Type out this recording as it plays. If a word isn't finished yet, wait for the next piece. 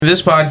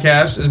This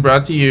podcast is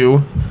brought to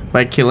you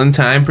by Killin'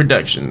 Time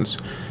Productions.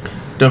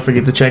 Don't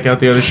forget to check out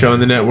the other show on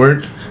the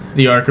network,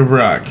 The Arc of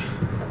Rock.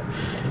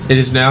 It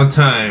is now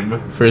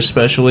time for a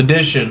special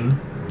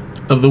edition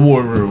of The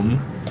War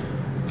Room.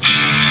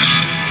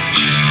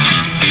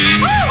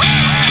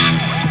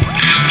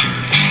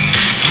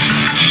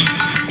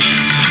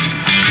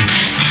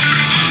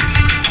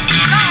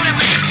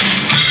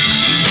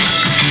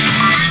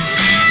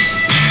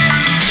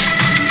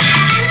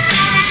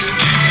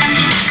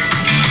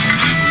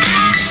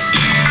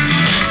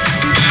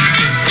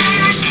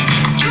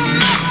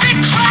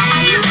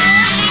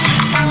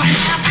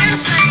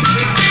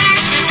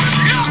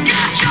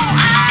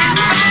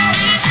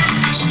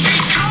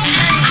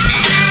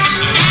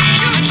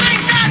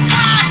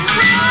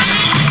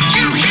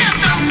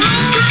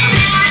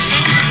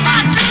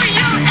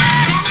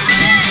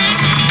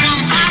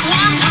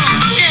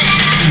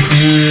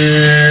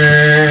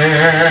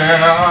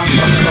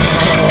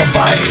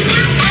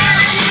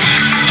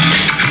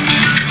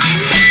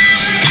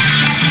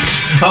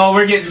 Oh,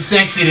 we're getting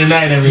sexy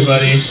tonight,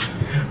 everybody.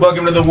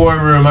 Welcome to the War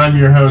Room. I'm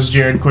your host,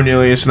 Jared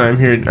Cornelius,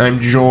 and I'm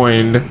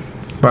joined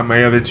by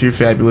my other two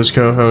fabulous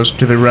co-hosts.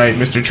 To the right,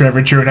 Mr.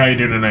 Trevor Cheward. How you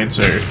doing tonight,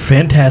 sir?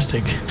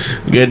 Fantastic.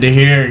 Good to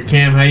hear.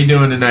 Cam, how you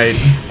doing tonight?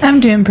 I'm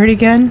doing pretty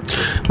good.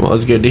 Well,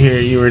 it's good to hear.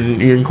 You're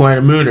in quite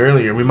a mood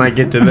earlier. We might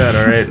get to that,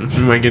 all right?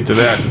 We might get to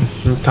that.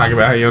 We'll talk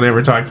about how you'll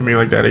never talk to me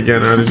like that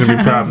again, or there's going to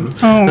be problems.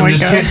 Oh, my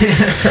God.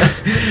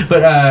 Kidding.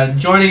 But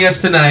joining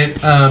us tonight,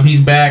 he's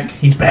back.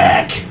 He's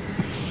back.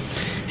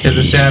 In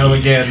the saddle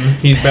again.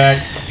 He's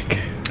back.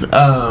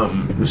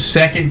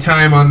 Second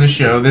time on the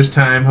show. This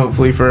time,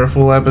 hopefully, for a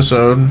full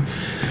episode.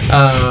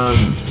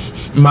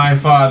 My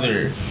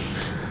father,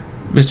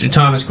 Mr.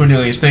 Thomas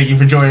Cornelius. Thank you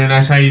for joining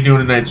us. How you doing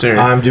tonight, sir?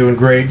 I'm doing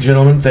great,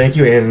 gentlemen. Thank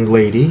you, and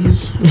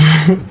ladies,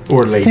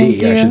 or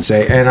lady, I should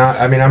say. And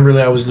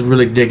I was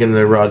really digging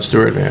the Rod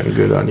Stewart, man.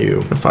 Good on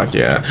you. Fuck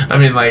yeah. I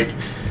mean, like,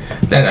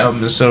 that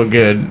album is so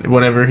good.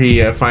 Whenever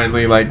he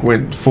finally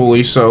went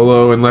fully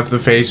solo and left the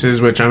Faces,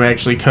 which I'm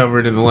actually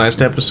covered in the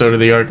last episode of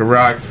The Arc of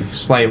Rock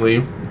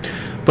slightly,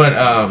 but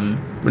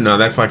no,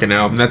 that fucking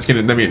album. That's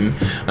gonna. I mean,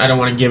 I don't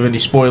want to give any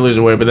spoilers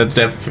away, but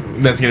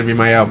that's gonna be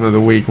my album of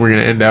the week. We're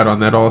gonna end out on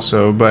that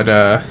also, but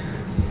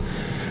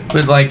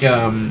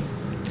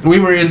we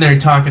were in there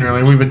talking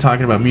earlier. We've been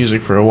talking about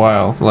music for a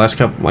while, the last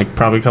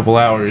probably a couple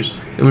hours,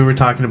 and we were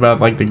talking about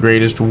the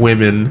greatest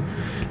women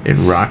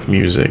in rock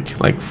music,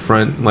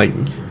 front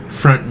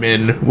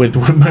men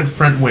with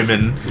front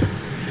women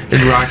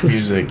in rock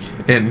music.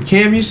 And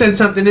Cam, you said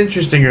something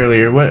interesting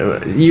earlier.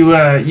 What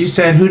you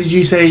said? Who did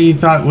you say you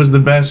thought was the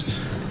best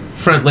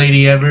front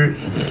lady ever?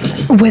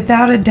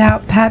 Without a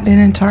doubt, Pat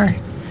Benatar.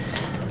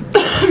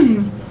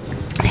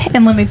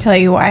 And let me tell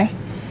you why.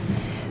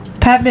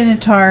 Pat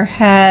Benatar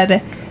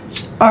had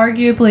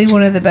arguably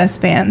one of the best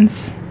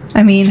bands.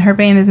 I mean, her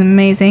band is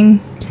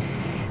amazing,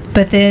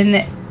 but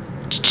then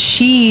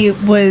she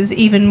was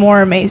even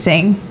more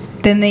amazing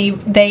than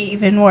they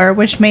even were,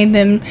 which made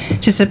them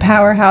just a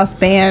powerhouse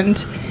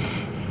band.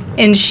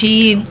 And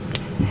she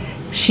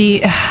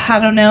I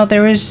don't know,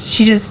 there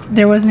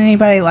wasn't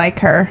anybody like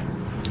her.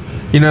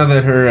 You know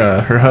that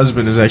her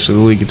husband is actually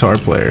the lead guitar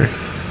player.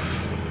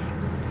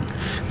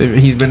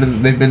 They've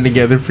been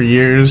together for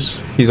years.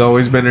 He's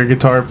always been her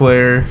guitar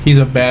player. He's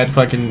a bad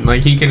fucking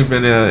he could have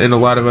been in a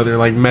lot of other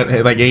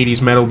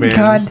 80s metal bands.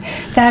 God,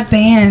 that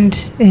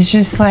band is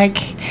just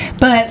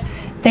but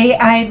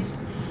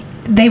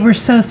they were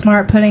so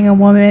smart putting a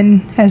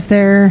woman as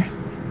their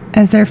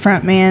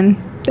front man.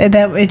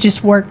 That it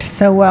just worked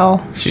so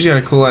well. She's got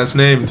a cool ass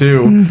name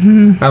too.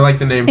 Mm-hmm. I like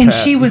the name. And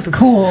Pat. she was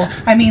cool.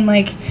 I mean,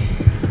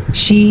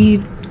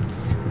 she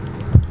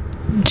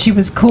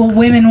was cool.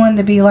 Women wanted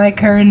to be like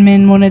her, and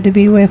men wanted to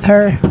be with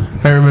her.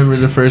 I remember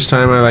the first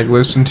time I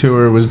listened to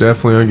her was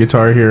definitely on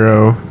Guitar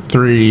Hero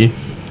 3,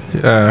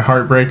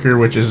 Heartbreaker,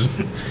 which is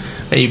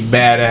a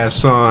badass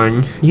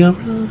song. Yeah,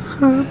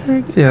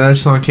 that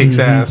song kicks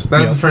ass. That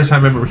was the first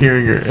time I remember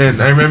hearing her,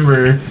 and I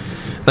remember,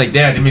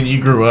 Dad. I mean,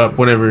 you grew up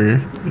whenever.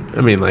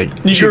 I mean,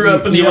 you grew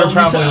up in the were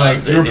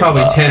probably you were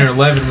probably 10 or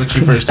 11 when she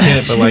first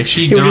hit, but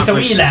she. You were just a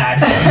wee lad.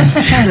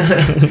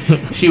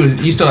 She was.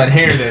 You still had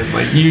hair then.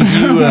 You.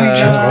 We're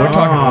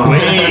talking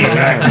way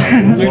back,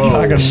 man. We're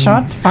talking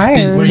shots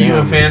fired. Were you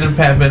a fan of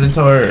Pat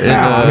Benatar?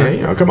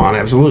 Yeah, come on,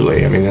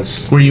 absolutely. I mean,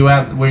 that's. Were you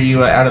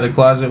out of the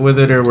closet with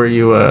it, or were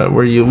you?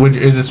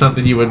 Is it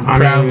something you would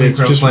proudly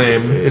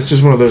proclaim? It's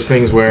just one of those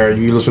things where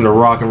you listen to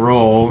rock and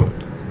roll.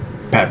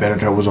 Pat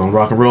Benatar was on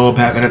rock and roll.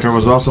 Pat Benatar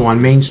was also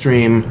on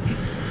mainstream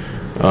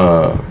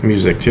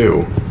music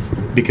too,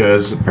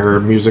 because her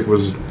music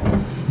was,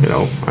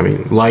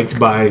 liked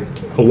by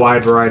a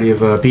wide variety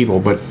of people.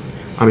 But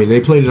I mean,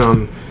 they played it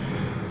on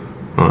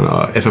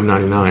FM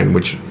 99,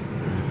 which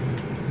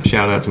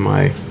shout out to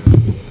my.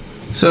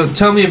 So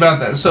tell me about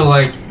that. So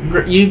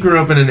you grew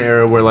up in an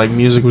era where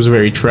music was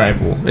very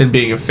tribal, and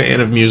being a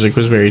fan of music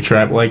was very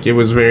tribal. It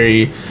was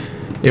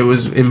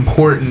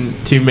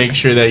important to make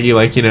sure that you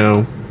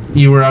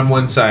you were on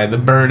one side, the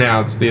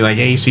Burnouts, the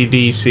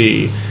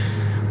AC/DC,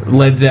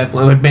 Led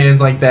Zeppelin, like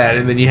bands like that,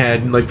 and then you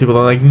had like people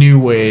that like new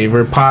wave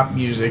or pop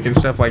music and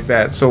stuff like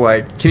that. So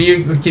like, do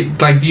you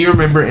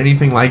remember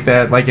anything like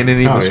that, like in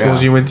any of the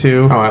schools you went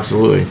to? Oh,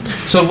 absolutely.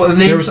 So the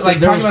names, talk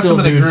about some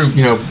of the groups.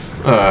 You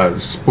know,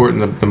 sporting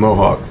the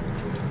mohawk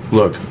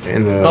look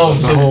and the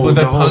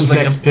whole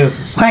Sex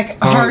Pistols, like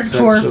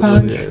hardcore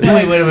punk.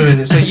 Wait a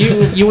minute. So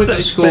you went to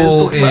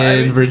school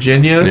in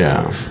Virginia?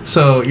 Yeah.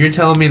 So you're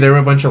telling me there were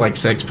a bunch of like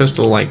Sex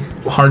Pistol, like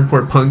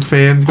hardcore punk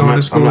fans going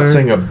to school? I'm not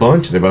saying a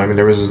bunch of them, but I mean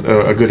there was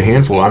a good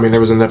handful. I mean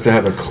there was enough to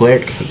have a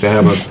clique, to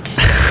have a.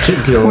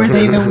 Were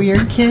they the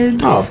weird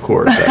kids? Oh, of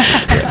course.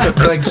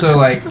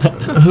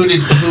 Who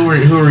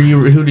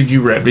did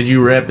you rep? Did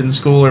you rep in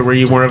school, or were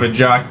you more of a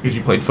jock because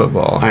you played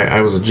football?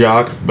 I was a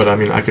jock, but I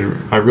mean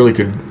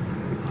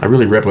I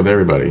really rep with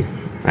everybody,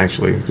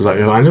 actually, because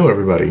I know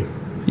everybody.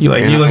 You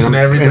listen to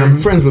everything, and I'm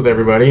friends with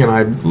everybody, and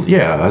I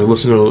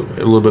listen to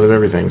a little bit of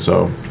everything.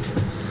 So,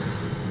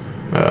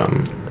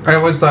 I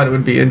always thought it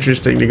would be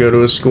interesting to go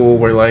to a school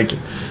where like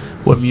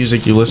what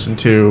music you listen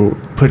to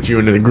put you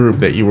into the group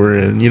that you were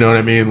in. You know what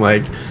I mean?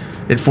 Like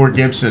at Fort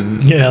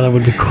Gibson, yeah, that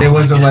would be cool. It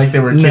wasn't like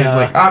there were kids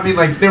like I mean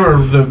like there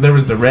was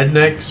the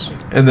rednecks,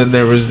 and then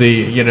there was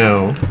the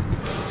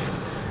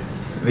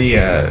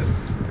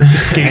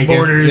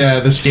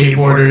skateboarders. The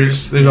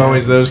skateboarders. There's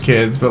always those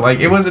kids, but like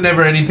it wasn't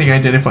ever anything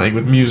identifying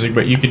with music.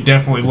 But you could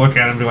definitely look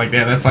at him and be like,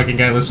 "Yeah, that fucking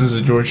guy listens to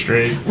George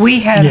Strait."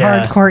 We had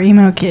hardcore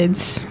emo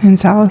kids in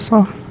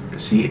Salisbury.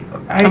 See,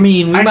 I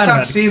mean, I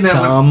stopped seeing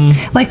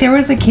that. Like there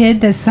was a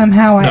kid that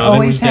somehow I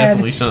always had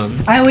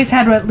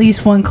at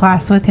least one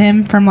class with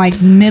him from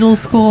like middle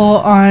school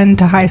on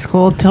to high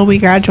school till we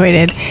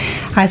graduated.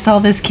 I saw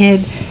this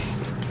kid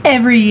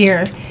every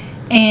year,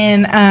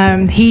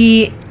 and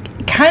he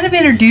kind of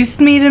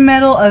introduced me to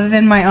metal other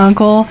than my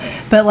uncle,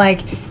 but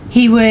like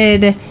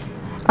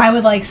I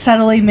would like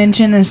subtly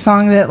mention a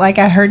song that like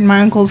I heard in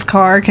my uncle's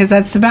car, because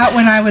that's about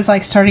when I was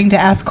like starting to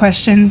ask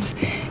questions,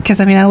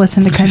 because I mean I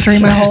listened to country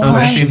my whole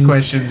life. Asking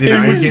questions,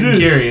 I was getting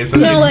curious.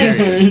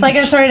 Like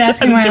I started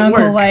asking my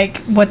uncle like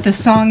what the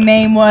song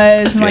name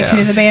was and like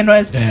who the band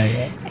was.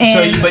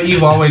 And but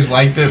you've always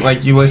liked it,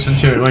 like you listened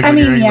to it. Like, I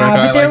mean,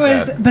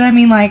 but I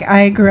mean, like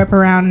I grew up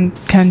around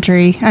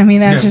country. I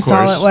mean, that's just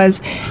all it was.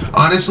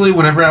 Honestly,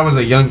 whenever I was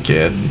a young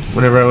kid,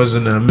 whenever I was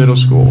in middle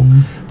school,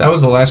 that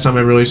was the last time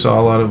I really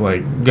saw a lot of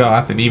like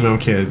goth and emo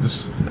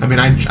kids. I mean,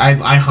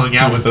 I hung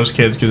out with those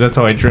kids because that's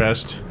how I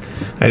dressed.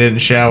 I didn't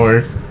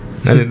shower.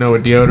 I didn't know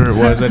what deodorant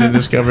was. I didn't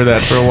discover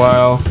that for a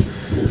while.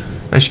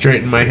 I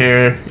straightened my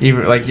hair.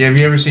 Even like, have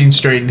you ever seen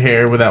straightened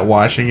hair without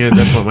washing it?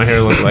 That's what my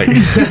hair looked like.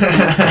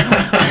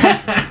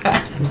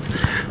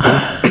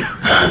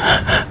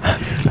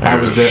 I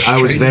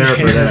was there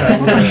for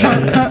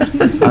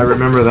that. I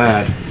remember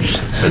that.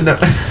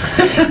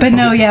 But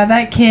no,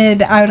 that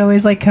kid, I would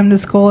always like come to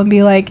school and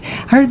be like,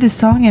 I heard this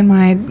song in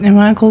my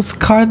uncle's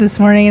car this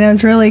morning and it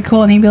was really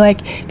cool, and he'd be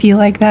like, if you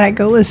like that,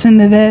 go listen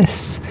to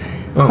this.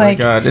 Oh my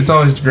god, it's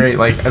always great.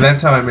 Like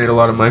that's how I made a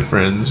lot of my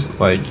friends.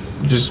 Like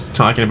just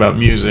talking about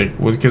music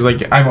was because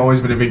like I've always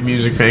been a big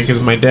music fan because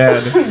my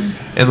dad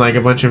and like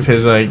a bunch of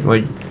his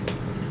like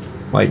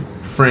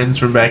friends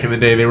from back in the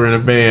day, they were in a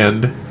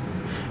band.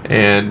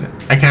 And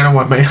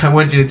I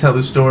want you to tell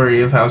the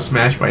story of how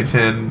Smash by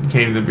 10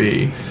 came to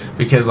be,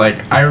 because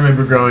like I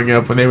remember growing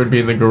up when they would be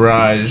in the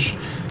garage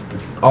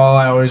all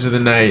hours of the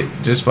night,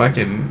 just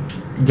fucking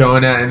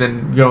going out and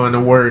then going to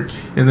work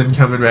and then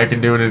coming back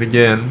and doing it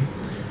again.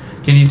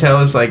 Can you tell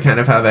us like kind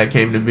of how that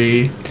came to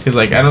be? Because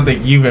like I don't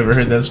think you've ever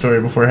heard that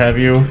story before, have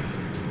you?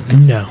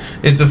 No.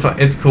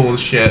 It's cool as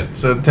shit.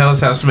 So tell us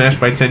how Smash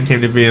by 10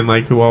 came to be and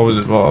like who all was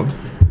involved.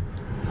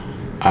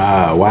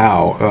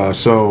 Wow.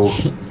 So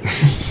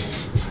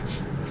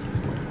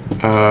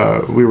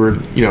we were,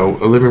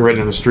 living right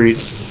down the street.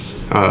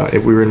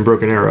 We were in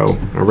Broken Arrow,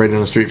 right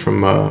down the street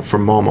from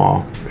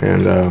Mama,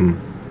 and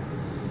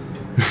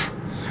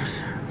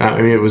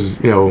I mean it was,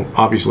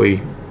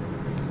 obviously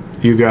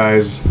you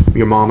guys,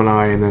 your mom and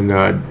I, and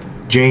then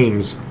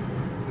James,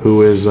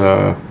 who is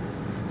I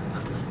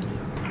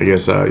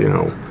guess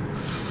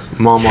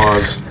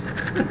Mama's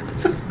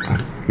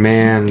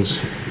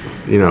man's.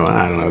 I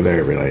don't know,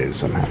 they're related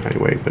somehow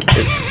anyway, but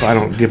I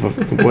don't give a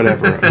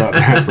whatever about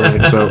that,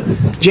 right? So,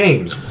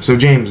 James,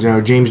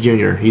 James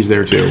Jr., he's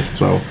there too,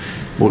 so,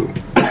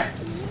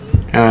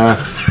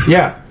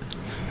 yeah.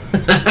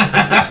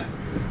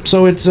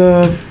 So it's,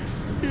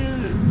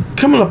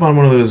 coming up on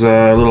one of those,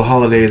 little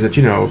holidays that,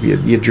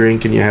 you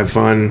drink and you have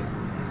fun,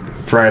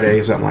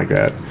 Friday, something like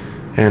that,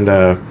 and,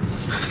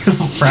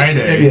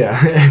 Friday. Yeah,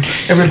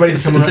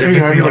 everybody's coming.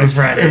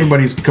 Friday.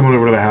 Everybody's coming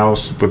over to the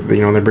house with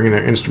they're bringing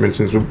their instruments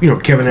in. So,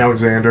 Kevin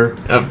Alexander,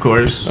 of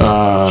course.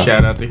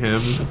 Shout out to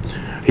him.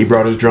 He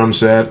brought his drum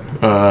set.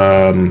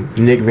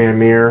 Nick Van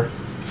Meer.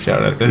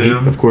 Shout out to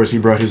him. Of course, he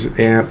brought his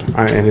amp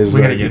and his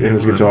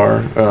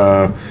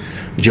guitar.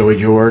 Joey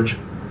George.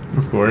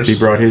 Of course, he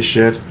brought his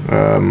shit.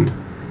 And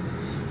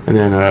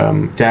then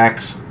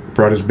Dax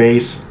brought his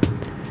bass.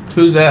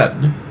 Who's that?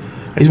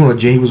 He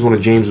was one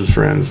of James's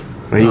friends.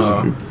 He was,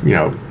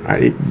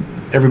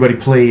 everybody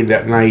played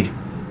that night,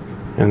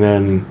 and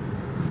then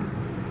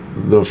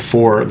the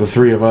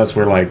three of us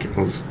were like,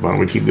 why don't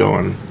we keep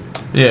going?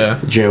 Yeah.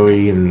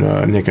 Joey and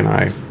Nick and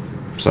I.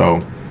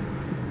 So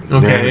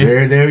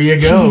Okay. there you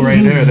go,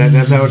 right there.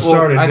 That's how it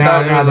started. I now,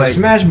 thought it was the like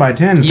Smash by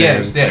 10 thing.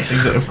 Yes,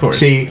 of course.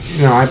 See,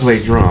 I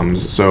play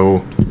drums, so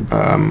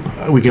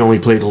we can only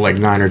play till like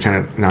 9 or 10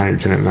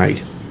 at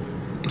night.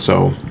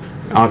 So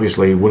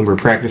obviously, when we're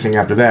practicing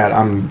after that,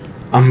 I'm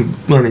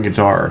learning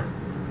guitar.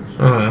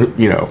 Uh-huh.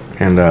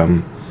 And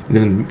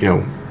then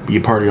you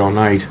party all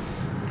night,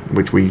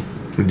 which we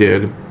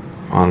did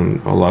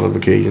on a lot of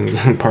occasions.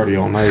 Party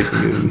all night.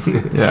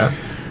 Yeah.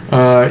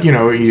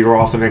 You're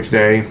off the next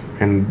day,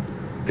 and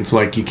it's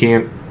like you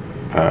can't.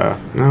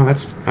 No,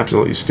 that's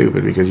absolutely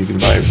stupid because you can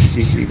buy.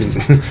 You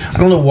can. I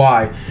don't know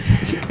why.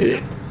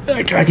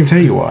 I can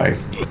tell you why.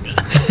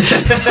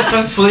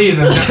 Please,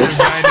 I'm just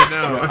trying to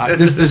know.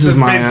 This is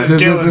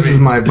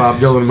my Bob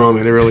Dylan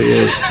moment. It really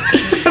is.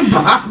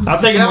 I'm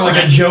thinking more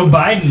like a Joe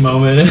Biden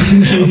moment.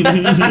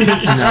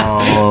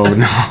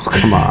 No,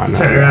 come on.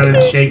 Turn around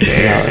and shake the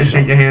air.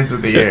 Shake your hands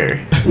with the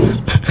air.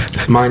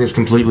 Mine is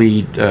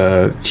completely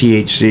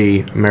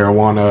THC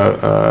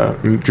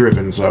marijuana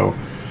driven. So,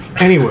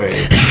 anyway.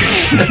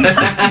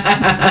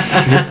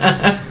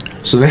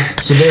 So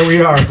there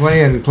we are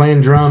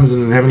playing drums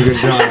and having a good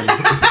time.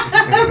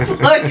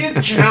 Playing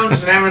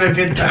drums and having a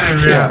good time.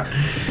 Yeah.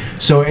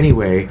 So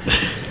anyway,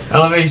 I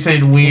love how you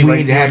said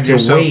we'd have to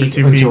wait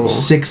until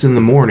 6 in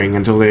the morning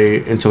until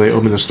they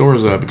open the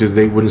stores up because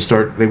they wouldn't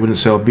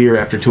sell beer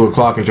after 2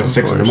 o'clock until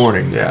 6 in the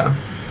morning. Yeah.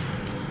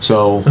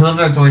 So I love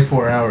that's only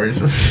 4 hours.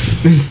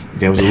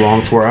 That was a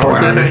long 4 hours. 4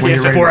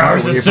 hours. 4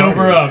 hours to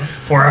sober up.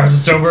 4 hours to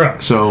sober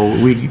up. So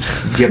we'd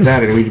get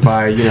that and we'd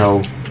buy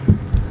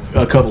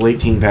a couple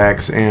 18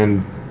 packs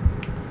and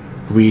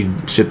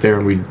we'd sit there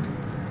and we'd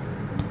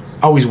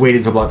always wait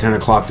until about 10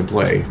 o'clock to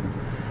play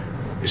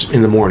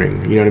in the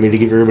morning, you know what I mean, to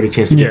give everybody a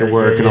chance to get to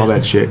work and all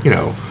that shit,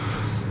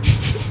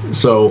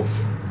 So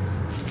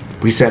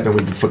we sat there,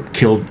 we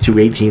killed 2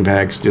 18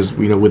 packs just,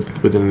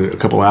 within a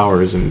couple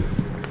hours and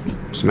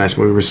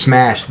we were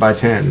smashed by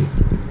 10.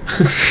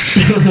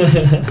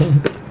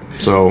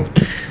 So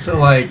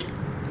like,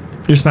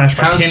 you're smashed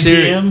by 10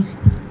 p.m.?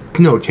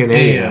 No, 10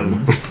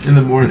 a.m. in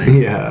the morning.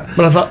 Yeah.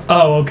 But I thought,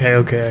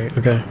 okay.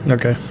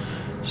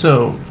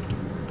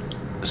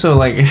 So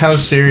like, how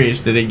serious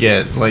did it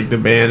get? Like the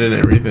band and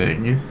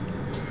everything.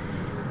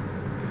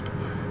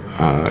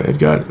 I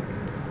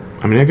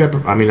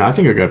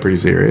think it got pretty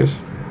serious.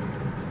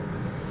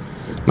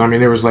 I mean,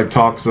 there was like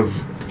talks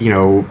of,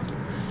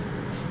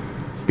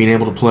 being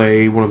able to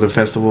play one of the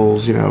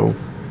festivals,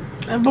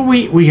 But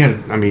we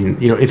had,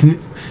 if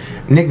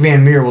Nick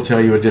Van Meer will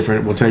tell you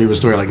a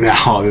story like,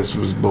 no, this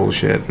was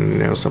bullshit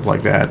and stuff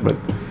like that. But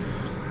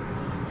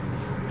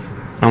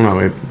I don't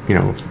know,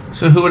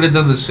 So who would have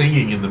done the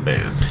singing in the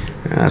band?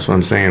 That's what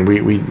I'm saying.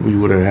 We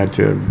would have had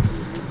to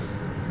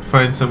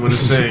find someone to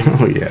sing.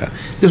 Oh yeah,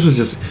 this was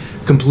just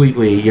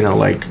completely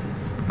like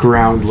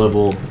ground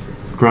level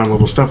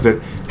stuff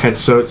that had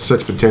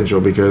such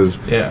potential because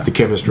the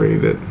chemistry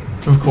that.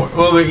 Of course.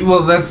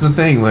 Well, that's the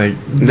thing. Like,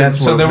 there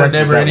were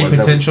never any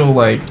potential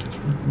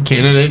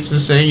candidates to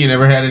sing. You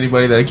never had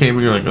anybody that came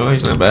and you're like, oh,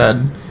 he's not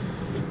bad.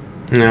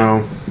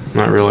 No,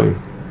 not really.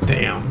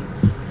 Damn.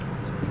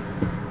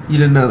 You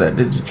didn't know that,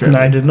 did you, Trevor? No,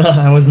 I did not.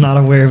 I was not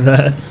aware of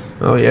that.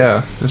 Oh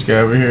yeah, this guy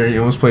over here. He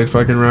almost played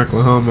fucking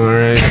Rocklahoma. All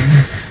right.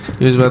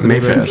 He was about the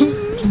Mayfest.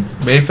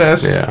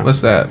 Mayfest? Yeah. What's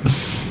that?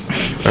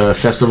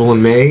 Festival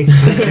in May.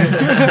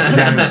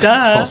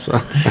 Duh.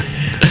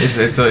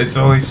 It's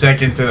only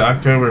second to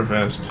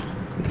Oktoberfest.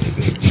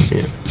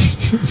 Yeah.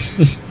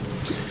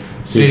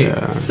 See,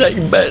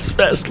 second best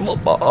festival,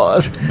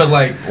 boss. But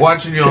like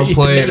watching y'all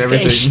play and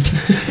everything,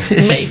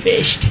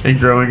 Mayfest, and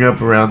growing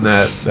up around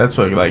that's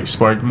what like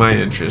sparked my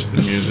interest in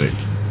music,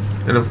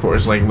 and of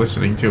course like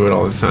listening to it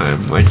all the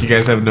time. Like you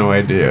guys have no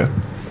idea.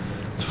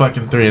 It's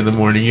fucking 3 in the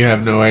morning. You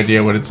have no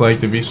idea what it's like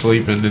to be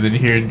sleeping and then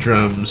hearing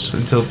drums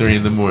until 3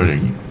 in the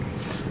morning.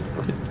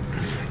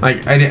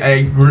 Like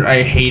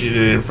I hated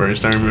it at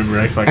first. I remember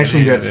I fucking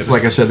hated it.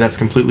 Like I said, that's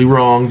completely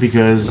wrong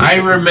because I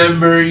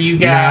remember you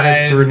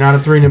guys not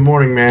at 3 in the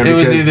morning, man. It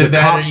was because either the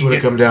that cops or you would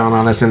have come down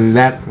on us, and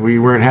that we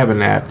weren't having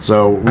that.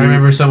 So I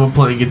remember someone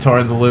playing guitar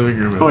in the living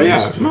room. At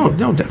least. No,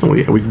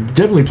 definitely. We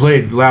definitely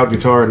played loud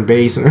guitar and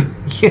bass, and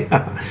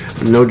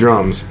no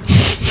drums.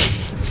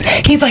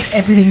 He's like,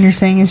 everything you're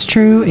saying is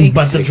true,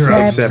 but the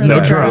drums. except No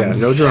the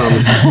drums. Yeah, no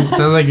drums.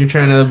 Sounds like you're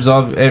trying to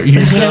absolve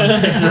yourself,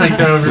 like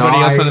throw everybody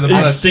else under the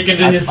He's bus. sticking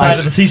to his side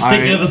of the. He's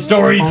sticking to the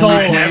story he told.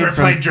 Never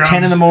played drums.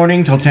 10 in the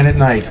morning till 10 at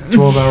night.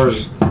 12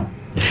 hours.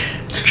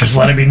 Just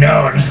let it be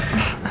known.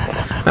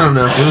 I don't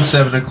know, if it was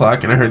 7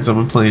 o'clock and I heard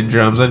someone playing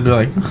drums, I'd be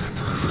like,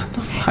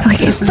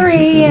 Like, it's 3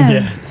 a.m.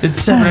 Yeah.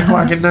 it's 7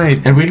 o'clock at night.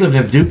 And we lived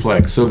in a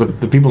duplex, so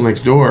the people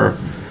next door,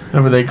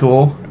 Were they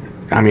cool?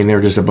 I mean, they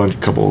were just a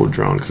couple of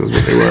drunks, is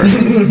what they were.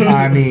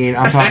 I mean,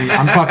 I'm talking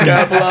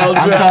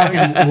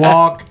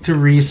walk to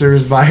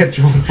Reese's, buy a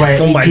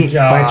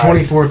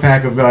 24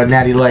 pack of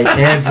Natty Light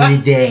every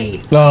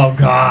day. Oh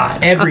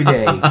God. Every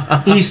day,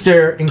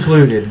 Easter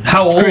included.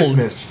 How old?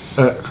 Christmas.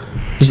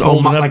 Just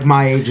old enough, like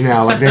my age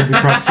now. Like they'd be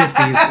probably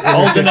 50s.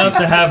 old enough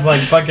to have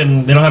like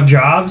fucking. They don't have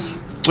jobs.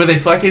 Were they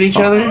fucking each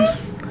other?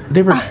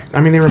 They were.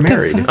 I mean, they were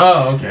married.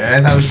 Oh, okay.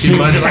 I thought it was too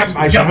much.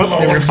 I hope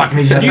they were fucking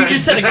each other. You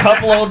just said a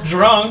couple old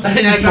drunks.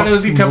 I thought it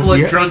was a couple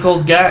of drunk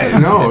old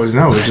guys. No, it was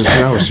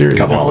just serious.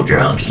 Couple old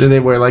drunks. Do they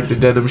wear like the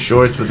denim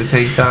shorts with the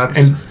tank tops?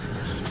 And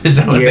is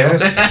that what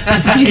yes,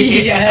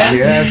 Yeah.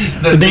 yes.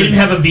 But they didn't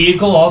have a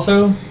vehicle,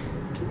 also.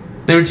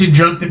 They were too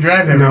drunk to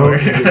drive No, everywhere.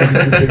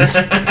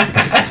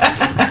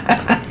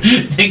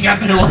 They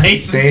got their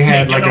license they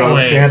had taken like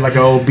away. they had like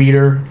an old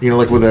beater, you know,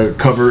 like with a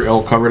cover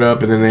all covered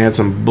up, and then they had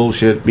some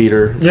bullshit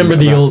beater. Remember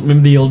the old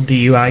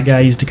DUI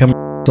guy used to come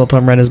all the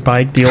time, ride his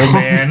bike. The old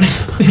man,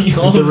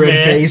 the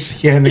red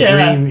face, yeah, and the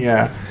green,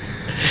 yeah.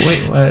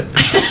 Wait, what?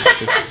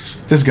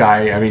 This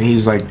guy, I mean,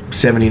 he's like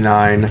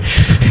 79,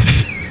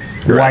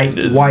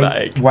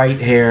 white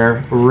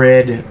hair,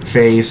 red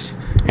face,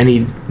 and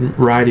he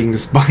riding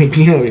this bike,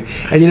 you know.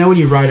 And you know when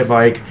you ride a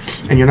bike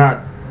and you're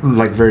not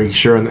like very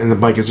sure, and the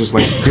bike is just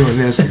like doing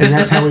this, and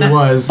that's how he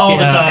was all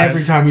the time.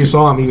 Every time you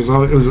saw him, it was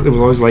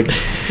always like.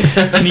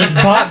 And he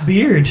bought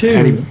beer too.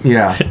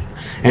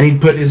 And he'd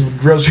put his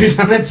groceries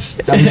on his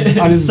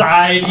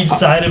side, each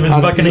side of his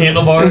fucking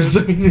handlebars.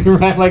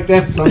 Right, like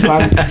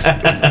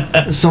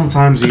that.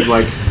 Sometimes he'd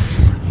like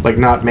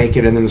not make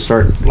it and then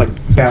start like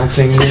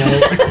bouncing, you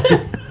know,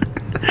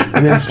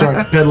 and then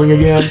start pedaling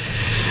again.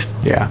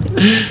 Yeah.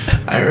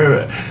 I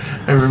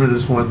remember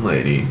this one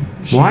lady.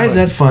 Why is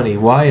that funny?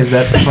 When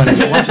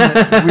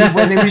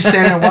we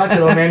stand and watch it,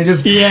 oh man, he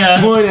just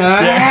pointed.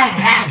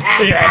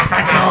 Yeah,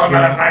 fucking old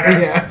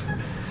motherfucker. Yeah.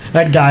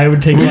 That guy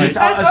would take like. Just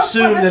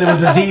assume that it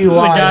was a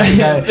DUI.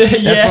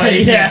 That's why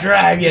you can't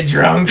drive, you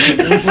drunk.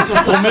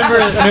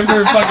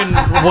 remember fucking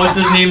what's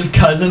his name's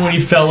cousin when he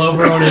fell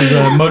over on his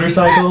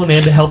motorcycle and they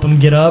had to help him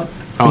get up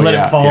and let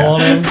it fall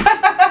on him.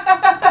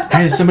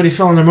 Hey, somebody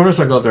fell on their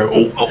motorcycle out there.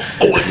 Oh,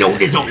 no,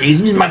 this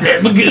is my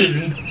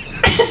cousin.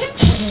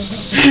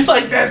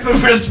 Like that's a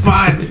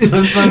response to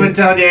someone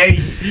telling you, hey,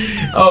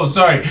 oh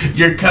sorry,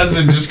 your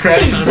cousin just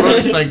crashed on a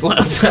motorcycle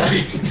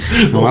outside.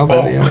 Well,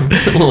 You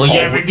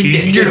have a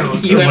good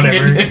drunk. You have a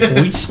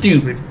good We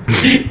stupid.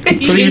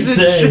 That's what he'd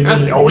say.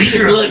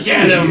 Look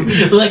at him,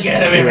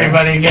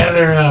 everybody,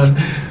 gather around.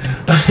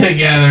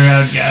 Gather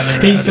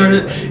around. He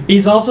started.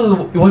 He's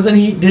also wasn't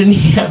he? Didn't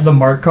he have the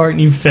Mark cart and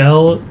he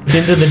fell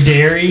into the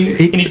dairy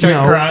and he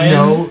started crying?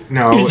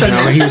 No. He was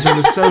in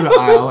the soda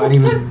aisle and he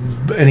was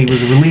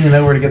leaning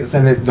over to get this,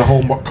 and the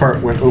whole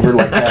cart went over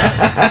like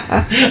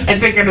that. I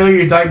think I know who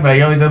you're talking about.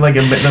 He always had like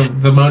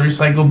the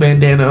motorcycle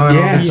bandana on.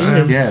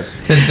 Yes.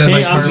 It said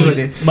like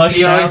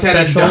he always had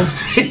a dog.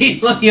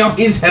 He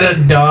always had a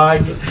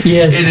dog.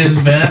 Yes. In his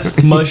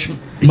vest.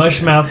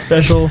 Mush mouth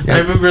special. I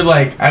remember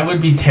like I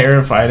would be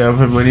terrified of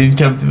him when he'd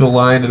come through the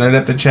line and I'd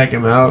have to check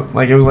him out.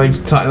 Like it was like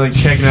like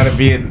checking out a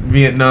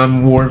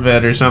Vietnam war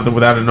vet or something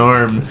without an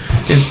arm.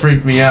 It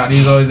freaked me out. He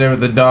was always there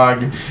with the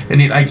dog,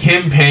 and like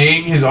him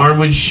paying, his arm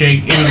would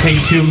shake. It would take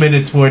 2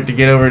 minutes for it to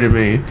get over to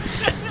me.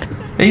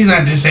 He's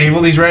not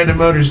disabled. He's riding a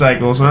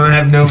motorcycle, so I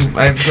have no.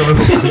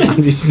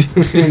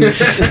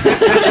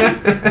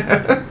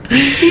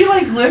 He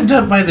like lived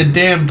up by the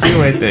dam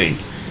too, I think.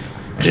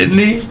 Didn't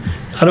he?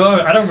 I don't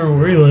remember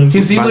where he lived.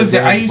 Because he lived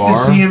there. I used to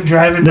see him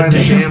driving by the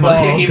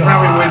dam. He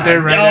probably went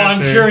there right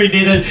after. I'm sure he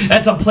did it.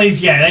 That's a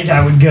place, that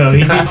guy would go.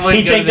 He'd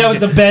think that was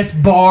the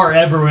best bar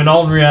ever, when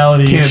all in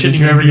reality, Cam, it shouldn't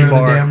did you ever even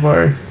go be to a the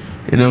bar. dam bar?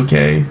 In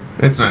OK?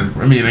 It's not,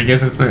 I mean, I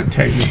guess it's not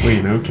technically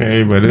an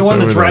OK, but it's the one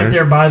that's over right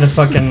there by the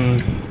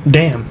fucking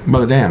dam. By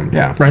the dam,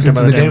 yeah. Right there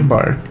it's by the dam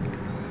bar.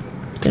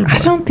 I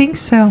don't think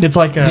so. It's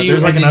like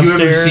there's like an upstairs. Did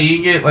you ever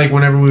seeing it, like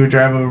whenever we would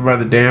drive over by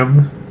the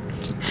dam?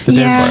 The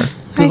dam bar.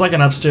 There's like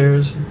an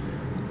upstairs.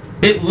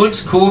 It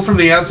looks cool from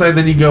the outside,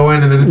 then you go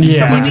in, and then it's just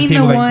a bunch of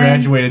people that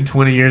graduated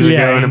 20 years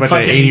ago, and a bunch of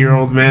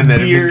 80-year-old men that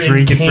have been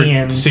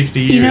drinking for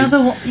 60 years. You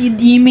know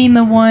you mean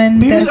the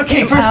one Beers, that's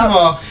okay, first of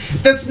all,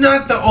 that's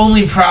not the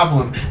only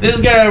problem. This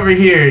guy over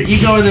here,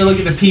 you go in there, look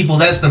at the people,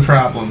 that's the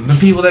problem. The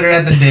people that are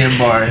at the damn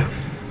bar.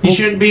 You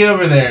shouldn't be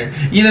over there.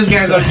 This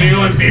guy's like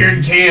doing beer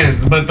in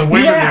cans, but the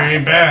women there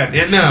ain't bad.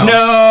 Yeah,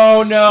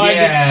 no.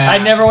 Yeah. I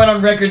never went on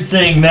record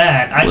saying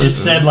that. I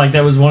just said like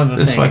that was one of the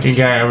this things. This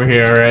fucking guy over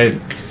here, alright?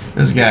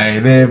 This guy,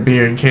 they have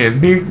beer in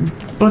cans. Beer.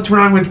 What's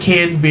wrong with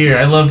canned beer?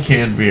 I love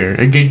canned beer.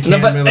 A good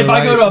canned but if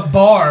I go to a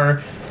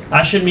bar,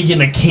 I shouldn't be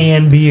getting a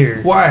canned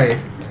beer.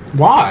 Why?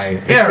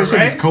 Yeah,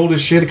 especially if it's cold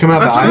as shit to come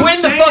out of the ice. When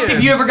the fuck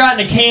have you ever gotten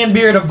a canned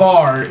beer at a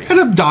bar? At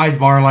a dive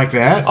bar like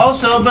that.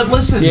 Also, but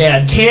listen,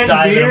 canned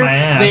beer,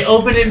 they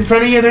open it in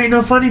front of you, there ain't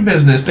no funny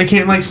business. They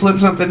can't like slip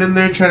something in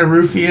there, try to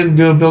roof you and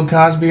do a Bill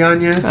Cosby on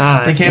you.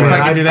 They can't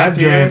fucking do that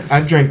to you.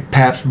 I've drank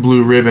Pabst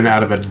Blue Ribbon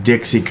out of a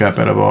Dixie cup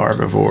at a bar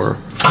before.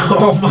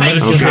 Oh my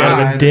god.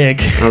 Out of a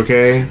dick.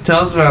 Okay.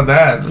 Tell us about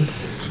that.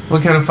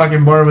 What kind of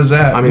fucking bar was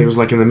that? I mean, it was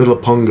like in the middle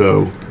of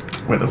Pungo.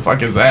 Where the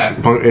fuck is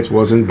that? It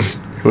wasn't.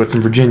 It's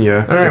in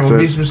Virginia. Alright, we'll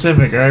be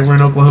specific. Alright, we're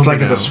in Oklahoma. It's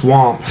like in the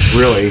swamp,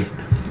 really.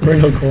 We're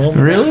in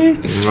Oklahoma. Really?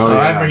 Oh,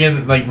 yeah. I forget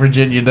that like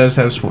Virginia does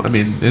have swamp. I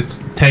mean,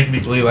 it's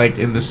technically like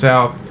in the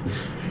south.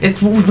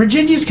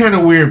 Virginia's kind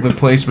of weird with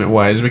placement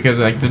wise because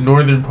like the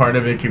northern part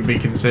of it can be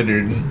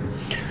considered,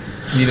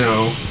 you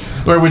know,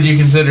 or would you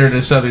consider it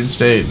a southern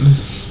state?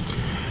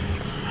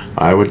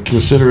 I would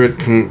consider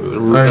it.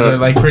 Or is it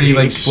like pretty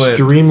like split?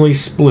 Extremely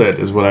split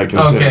is what I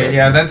consider. Okay,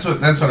 yeah, that's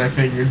what I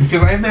figured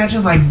because I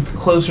imagine like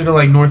closer to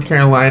like North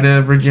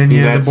Carolina,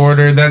 Virginia, the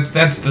border. That's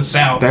the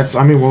South.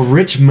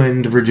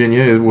 Richmond,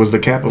 Virginia, was the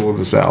capital of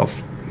the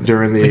South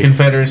during the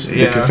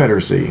Confederacy. The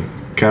Confederacy.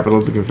 Capital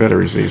of the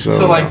Confederacy.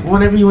 So like,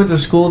 whenever you went to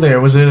school there,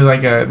 was it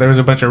like there was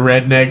a bunch of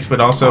rednecks,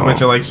 but also a bunch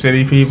of like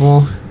city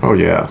people? Oh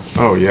yeah,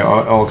 all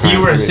kinds.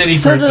 You were a city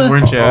person,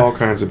 weren't you? All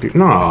kinds of people.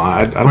 No,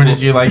 I don't. Or did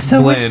you like?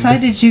 So blend? which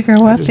side did you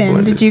grow up in?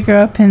 blended. Did you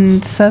grow up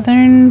in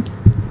southern?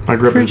 I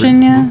grew up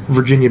Virginia? in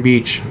Virginia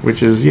Beach,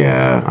 which is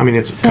I mean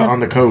it's on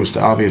the coast,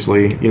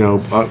 obviously. You know,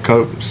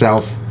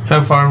 south.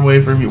 How far away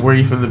were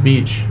you from the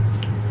beach?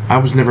 I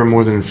was never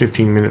more than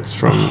 15 minutes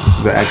from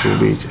the actual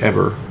beach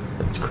ever.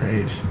 That's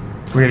great.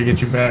 We're gonna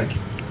get you back.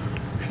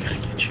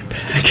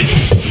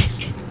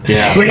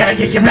 Yeah. We gotta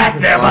get you back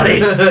there, buddy.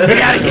 We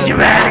gotta get you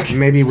back.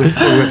 Maybe with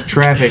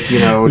traffic, We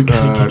gotta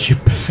get you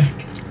back.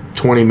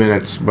 20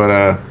 minutes,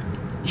 but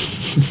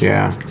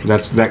yeah,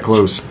 that's that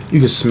close. You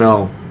can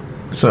smell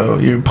So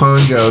you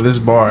Pongo, this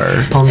bar.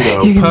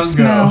 Pongo. You can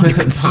smell.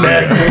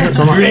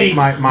 Great.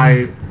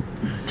 My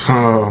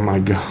oh my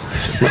god,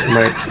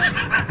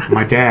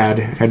 my dad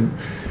had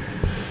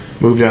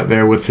moved out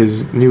there with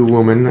his new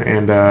woman,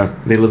 and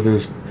they lived in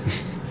this,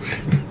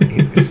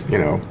 you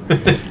know,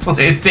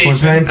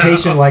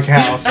 plantation-like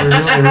house. It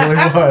really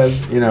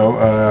was, you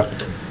know,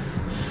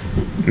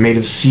 made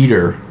of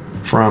cedar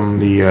from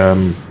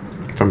the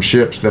from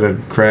ships that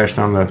had crashed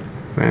on the.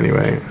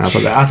 Anyway, I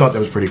thought that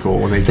was pretty cool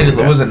when they did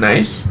that. Was it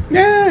nice?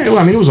 Yeah, well,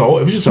 I mean, it was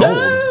old. It was just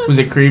old. Was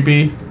it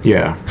creepy?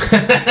 Yeah.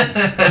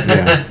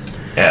 Yeah.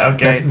 Yeah,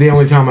 okay. That's the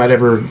only time I'd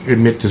ever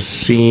admit to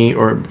seeing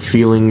or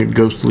feeling a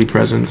ghostly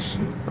presence.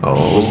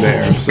 Was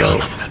there. So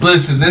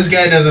listen, this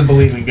guy doesn't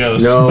believe in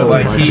ghosts. No, but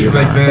like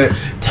my God.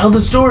 tell the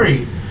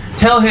story.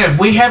 Tell him.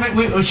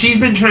 She's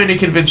been trying to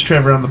convince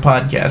Trevor on the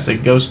podcast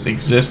that ghosts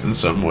exist in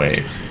some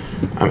way.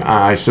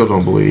 I still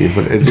don't believe,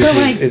 but it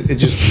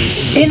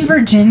just In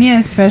Virginia,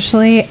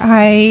 especially,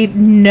 I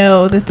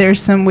know that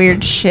there's some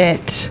weird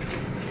shit.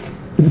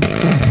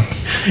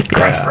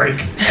 Crunch break.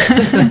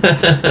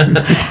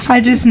 I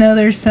just know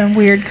there's some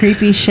weird,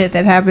 creepy shit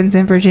that happens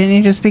in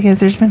Virginia just because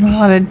there's been a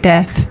lot of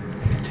death.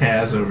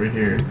 Taz over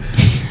here.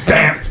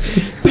 Bam!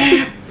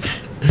 Bam!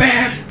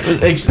 Bam!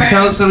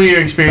 Tell us some of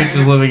your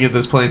experiences living at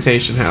this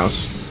plantation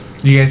house.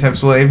 Do you guys have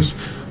slaves?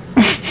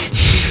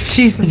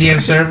 Jesus. Do you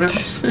have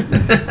servants?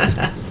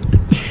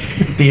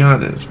 Be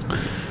honest.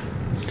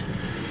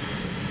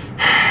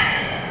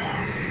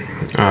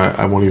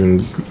 I won't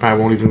even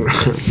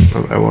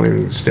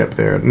step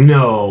there.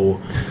 No.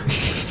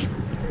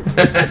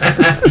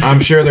 I'm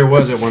sure there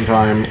was at one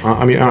time.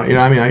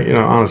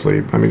 Honestly,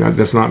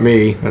 that's not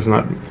me. That's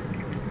not.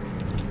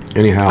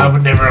 Anyhow, I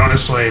would never own a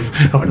slave.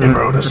 I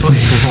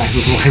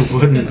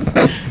wouldn't.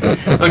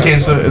 Okay,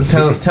 so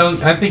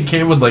tell. I think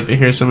Kim would like to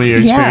hear some of your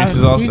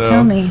experiences. Also,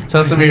 tell me.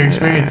 Tell some of your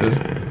experiences.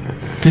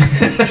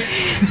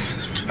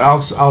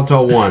 I'll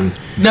tell one.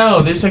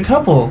 No, there's a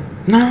couple.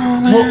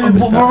 No.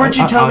 Well, weren't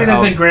you telling me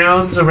that the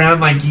grounds around,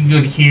 like, you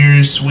could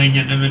hear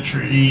swinging in the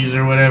trees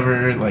or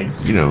whatever, like,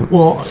 you know?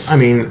 Well, I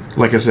mean,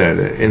 like I said,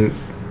 in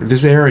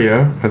this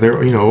area,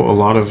 there, you know, a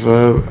lot of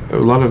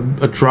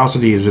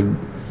atrocities had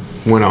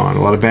went on.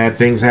 A lot of bad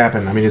things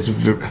happened. I mean, it's,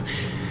 you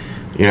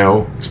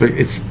know,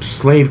 it's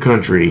slave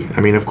country.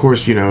 I mean, of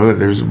course, you know,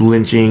 there's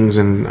lynchings,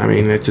 and I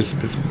mean, it's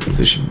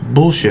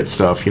bullshit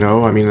stuff. You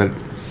know, I mean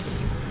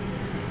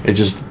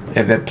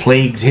that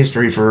plagues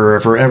history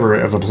forever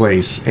of a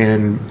place.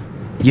 And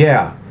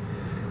yeah,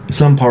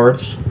 some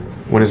parts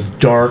when it's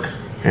dark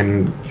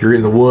and you're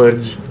in the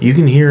woods, you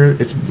can hear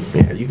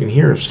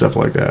stuff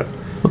like that.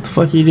 What the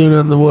fuck are you doing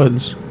out in the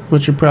woods?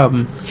 What's your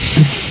problem?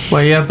 What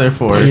are you out there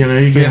for? You know,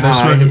 you get they're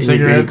high, smoking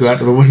cigarettes. You go out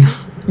to the window.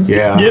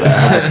 Yeah,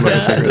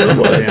 smoking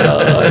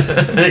cigarettes.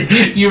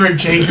 You were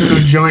chasing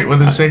a joint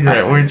with a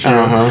cigarette, weren't you?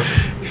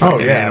 Oh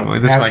yeah, animal.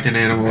 This fucking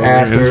animal.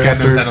 This guy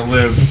knows how to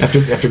live. After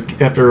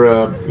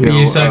you know,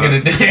 you sucking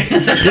a dick.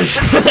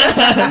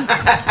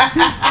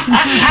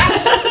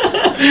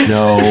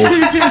 No,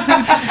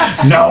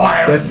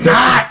 I was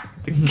not.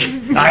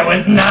 I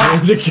was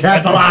not.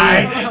 That's a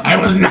lie. I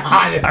was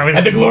not. I was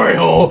at the glory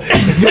hole.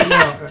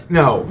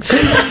 No.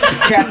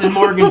 Captain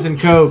Morgan's and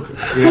Coke.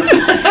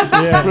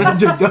 Yeah.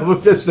 Double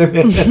fisting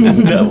him.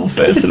 Double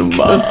fisting him.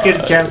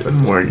 Fucking Captain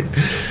Morgan.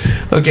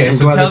 Okay, I'm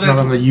so glad tell it's that. not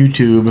on the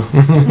YouTube.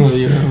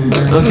 You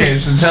know. Okay,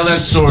 so tell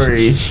that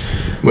story.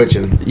 Which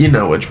one? You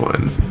know which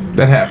one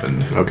that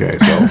happened. Okay,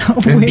 so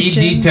And be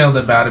detailed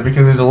about it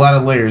because there's a lot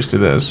of layers to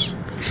this.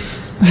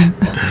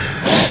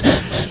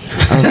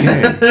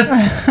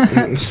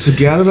 Okay. So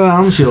gather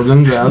around,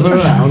 children. Gather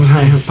around.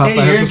 Papa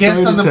Hey, you're has a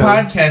guest on the story to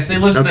tell. podcast. They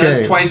listen to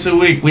us twice a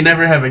week. We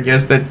never have a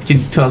guest that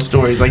can tell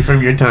stories like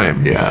from your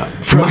time. Yeah.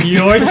 From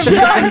your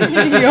time.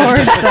 Your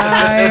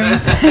time.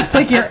 It's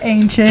like you're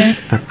ancient.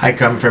 I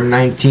come from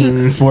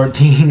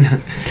 1914.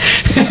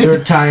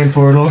 Third time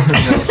portal.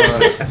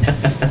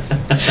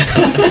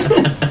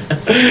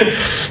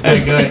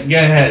 Hey, go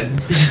ahead.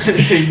 Go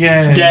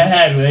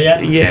ahead, will ya?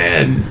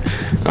 Yeah.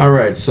 All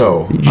right,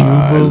 so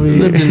I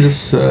lived in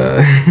this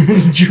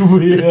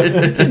Jubilee.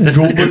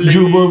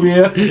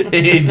 Jubilee.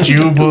 Hey,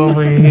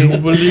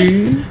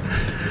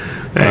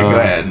 go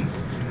ahead.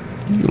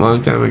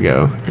 Long time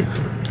ago.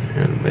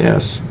 And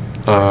yes.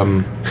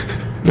 No.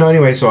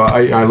 Anyway, so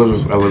I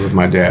live with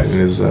my dad, and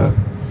his. I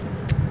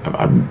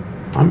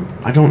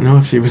don't know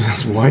if she was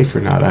his wife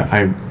or not.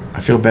 I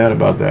feel bad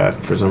about that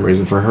for some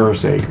reason, for her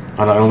sake.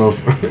 I don't know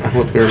if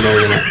they're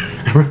married.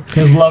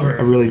 His lover.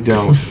 I really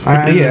don't.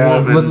 His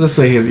woman. Let's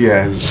say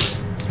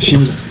she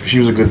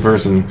was a good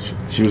person.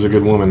 She was a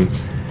good woman.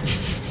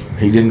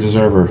 He didn't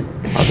deserve her.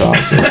 I thought.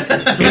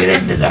 He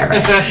didn't deserve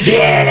it.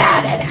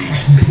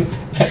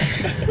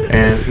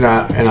 And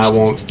I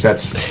won't.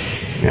 That's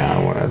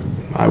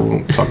I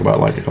won't talk about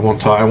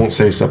I won't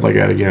say stuff like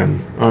that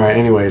again. All right.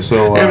 Anyway,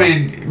 so I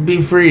mean,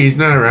 be free. He's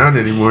not around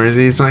anymore, is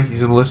he? It's not like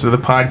he's gonna listen to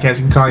the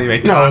podcast and call you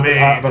like no, Tommy.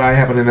 but I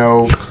happen to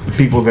know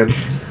people that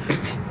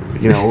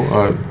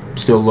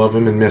still love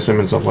him and miss him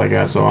and stuff like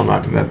that. So I'm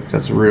not gonna.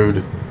 That's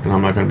rude, and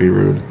I'm not gonna be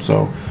rude.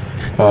 So.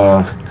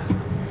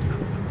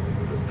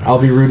 I'll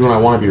be rude when I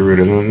want to be rude,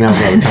 and now's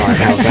not the time.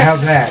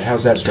 How's that?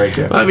 How's that straight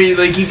up? I mean,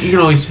 like you can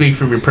only speak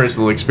from your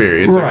personal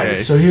experience, Right.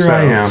 Okay? So here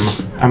I am.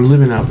 I'm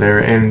living out there,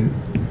 and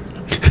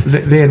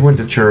they had went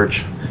to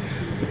church,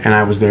 and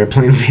I was there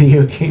playing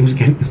video games,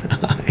 getting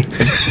high.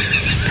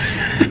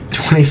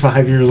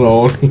 25 years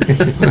old, in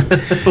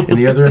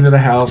the other end of the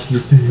house,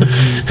 just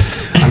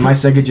on my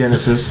Sega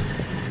Genesis,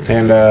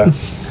 and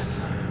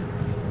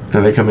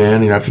they come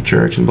in, after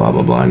church, and blah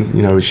blah blah, and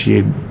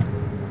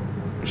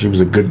she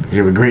was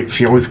great.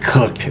 She always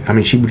cooked. I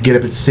mean, she would get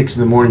up at 6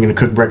 a.m. and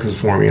cook breakfast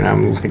for me, and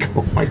I'm like,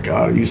 oh my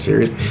god, are you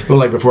serious? Well,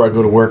 like before I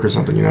go to work or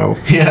something,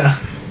 Yeah.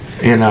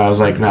 And I was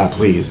like, nah,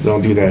 please,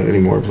 don't do that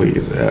anymore,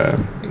 please. But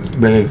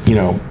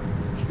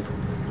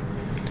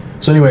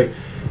So anyway,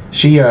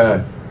 she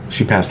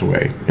passed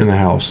away in the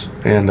house,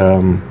 and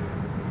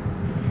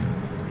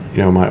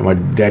my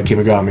dad came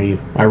and got me.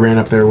 I ran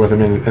up there with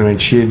him, and I mean,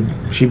 she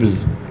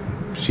was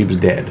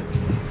dead.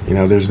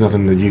 There's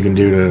nothing that you can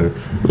do to.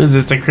 Was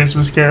this a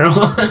Christmas Carol?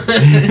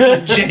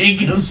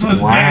 Jacobs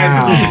was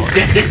dead.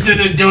 Dead to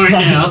the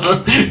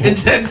doornail. And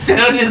that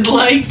sounded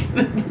like.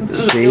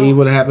 See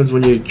what happens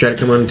when you try to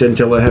come on and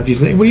tell a hefty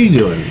thing? What are you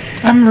doing?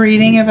 I'm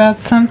reading about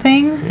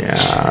something.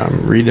 Yeah,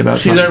 I'm reading about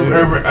She's something.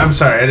 I'm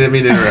sorry, I didn't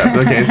mean to interrupt.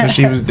 Okay, so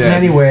she was dead.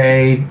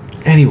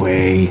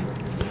 Anyway,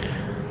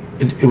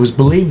 it was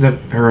believed that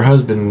her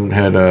husband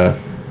had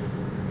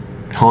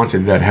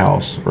haunted that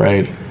house,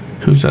 right?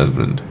 Whose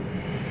husband?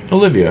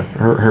 Olivia,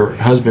 her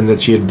husband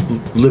that she had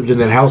lived in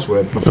that house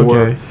with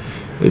before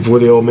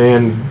the old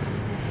man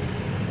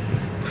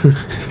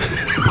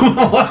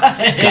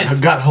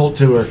got hold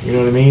to her. You know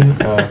what I mean?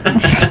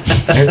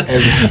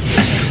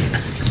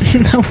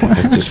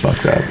 That's just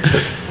fucked up.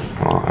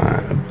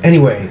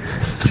 Anyway,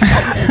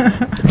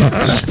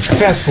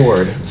 fast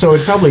forward. So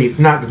it's probably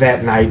not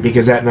that night,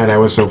 because that night I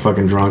was so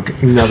fucking drunk.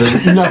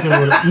 Nothing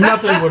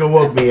would have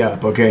woke me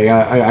up. Okay,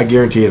 I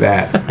guarantee you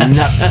that.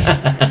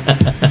 Nothing.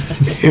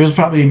 It was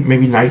probably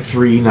maybe night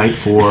 3, night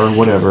 4,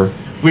 whatever.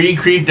 Were you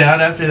creeped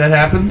out after that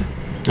happened?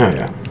 Oh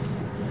yeah.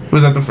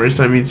 Was that the first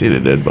time you'd seen a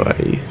dead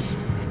body?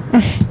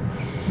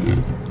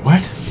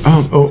 What?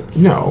 Oh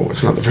no,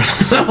 it's not the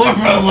first time.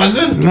 No, was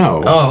it?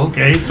 No. Oh,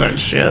 okay. Sorry,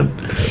 shit.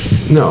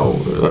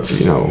 No,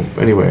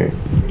 anyway.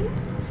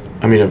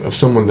 I mean, of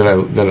someone that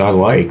I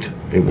liked,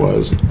 it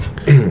was.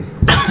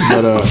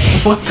 But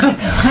What the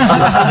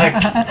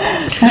fuck?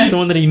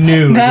 Someone that he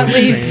knew. That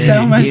leaves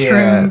so much Yeah.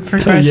 room for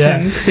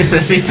questions.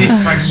 That means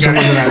he's fucking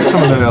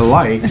someone that I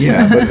liked,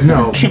 yeah, but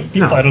no.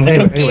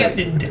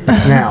 Anyway.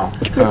 Now,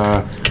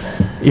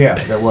 yeah,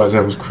 that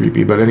was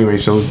creepy. But anyway,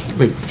 so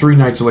like 3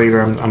 nights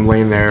later, I'm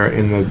laying there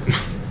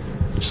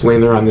just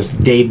laying there on this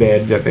day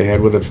bed that they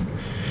had with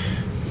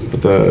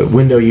the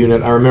window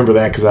unit. I remember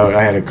that because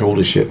I had a cold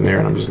as shit in there,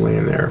 and I'm just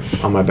laying there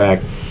on my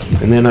back,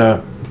 and then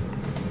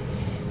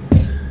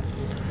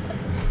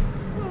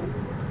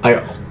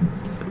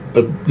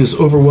this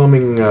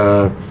overwhelming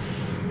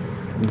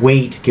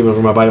weight came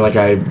over my body, like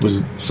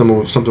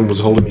something was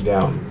holding me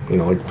down,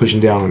 like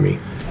pushing down on me,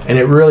 and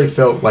it really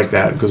felt like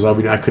that because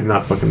I could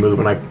not fucking move,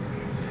 and I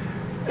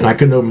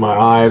couldn't open my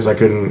eyes, I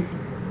couldn't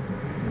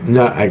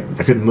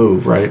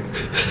move, right?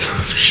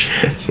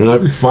 Shit.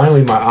 And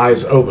finally my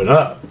eyes open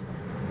up,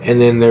 and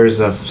then there's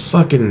a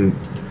fucking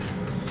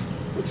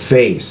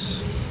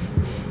face.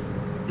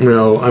 I mean,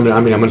 I'm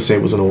gonna say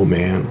it was an old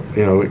man,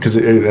 because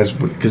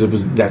it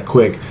was that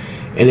quick,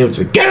 and it was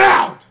like, get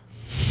out!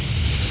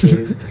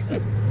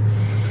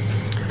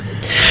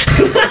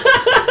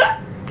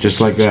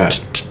 Just like that.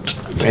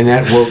 And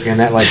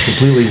that like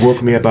completely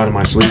woke me up out of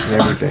my sleep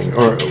and everything,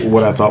 or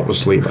what I thought was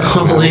sleep.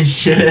 Holy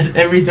shit!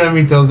 Every time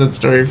he tells that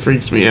story, it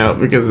freaks me out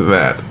because of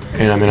that.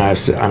 And I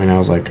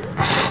was like,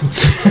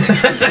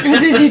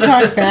 Did you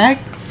talk back?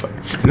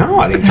 no,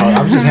 I didn't talk.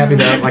 I was just happy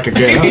that like a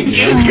get up.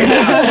 You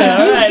know?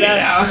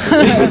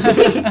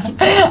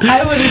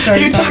 I would have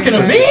started. You're talking to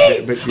back.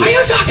 me? But, Are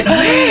you talking to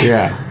me?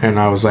 Yeah, and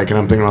I was like, and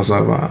I'm thinking, I was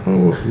like, well,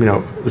 you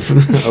know,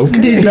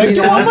 okay. Did Like,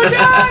 you? one more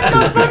time,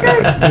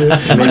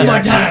 motherfucker! One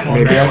more time.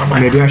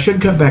 Maybe I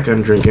should cut back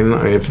on drinking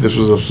if this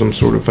was some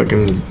sort of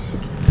fucking.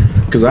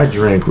 Because I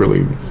drank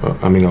really,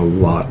 a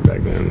lot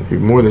back then,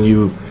 more than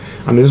you.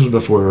 I mean, this was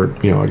before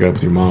I got up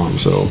with your mom,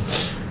 so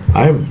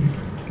I.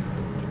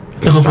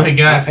 Oh my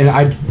god!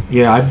 I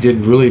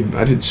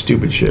did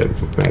stupid shit.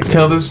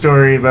 Tell the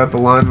story about the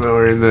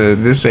lawnmower and the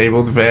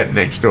disabled vet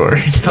next door.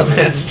 Tell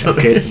that story.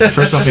 Okay,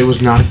 first off, it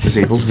was not a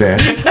disabled vet.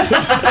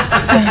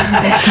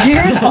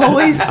 Jared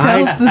always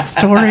tells the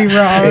story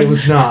wrong. It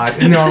was not.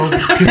 No.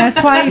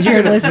 That's why if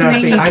you're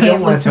listening, you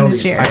can't listen to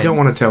Jared. I don't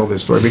want to tell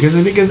this story because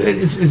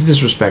it's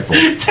disrespectful.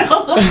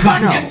 Tell the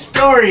fucking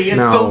story.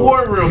 It's the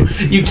war room.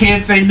 You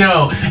can't say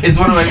no. It's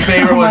one of my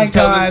favorite ones.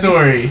 Tell the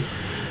story.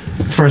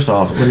 First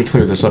off, let me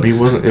clear this up. It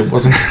wasn't it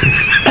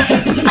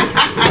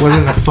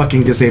wasn't a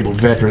fucking disabled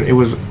veteran. It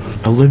was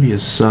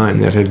Olivia's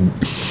son that had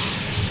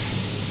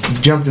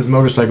jumped his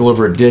motorcycle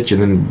over a ditch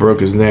and then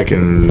broke his neck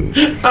and...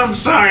 I'm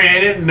sorry, I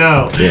didn't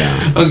know.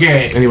 Yeah.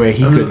 Okay. Anyway,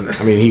 he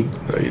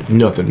couldn't...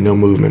 nothing. No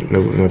movement.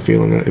 No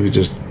feeling. It was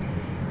just...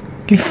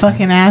 You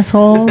fucking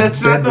asshole.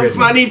 That's not the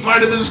funny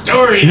part of the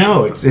story.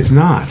 No, it's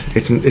not.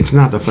 It's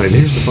not the funny.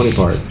 Here's the funny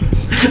part.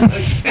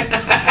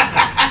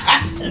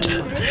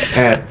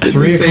 At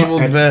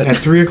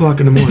 3 o'clock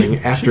in the morning,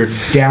 after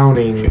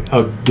downing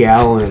a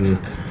gallon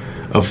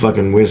of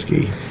fucking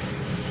whiskey,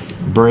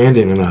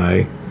 Brandon and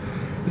I,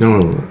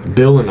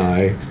 Bill and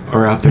I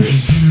are out there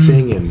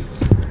singing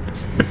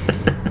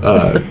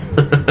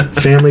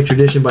Family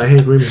Tradition by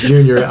Hank Williams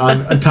Jr.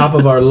 on top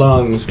of our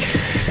lungs,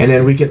 and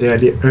then we get the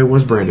idea. It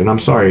was Brandon. I'm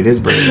sorry, it is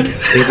Brandon.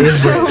 It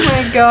is Brandon. Oh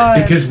my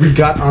god. Because we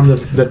got on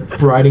the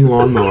riding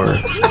lawnmower,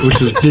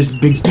 which is this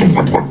big,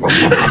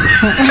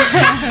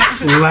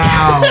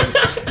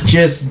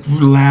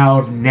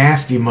 loud,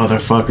 nasty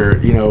motherfucker.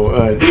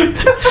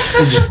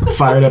 It just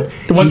fired up.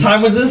 What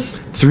time was this?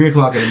 3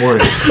 o'clock in the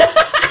morning.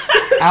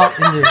 Out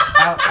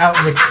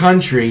in the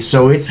country,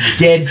 so it's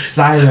dead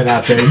silent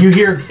out there. You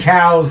hear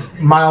cows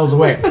miles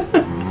away.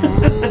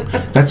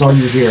 That's all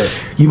you hear.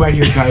 You might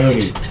hear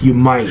coyote. You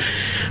might.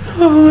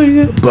 Oh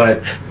my god.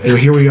 But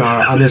here we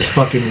are on this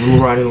fucking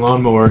riding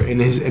lawnmower,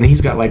 and he's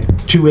got like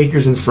 2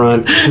 acres in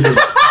front,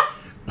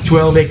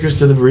 12 acres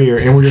to the rear,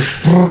 and we're just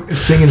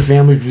singing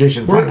Family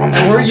Tradition. Where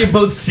are you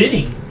both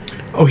sitting?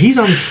 Oh, he's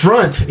on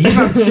front. He's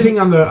not sitting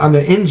on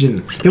the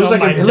engine. It was it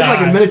looked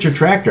like a miniature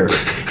tractor.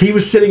 He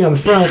was sitting on the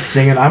front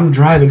singing. I'm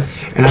driving,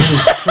 and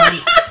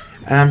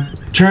I'm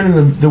turning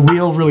the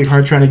wheel really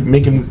hard, trying to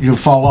make him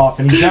fall off,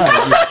 and he does.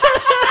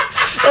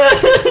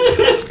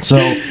 So,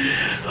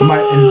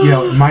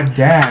 my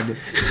dad.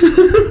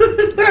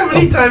 How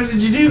many times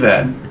did you do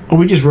that? Oh,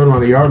 we just rode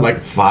around the yard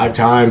like 5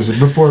 times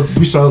before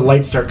we saw the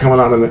lights start coming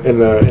on in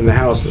the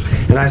house,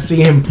 and I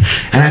see him,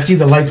 and I see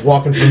the lights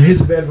walking from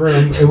his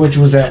bedroom, which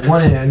was at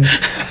one end,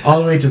 all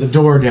the way to the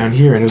door down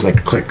here, and it was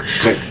like click,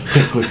 click,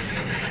 click, click.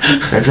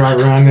 So I drive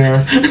around there,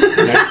 and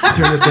I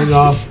turn the thing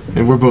off,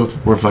 and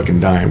we're fucking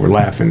dying, we're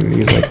laughing, and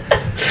he's like,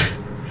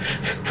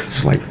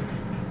 just like,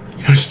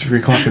 it's 3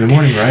 o'clock in the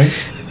morning, right?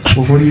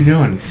 Well, what are you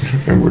doing?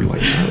 And we're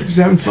like, oh, just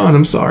having fun.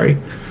 I'm sorry.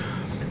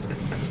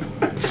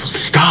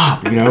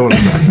 Stop, And I'm like,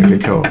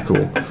 okay,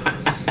 cool.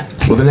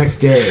 Well, the next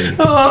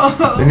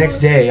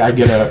day, I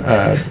get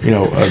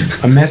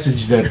a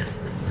message that.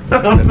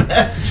 A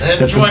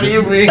message? What do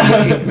you mean?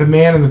 The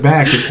man in the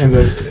back,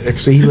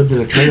 actually he lived in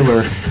a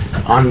trailer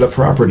on the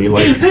property,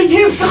 like I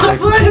can't stop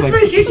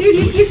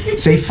laughing.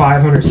 Say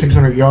 500,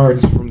 600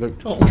 yards from the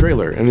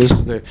trailer, and this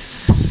is the.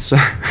 So.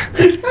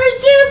 I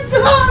can't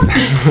stop.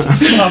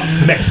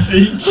 A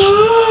message.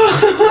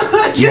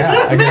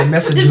 Yeah, I got a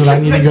message that I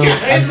need to go.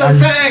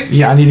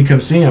 I need to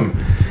come see him.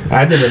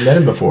 I'd never met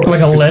him before.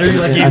 Like a letter?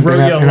 Like he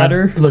wrote you a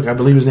letter? Look, I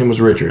believe his name was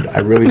Richard. I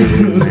really do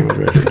believe his name was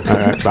Richard.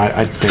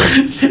 I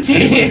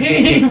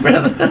think.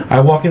 I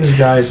walk in this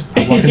guy's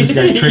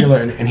trailer,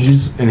 and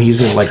he's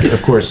in, like,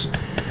 of course,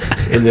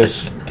 in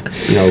this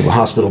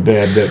hospital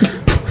bed,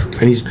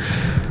 and he's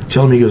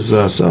telling me, he goes,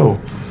 so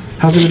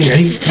how's everything? And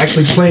he's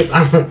actually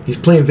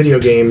playing video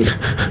games.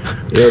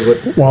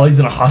 While he's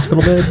in a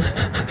hospital bed?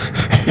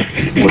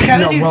 You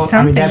gotta do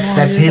something.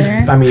 That's his.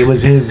 There. It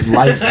was his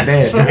life bed.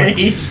 That's where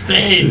he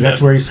stayed.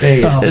 That's where he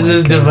stays. Oh, It's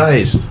his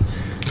device.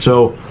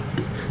 So,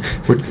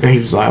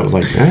 I was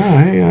like,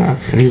 yeah.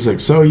 And he was like,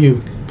 so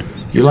you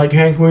like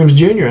Hank Williams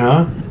Jr.,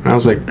 huh? And I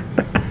was like,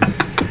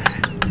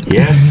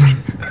 yes,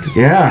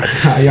 yeah,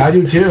 I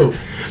do too,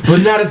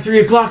 but not at 3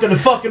 o'clock in the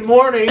fucking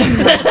morning.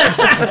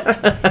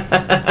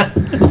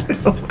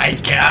 Oh my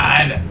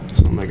god.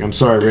 So I'm like, I'm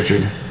sorry,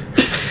 Richard.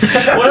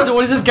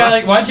 What is this guy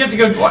like? Why'd you have to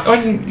go? Why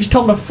didn't you just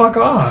tell him to fuck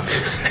off?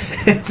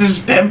 It's a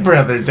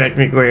stepbrother,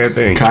 technically, I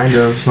think. Kind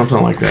of, something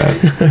like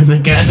that.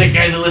 the guy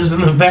that lives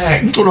in the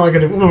back. What am I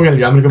gonna do? I'm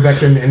gonna go back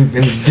there and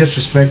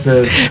disrespect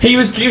the. He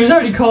was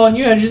already calling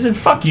you out. You said,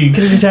 "Fuck you." You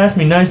could have just asked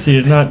me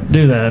nicely to not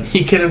do that.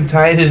 He could have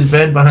tied his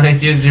bed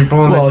behind you as you're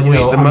pulling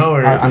the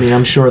mower. I mean,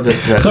 I'm sure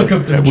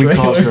that we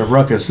caused a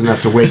ruckus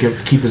enough to wake him,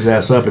 keep his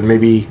ass up, and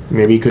maybe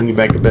he couldn't get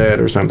back to bed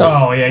or something.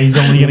 Oh yeah, he's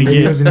only gonna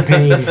He was in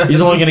pain.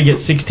 He's only gonna get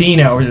 16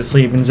 hours of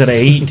sleep instead of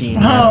 18.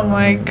 Oh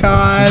my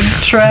God,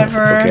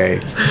 Trevor.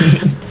 Okay.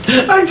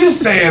 I'm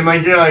just saying,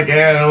 like, you're like,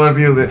 I don't want to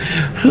be able to.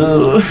 I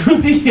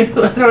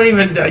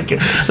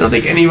don't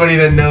think anybody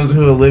that knows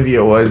who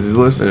Olivia was is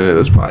listening to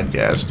this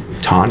podcast.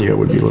 Tanya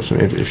would be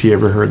listening if she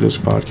ever heard this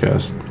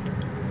podcast.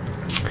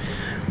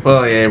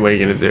 Well, yeah, what are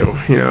you gonna do?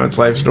 You know, it's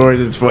life stories.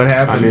 It's what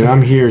happened. I mean,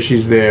 I'm here,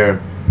 she's there.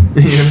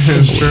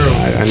 It's true.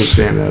 I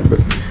understand that, but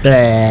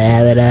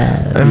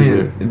I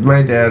mean,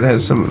 my dad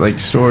has some like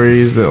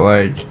stories that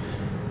like.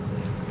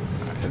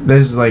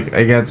 There's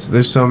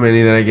so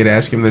many that I could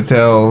ask him to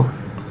tell.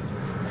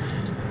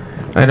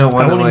 I don't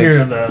want to like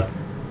hear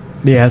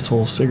the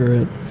asshole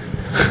cigarette.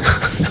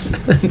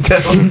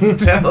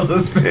 tell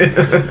us.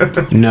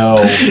 no.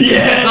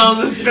 Yes. Tell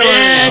the story.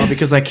 Yes. No,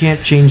 because I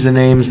can't change the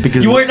names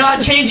because You are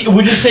not changing.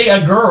 We just say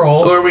a girl,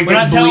 Or we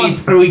can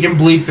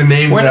bleep the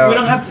names We out.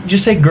 don't have to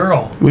just say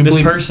girl. We this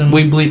bleep, person.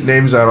 We bleep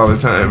names out all the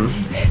time.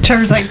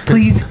 Trevor's like,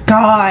 please,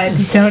 God,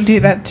 don't do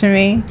that to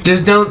me.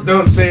 Just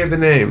don't say the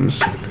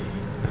names.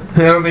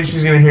 I don't think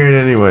she's gonna hear it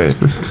anyway.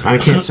 I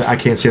can't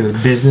say the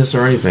business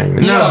or anything.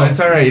 No, it's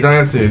all right. You don't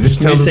have to.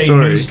 Just tell we the say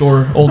story. New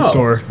store, old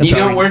store. That's You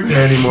how don't we- work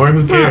there anymore.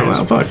 Who Oh, cares?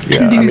 well, fuck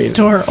yeah. New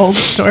store, old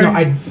store. No,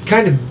 I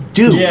kind of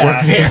do Yeah.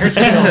 work there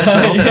still.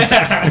 So.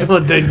 Yeah.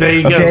 Well, there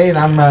you go. Okay, and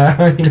I'm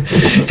kind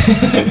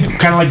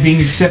of like being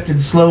accepted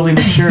slowly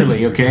but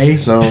surely. Okay,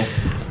 so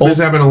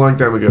This happened a long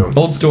time ago.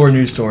 Old store,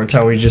 new store. It's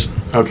how we just.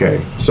 okay,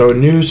 so a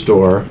new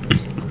store,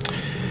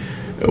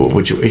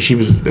 which she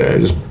was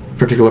this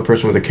particular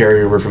person with a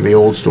carryover from the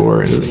old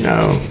store, and you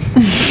know,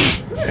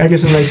 I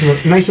guess a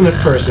nice enough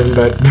person,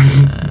 but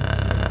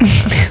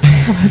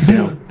you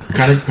know,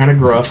 kind of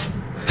gruff.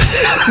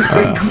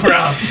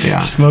 Gruff. Yeah.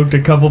 Smoked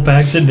a couple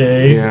packs a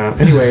day. Yeah.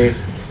 Anyway.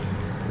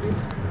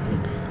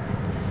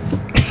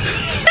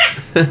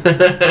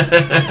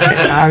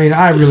 I mean,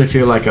 I really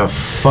feel like a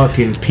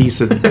fucking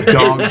piece of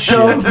dog shit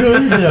So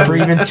good though. for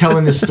even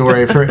telling this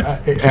story.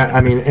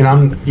 I mean, and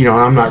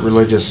I'm not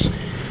religious.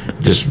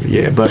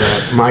 But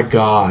my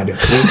God,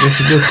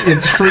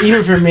 it's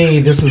even for me.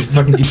 This is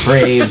fucking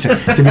depraved.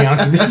 To be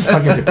honest, this is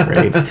fucking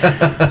depraved.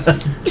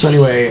 So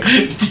anyway,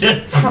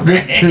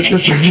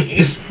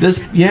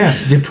 this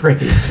yes,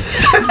 depraved.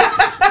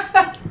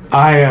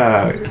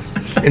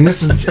 And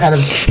this is out of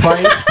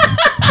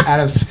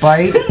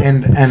spite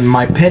and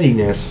my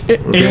pettiness.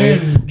 Okay,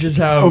 And just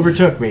how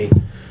overtook me.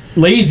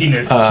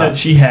 laziness that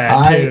she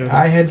had too.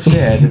 I had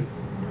said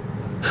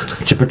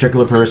to a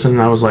particular person,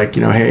 I was like,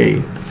 you know,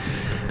 hey.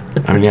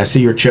 I mean, I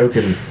see you're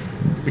choking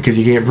because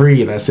you can't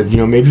breathe. I said, you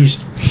know, maybe you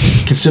should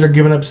consider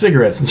giving up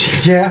cigarettes. And she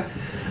said, yeah.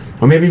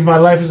 Well, maybe if my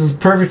life is as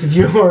perfect as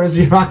yours,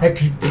 you know, I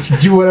could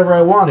do whatever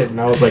I wanted. And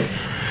I was like,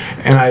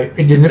 and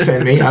it didn't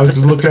offend me. I was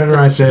just looked at her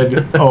and I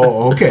said,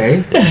 oh,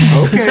 okay.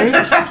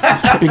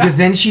 Because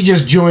then she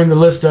just joined the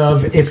list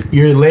of, if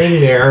you're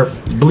laying there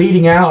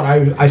bleeding out,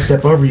 I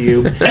step over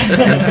you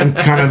and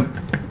kind of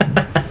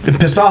been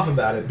pissed off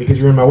about it because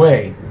you're in my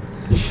way.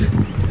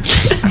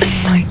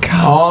 Oh my God.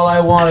 All I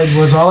wanted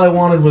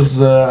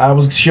was I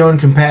was showing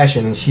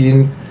compassion, and she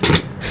didn't.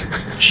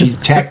 She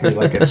attacked me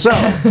like that. So,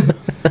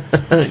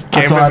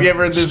 Cameron, have you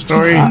ever heard this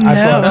story? No, I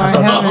haven't. I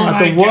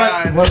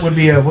thought what would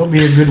be a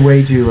good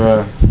way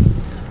to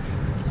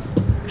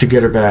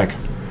get her back.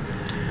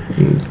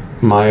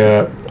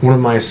 My one of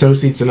my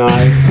associates and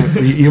I,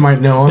 you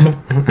might know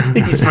him.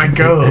 He's my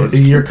co-host.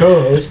 Your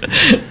co-host.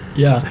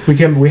 Yeah.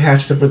 We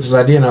hatched up with this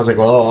idea, and I was like,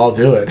 well, I'll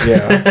do it.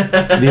 Yeah.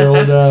 The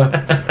old,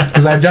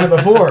 because I've done it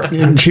before.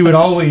 And she would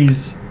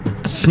always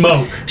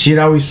smoke. She'd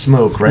always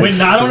smoke, right? When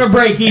not on a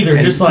break either,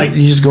 And just like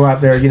you just go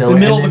out there, you know, in the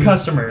middle and of a then-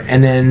 customer.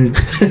 and then In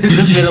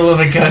the middle of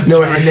a customer.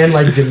 no, and then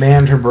like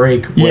demand her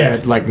break Yeah.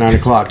 at like 9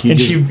 o'clock. And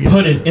she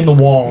put it in the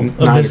wall of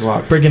 9 this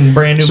o'clock. freaking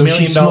brand new so $1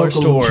 million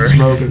store. She'd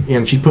smoke,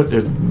 and she'd put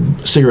the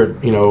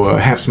cigarette, you know, a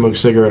half-smoked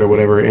cigarette or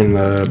whatever in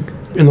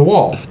the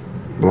wall,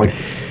 like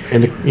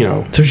in the, you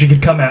know, So she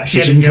could come out. She so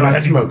had she to can go come out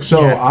ahead and smoke.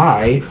 So yeah.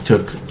 I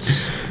took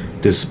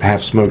this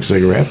half-smoked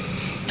cigarette,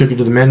 took it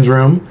to the men's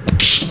room,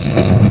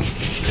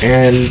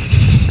 and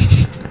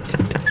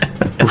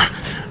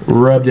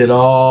rubbed it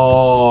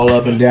all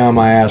up and down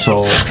my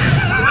asshole,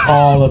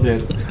 all of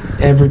it,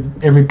 every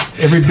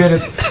bit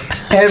of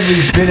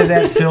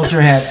that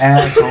filter had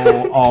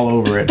asshole all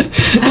over it.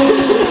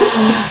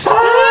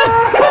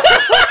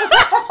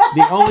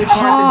 The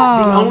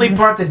only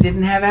part that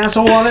didn't have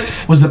asshole on it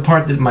was the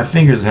part that my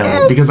fingers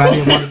held, because I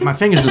didn't want my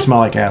fingers to smell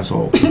like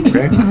asshole.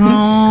 Okay.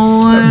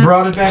 I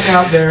brought it back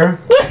out there,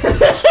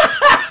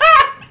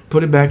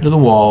 put it back to the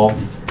wall.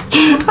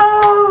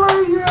 Oh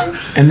my God.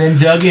 And then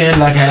dug in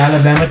like an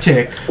Alabama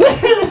tick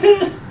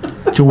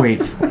to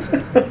wait.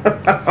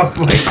 Oh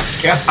my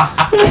God.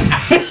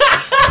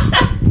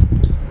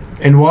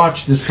 and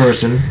watch this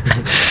person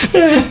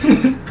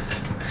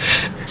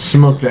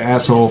smoke the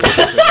asshole.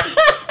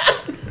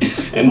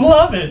 And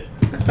love it.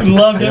 And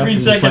loved every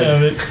second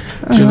of it.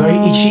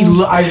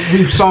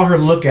 We saw her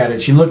look at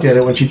it. She looked at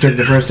it when she took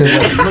the first hit.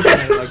 Like, looked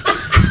at it like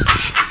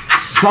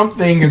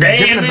something is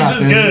different about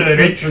this. Good.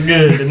 Extra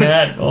good than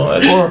that.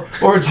 Or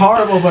it's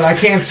horrible, but I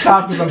can't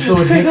stop because I'm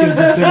so addicted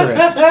to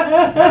cigarettes.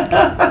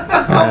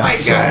 Oh my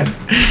god.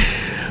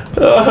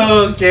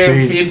 Oh,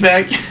 okay.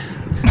 Feedback.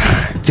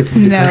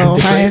 No,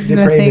 I have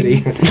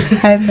nothing.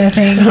 I have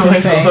nothing to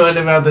say. What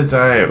about the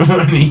time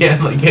when he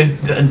had like a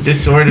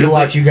disorder? You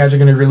watch, you guys are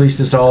going to release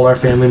this to all our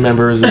family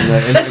members. And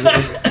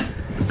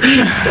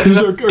here's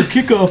our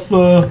kickoff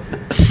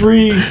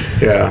free.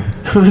 Yeah.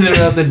 What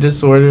about the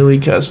disorderly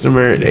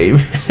customer at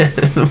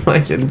the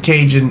fucking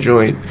Cajun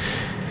joint?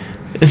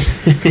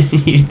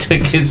 You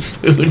took his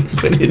food and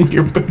put it in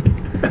your boot.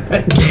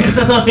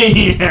 Oh,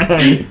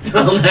 yeah.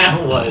 Tell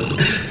that one.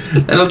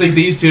 I don't think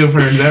these two have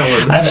heard that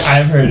one.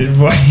 I've heard it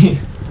before.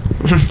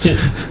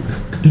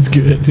 It's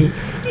good.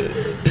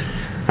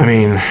 I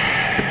mean,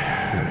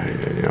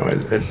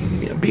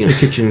 being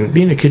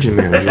a kitchen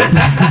manager,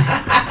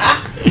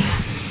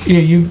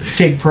 you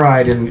take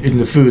pride in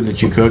the food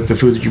that you cook, the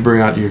food that you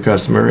bring out to your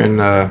customer,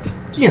 and of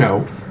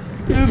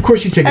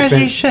course you take as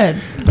offense. you should.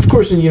 Of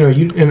course, and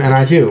and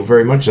I do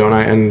very much so,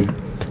 and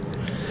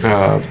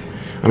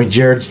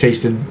Jared's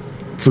tasted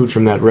food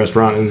from that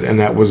restaurant, and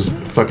that was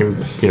fucking,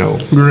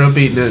 grew up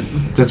eating it.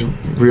 That's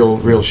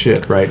real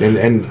shit, right?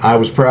 And I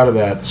was proud of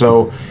that.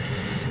 So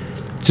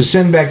to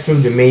send back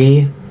food to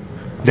me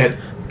that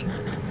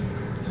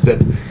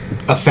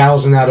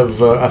 1,000 out of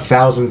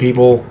 1,000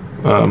 people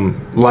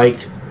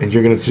liked, and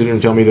you're gonna sit there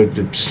and tell me that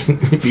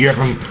you're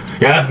from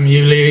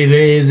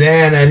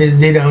Louisiana,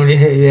 they don't,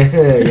 you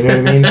know what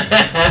I mean?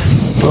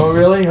 Oh,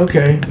 really?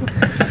 Okay.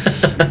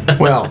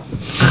 Well,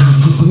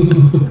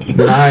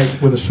 then I,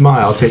 with a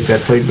smile, take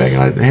that plate back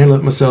and I handle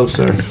it myself,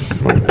 sir.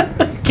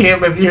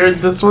 Cam, have you heard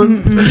this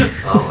one?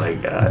 Oh my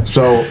god.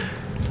 So,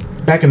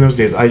 back in those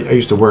days, I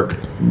used to work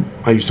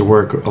a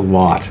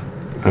lot.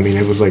 I mean,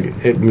 it was like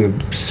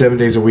 7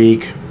 days a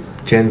week,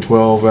 10,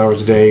 12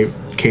 hours a day,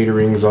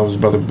 caterings, all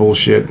this other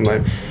bullshit.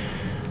 And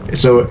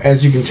so,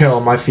 as you can tell,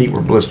 my feet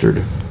were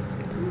blistered.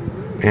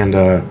 And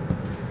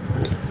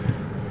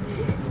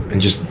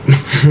just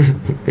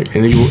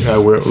and you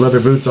wear leather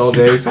boots all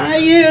day. So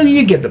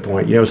you get the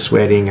point.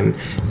 Sweating and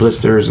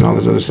blisters and all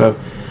this other stuff.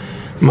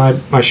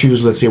 My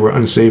shoes, let's say, were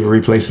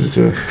unsavory places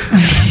to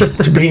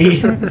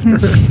be.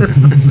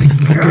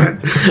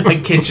 A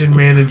kitchen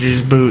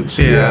manager's boots.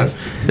 Yeah.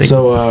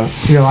 So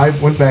I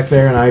went back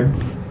there and I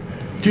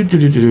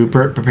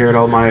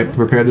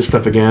prepared this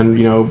stuff again.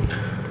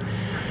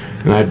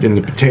 And I did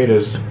the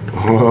potatoes.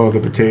 Oh, the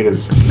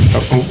potatoes.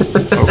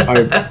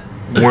 I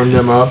warmed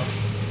them up.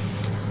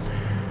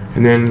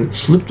 And then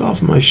slipped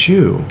off my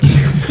shoe.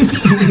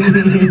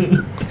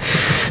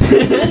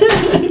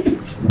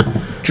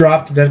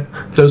 Dropped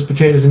those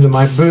potatoes into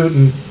my boot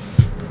and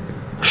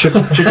shook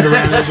it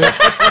around a little bit.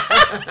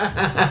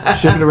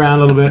 Shook it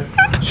around a little bit.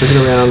 Shook it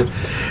around.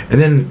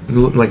 And then,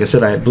 like I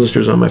said, I had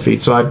blisters on my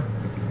feet, so I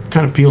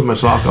kind of peeled my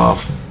sock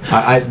off.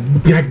 I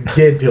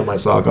did peel my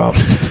sock off.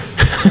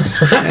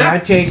 And I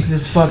take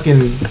this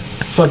fucking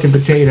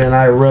potato and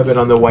I rub it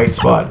on the white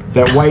spot.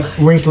 That white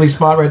wrinkly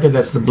spot right there,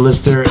 that's the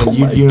blister. And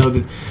you know what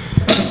I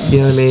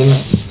mean?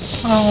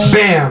 Oh,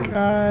 bam!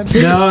 God.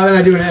 No, then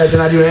I do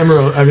an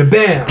emerald. I go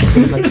bam!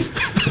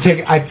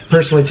 I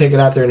personally take it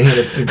out there and hand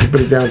it,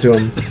 put it down to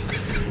him,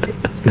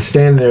 and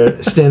stand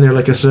there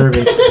like a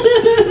servant.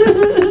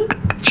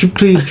 Would you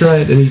please try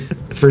it? And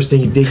first thing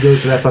he did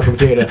goes for that fucking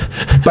potato,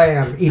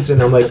 bam! Eats it,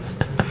 and I'm like,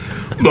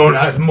 no,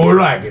 that's more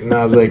like it. And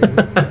I was like.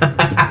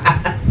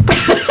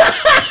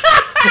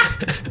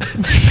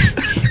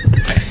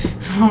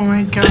 Oh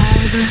my god.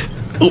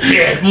 Oh,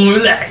 yeah, more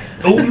like.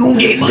 Oh, you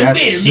get my that's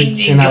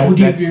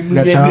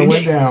how it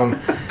went down.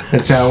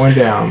 That's how it went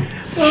down.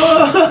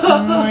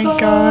 Oh my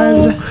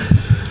god.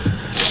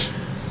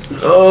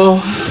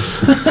 Oh.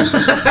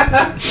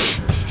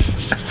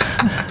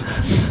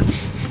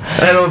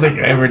 I don't think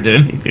I ever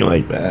did anything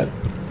like that.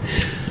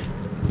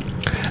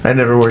 I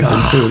never worked in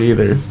food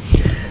either.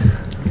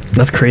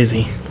 That's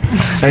crazy.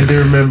 I do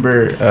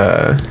remember,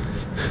 I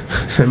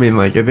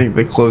think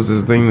the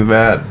closest thing to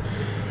that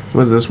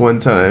was this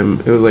one time.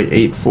 It was like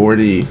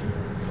 8:40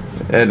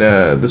 at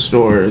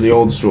the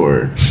old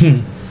store.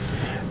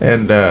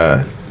 And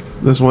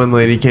this one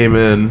lady came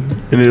in,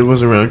 and it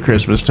was around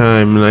Christmas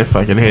time, and I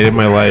fucking hated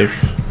my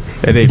life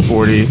at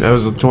 8:40. That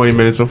was 20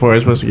 minutes before I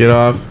was supposed to get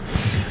off.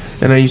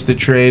 And I used to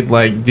trade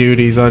like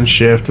duties on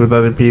shift with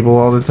other people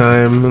all the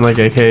time. And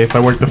okay, if I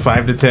worked the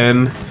 5 to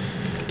 10,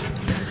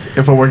 I would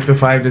if I worked the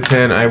 5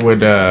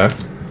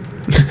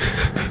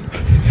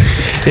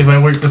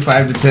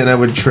 to 10, I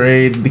would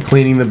trade the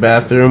cleaning the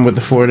bathroom with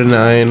the 4 to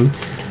 9,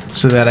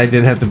 so that I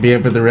didn't have to be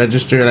up at the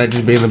register and I'd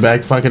just be in the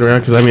back fucking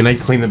around. Because I'd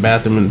clean the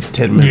bathroom in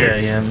 10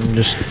 minutes. Yeah,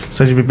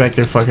 So I'd just be back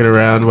there fucking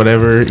around,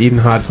 whatever, eating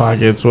Hot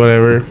Pockets,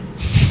 whatever.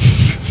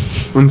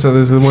 And so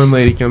this one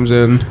lady comes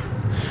in,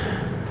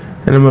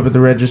 and I'm up at the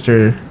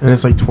register, and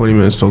it's like 20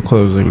 minutes till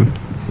closing.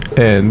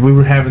 And we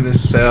were having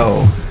this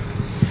sale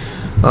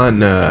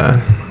on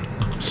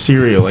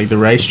cereal, like the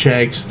rice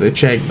checks, the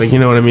check, like, you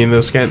know what I mean?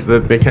 Those kind,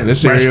 the kind of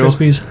cereal. Rice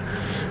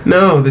Krispies?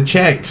 No, the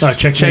checks. Oh,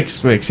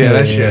 Chex Mix. Yeah,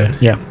 that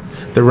shit. Yeah.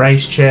 The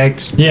rice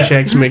checks,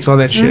 Chex Mix, all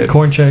that shit.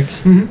 Corn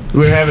checks. They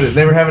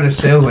were having a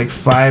sale like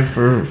 5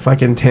 for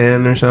fucking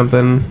 10 or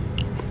something.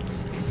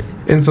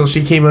 And so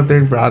she came up there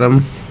and brought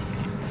them.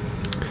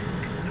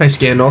 I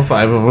scanned all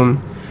 5 of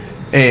them,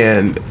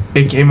 and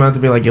it came out to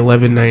be like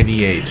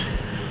 $11.98.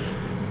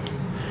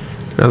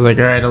 I was like,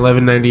 all right,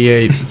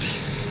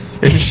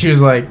 $11.98. And she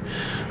was like,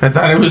 I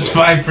thought it was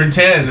 5 for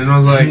 10, and I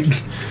was like,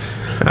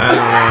 I don't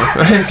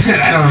know. I said,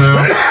 I don't know.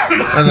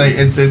 I was like,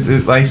 it's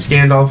like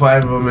scanned all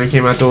 5 of them, and it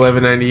came out to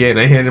 $11.98, and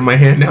I handed my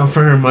hand out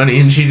for her money,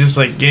 and she just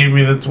like gave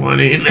me the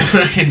 20, and I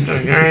fucking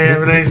took, all right,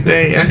 have a nice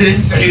day. I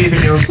didn't say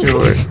anything else to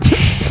her.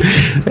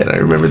 And I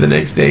remember the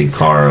next day,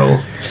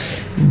 Carl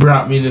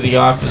brought me to the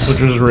office, which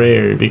was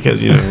rare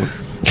because, you know,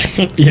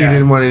 he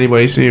didn't want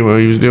anybody seeing what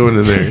he was doing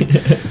in there.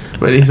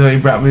 But so he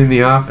brought me in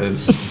the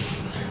office,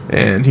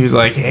 and he was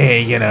like,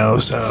 hey, you know,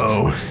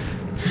 so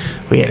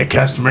we had a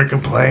customer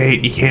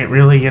complaint. You can't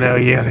really, you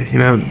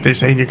know, they're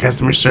saying your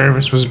customer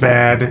service was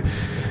bad.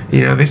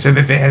 You know, they said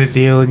that they had a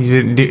deal and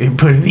you didn't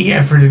put any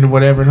effort into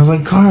whatever. And I was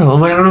like,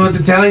 Carl, I don't know what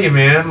to tell you,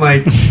 man.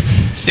 Like,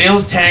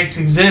 sales tax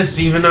exists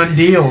even on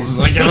deals.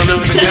 Like, I don't know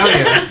what to tell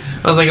you.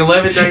 I was like,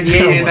 $11.98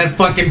 ain't that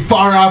fucking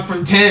far off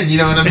from 10, you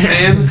know what I'm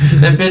saying?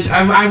 That bitch,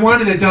 I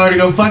wanted to tell her to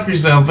go fuck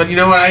herself, but you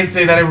know what? I'd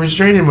say that I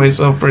restrained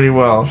myself pretty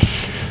well.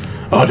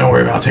 Oh, don't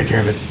worry about it. I'll take care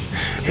of it.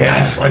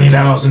 Yeah, just let you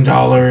know.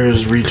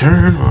 $1,000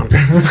 return on.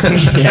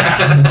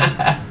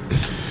 Yeah.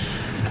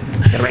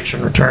 Gotta make sure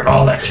to return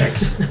all that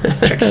checks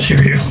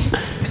cereal.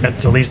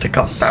 That's at least a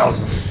couple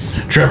thousand.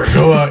 Trevor,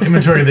 go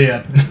inventory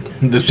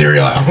the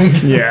cereal aisle.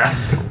 Yeah.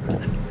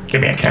 Give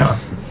me a count.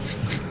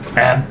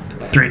 Add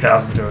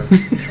 3,000 to it.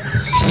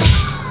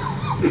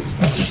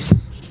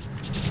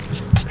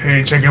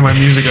 Hey, check out my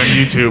music on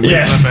YouTube. Yeah.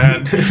 It's not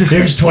bad.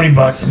 Here's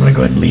 $20. I'm gonna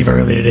go ahead and leave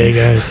early today,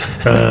 guys.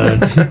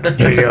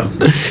 Here you go.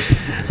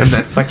 I'm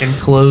not fucking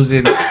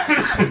closing.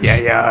 Yeah,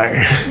 you are.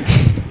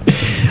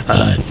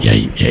 Yeah,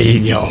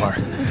 you are.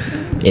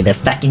 Yeah, the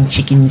fucking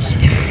chickens.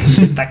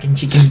 The fucking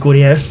chickens go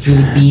there. It's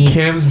really big.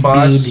 Cam's It's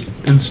boss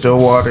big. in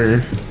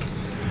Stillwater.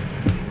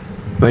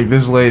 Like,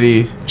 this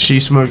lady, she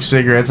smokes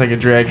cigarettes like a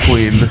drag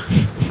queen.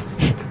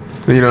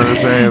 You know what I'm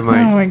saying?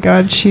 Like, Oh my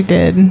god, she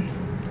did.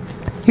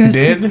 He was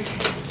did?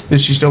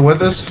 Is she still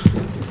with us?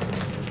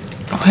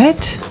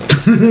 What?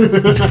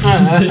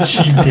 Said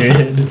she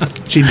did.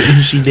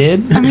 She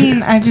did? I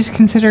mean, I just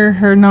consider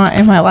her not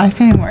in my life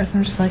anymore, so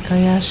I'm just like, oh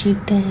yeah, she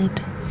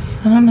did.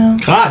 I don't know.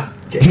 God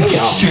damn.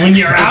 When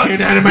you're out, If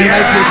you're not in my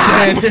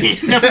life,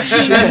 you're dead.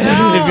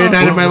 If you're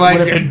not in my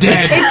life, you're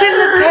dead. It's in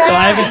the I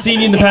past. haven't seen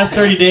you in the past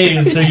 30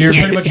 days, so you're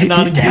pretty much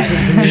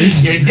non-existent to me.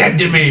 You're dead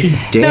to me.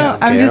 No,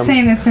 I'm just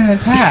saying it's in the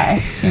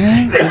past, you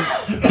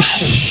know?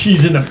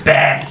 She's in the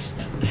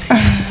past.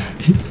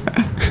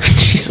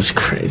 Jesus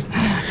Christ.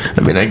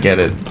 I mean, I get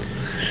it.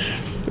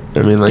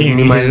 I mean, like, you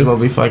might as well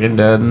be fucking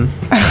dead.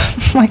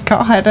 Oh my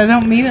god, I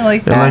don't mean it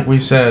like And that. like we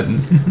said,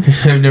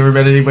 I've never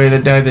met anybody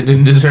that died that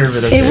didn't deserve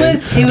it. Okay?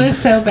 It was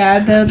so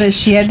bad though that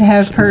she had to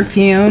have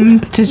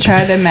perfume to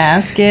try to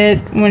mask it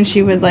when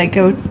she would like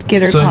go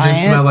get her So clients. it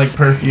just smelled like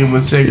perfume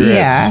with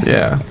cigarettes.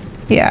 Yeah.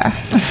 Yeah.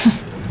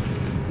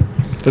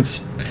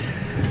 That's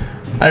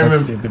I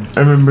stupid.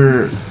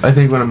 remember, I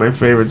think one of my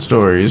favorite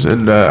stories,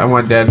 and I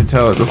want Dad to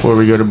tell it before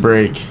we go to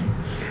break.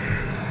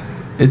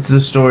 It's the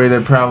story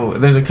that probably...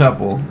 There's a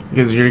couple,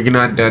 because you're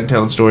not done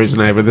telling stories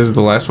tonight, but this is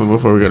the last one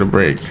before we go to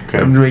break. Okay.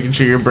 I'm making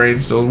sure your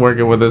brain's still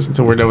working with us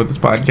until we're done with this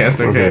podcast,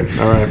 okay?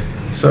 All right.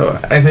 So,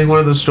 I think one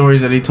of the stories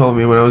that he told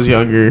me when I was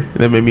younger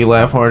that made me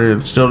laugh harder,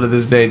 still to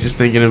this day, just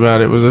thinking about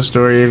it, was a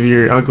story of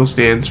your Uncle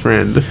Stan's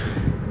friend.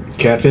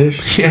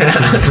 Catfish? Yeah.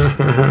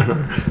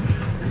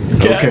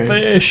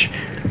 Catfish.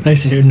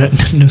 Nice to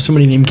know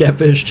somebody named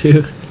Catfish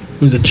too.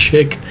 It was a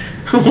chick.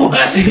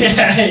 What?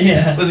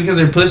 Yeah. Was it because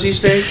they're pussy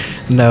steak?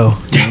 No.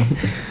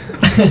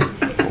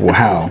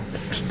 Wow.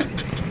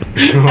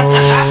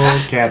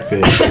 Oh,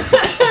 catfish.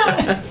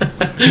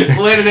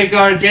 Why do they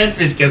call her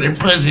catfish? Because they're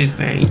pussy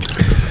steak.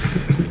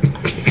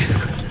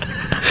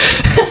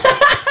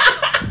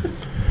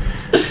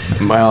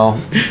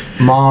 Well,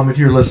 Mom, if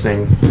you're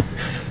listening,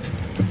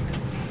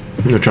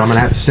 which I'm going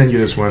to have to send you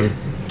this one.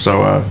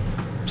 So,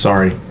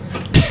 sorry.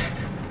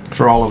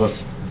 For all of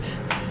us.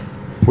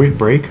 Wait,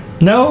 break?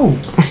 No.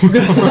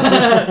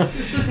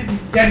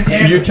 God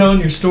damn You're telling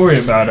your story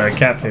about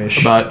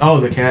Catfish. But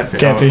the catfish.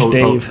 Catfish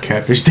Dave.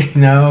 Catfish Dave.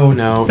 No.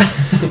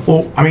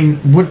 Well, I mean,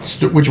 which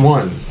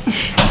one?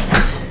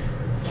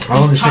 I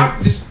don't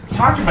understand. Just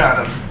talk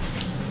about him.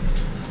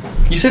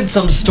 You said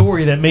some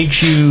story that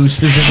makes you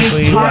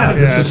specifically Just talk. laugh.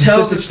 Just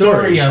tell the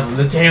story of him,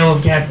 the tale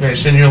of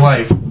Catfish in your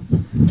life.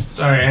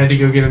 Sorry, I had to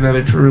go get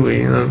another Truly.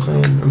 You know what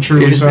I'm saying? I'm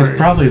truly sorry. It's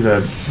probably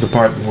the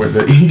part where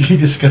you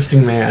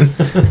disgusting man.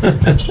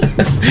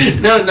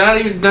 No,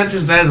 not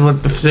just that.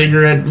 With the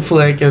cigarette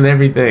flick and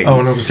everything. Oh,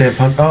 and Uncle Stan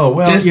punch. Oh,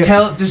 well. Just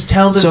tell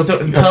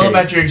the tell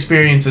about your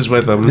experiences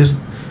with him.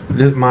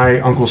 My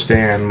Uncle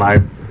Stan,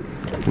 my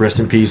rest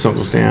in peace,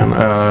 Uncle Stan.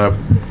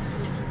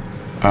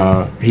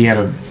 He had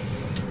a.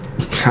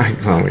 I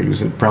don't know. He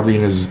was probably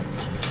in his.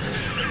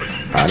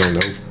 I don't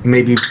know,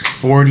 maybe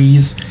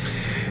 40s,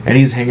 and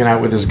he was hanging out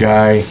with this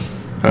guy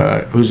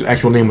whose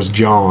actual name was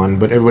John,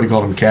 but everybody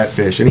called him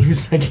Catfish, and he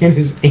was like in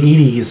his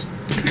 80s,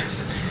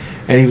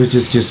 and he was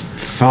just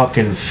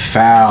fucking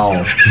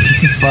foul,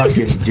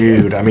 fucking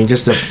dude. I mean,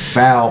 just a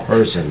foul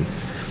person.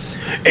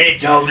 And he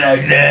talked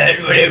like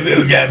that whenever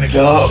you time to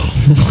talk.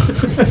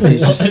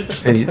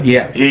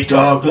 He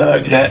talked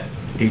like that.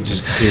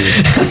 He's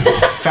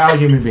a foul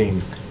human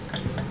being.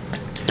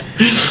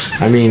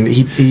 I mean,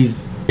 he's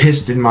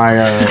pissed in my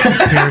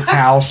parents'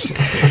 house.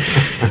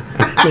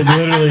 Like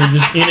literally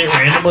just in it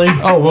randomly.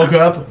 Oh, woke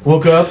up.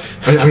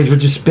 I mean, we're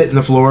just spitting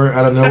the floor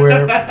out of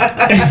nowhere.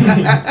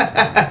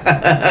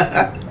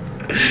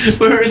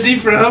 Where is he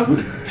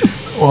from?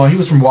 Well, he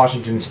was from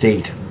Washington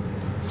State,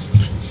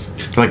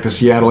 like the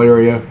Seattle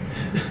area.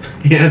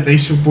 Yeah,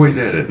 thanks for pointing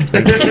at it.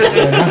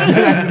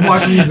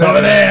 Washington's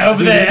over there.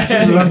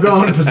 I'm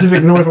going to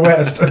Pacific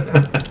Northwest.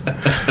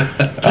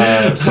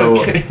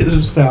 Okay, this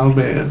is foul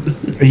man.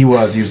 He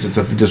was just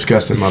a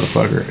disgusting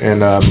motherfucker,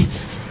 and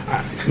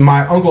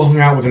my uncle hung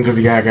out with him because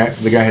the guy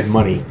had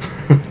money,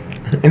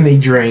 and they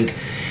drank,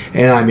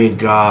 and I mean,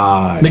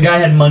 God, the guy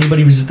had money, but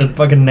he was just a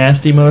fucking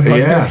nasty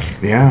motherfucker.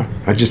 Yeah.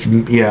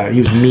 He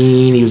was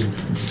mean. He was,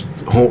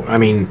 I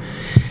mean,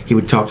 he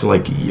would talk to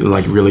like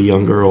really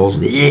young girls.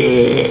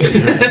 Yeah,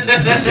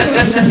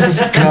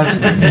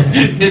 disgusting.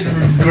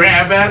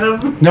 Grab at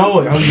him? No,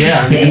 oh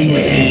yeah, I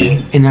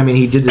mean,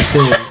 he did this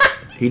thing.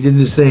 He did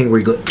this thing where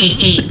he go like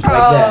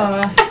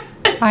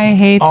that I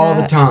hate all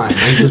that. the time. And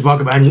he just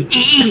walk about and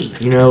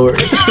you know.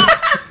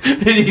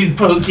 And he'd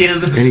poke you in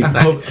the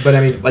side. But I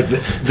mean, like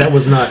that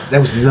was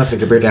nothing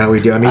compared to how we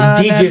do. I mean,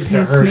 he that did it to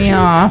pissed hurt me you.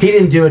 off. He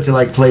didn't do it to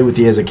like play with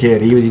you as a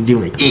kid. He was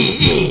doing it,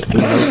 you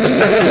know.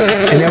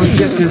 And that was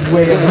just his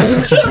way of.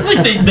 It sounds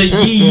like the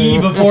yee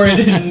before it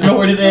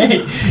before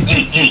today.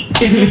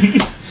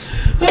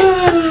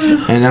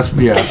 And that's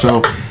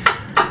So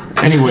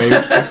anyway,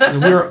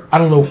 I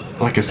don't know.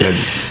 Like I said,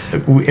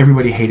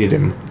 everybody hated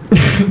him.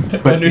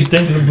 But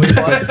Understandably.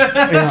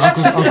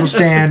 Uncle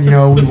Stan, you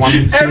know, we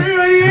wanted to see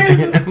Everybody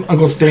hated him.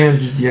 Uncle Stan,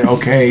 just, you know,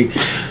 okay,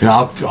 you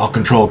know, I'll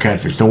control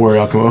Catfish. Don't worry,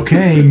 I'll go.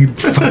 Okay, you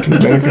fucking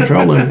better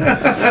control him.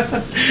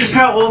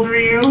 How old were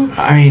you?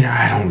 I mean,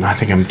 I don't know. I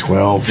think I'm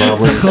 12,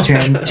 probably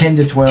 10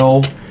 to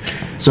 12.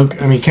 So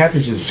I mean,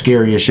 Catfish is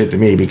scary as shit to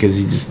me because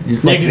he's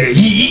like,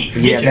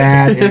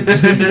 that. And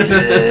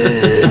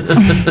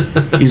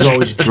just, he's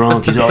always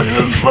drunk. He's always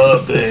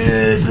fuck.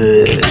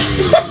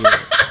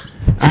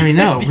 I mean,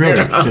 no, really.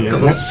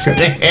 Uncle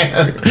Stan.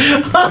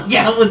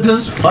 Yeah, with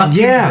this fucking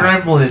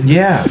gremlin.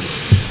 Yeah.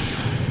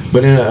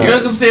 But your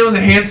Uncle Stan was a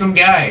handsome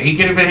guy. He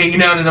could have been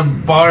hanging out in a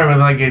bar with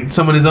like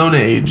someone his own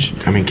age.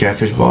 I mean,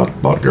 Catfish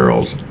bought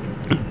girls.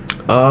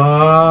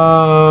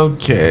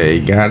 Okay,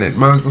 got it.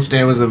 My Uncle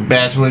Stan was a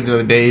bachelor until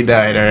the day he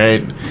died,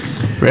 alright?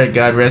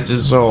 God rest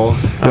his soul.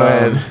 Go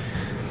ahead.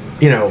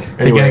 You know,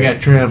 anyway. The guy got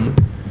trim.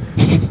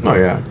 Oh,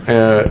 yeah.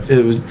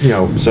 It was, you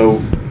know,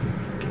 so,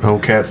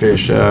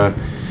 Catfish,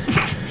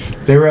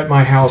 they were at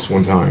my house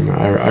one time,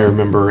 I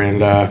remember,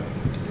 and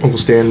Uncle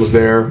Stan was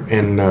there,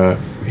 and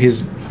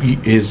his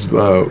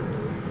well,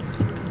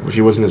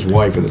 she wasn't his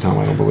wife at the time,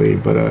 I don't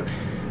believe, but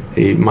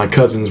my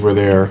cousins were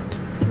there,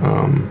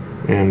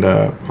 and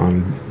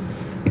on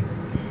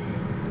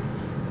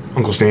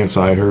Uncle Stan's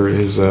side,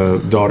 his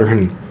daughter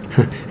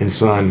and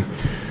son.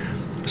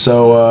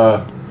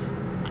 So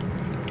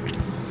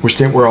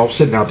we're all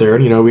sitting out there,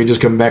 and you know, we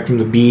just come back from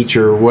the beach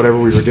or whatever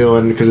we were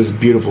doing because it's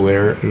beautiful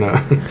there, and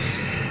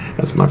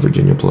that's my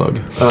Virginia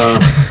plug.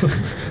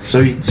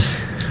 So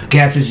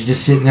Catfish is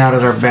just sitting out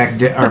at our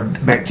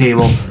back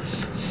table,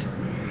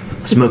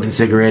 smoking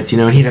cigarettes, you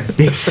know, and he had a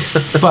big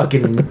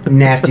fucking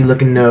nasty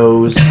looking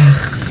nose.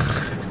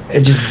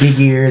 Just big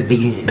ears,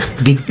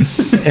 big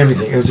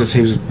everything. He was a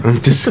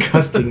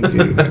disgusting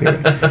dude.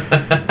 Anyway.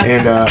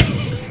 And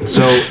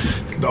so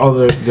all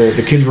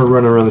the kids were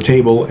running around the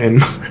table,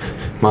 and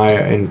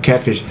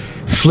Catfish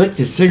flicked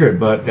his cigarette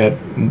butt at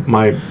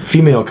my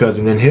female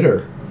cousin and hit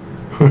her.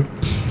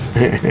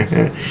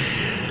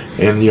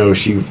 And you know,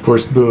 she of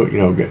course booed. You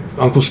know,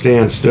 Uncle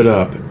Stan stood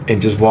up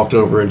and just walked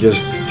over and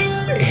just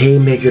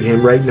haymakered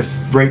him right in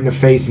the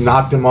face,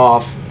 knocked him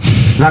off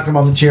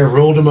the chair,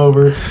 rolled him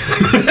over.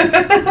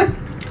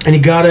 And he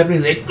got up and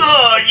he's like,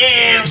 "Oh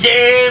damn,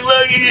 Sam,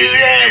 what'd you do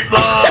that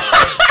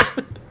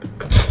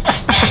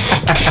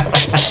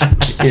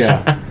for?" Yeah.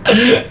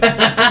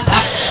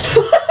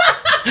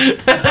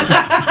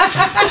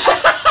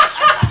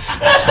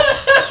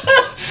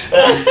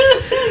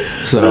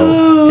 So,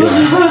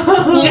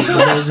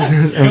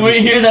 yeah. Can we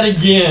hear that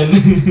again?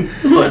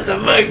 What the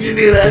fuck did you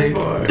do that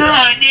for?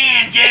 God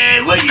damn,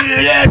 Sam, What you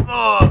do that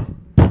for?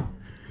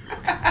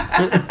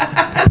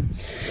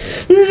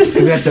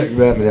 That's how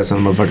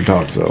the motherfucker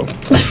talk, so.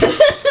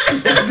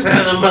 That's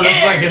how the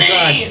motherfucker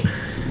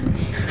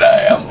talk.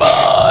 Damn,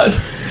 boss.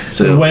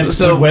 So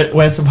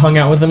Wes have hung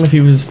out with him if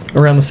he was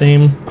around the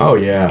same. Oh,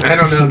 yeah. I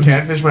don't know.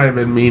 Catfish might have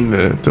been mean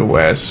to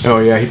Wes. Oh,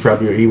 yeah, he would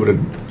have. He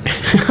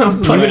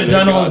would have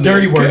done all his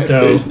dirty work,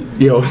 though.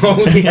 Yo,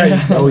 oh,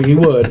 yeah. Oh, he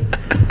would.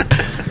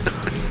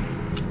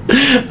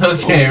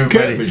 Okay,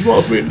 everybody. Catfish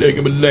wants me to dig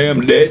him a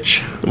damn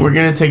ditch. We're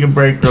going to take a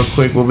break real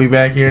quick. We'll be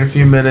back here in a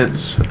few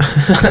minutes. What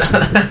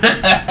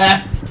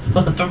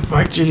the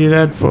fuck did you do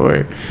that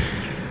for?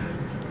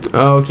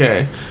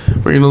 Okay.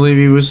 We're going to leave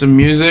you with some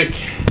music.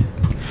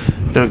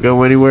 Don't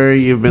go anywhere.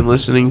 You've been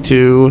listening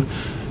to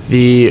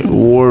The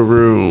War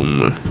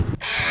Room.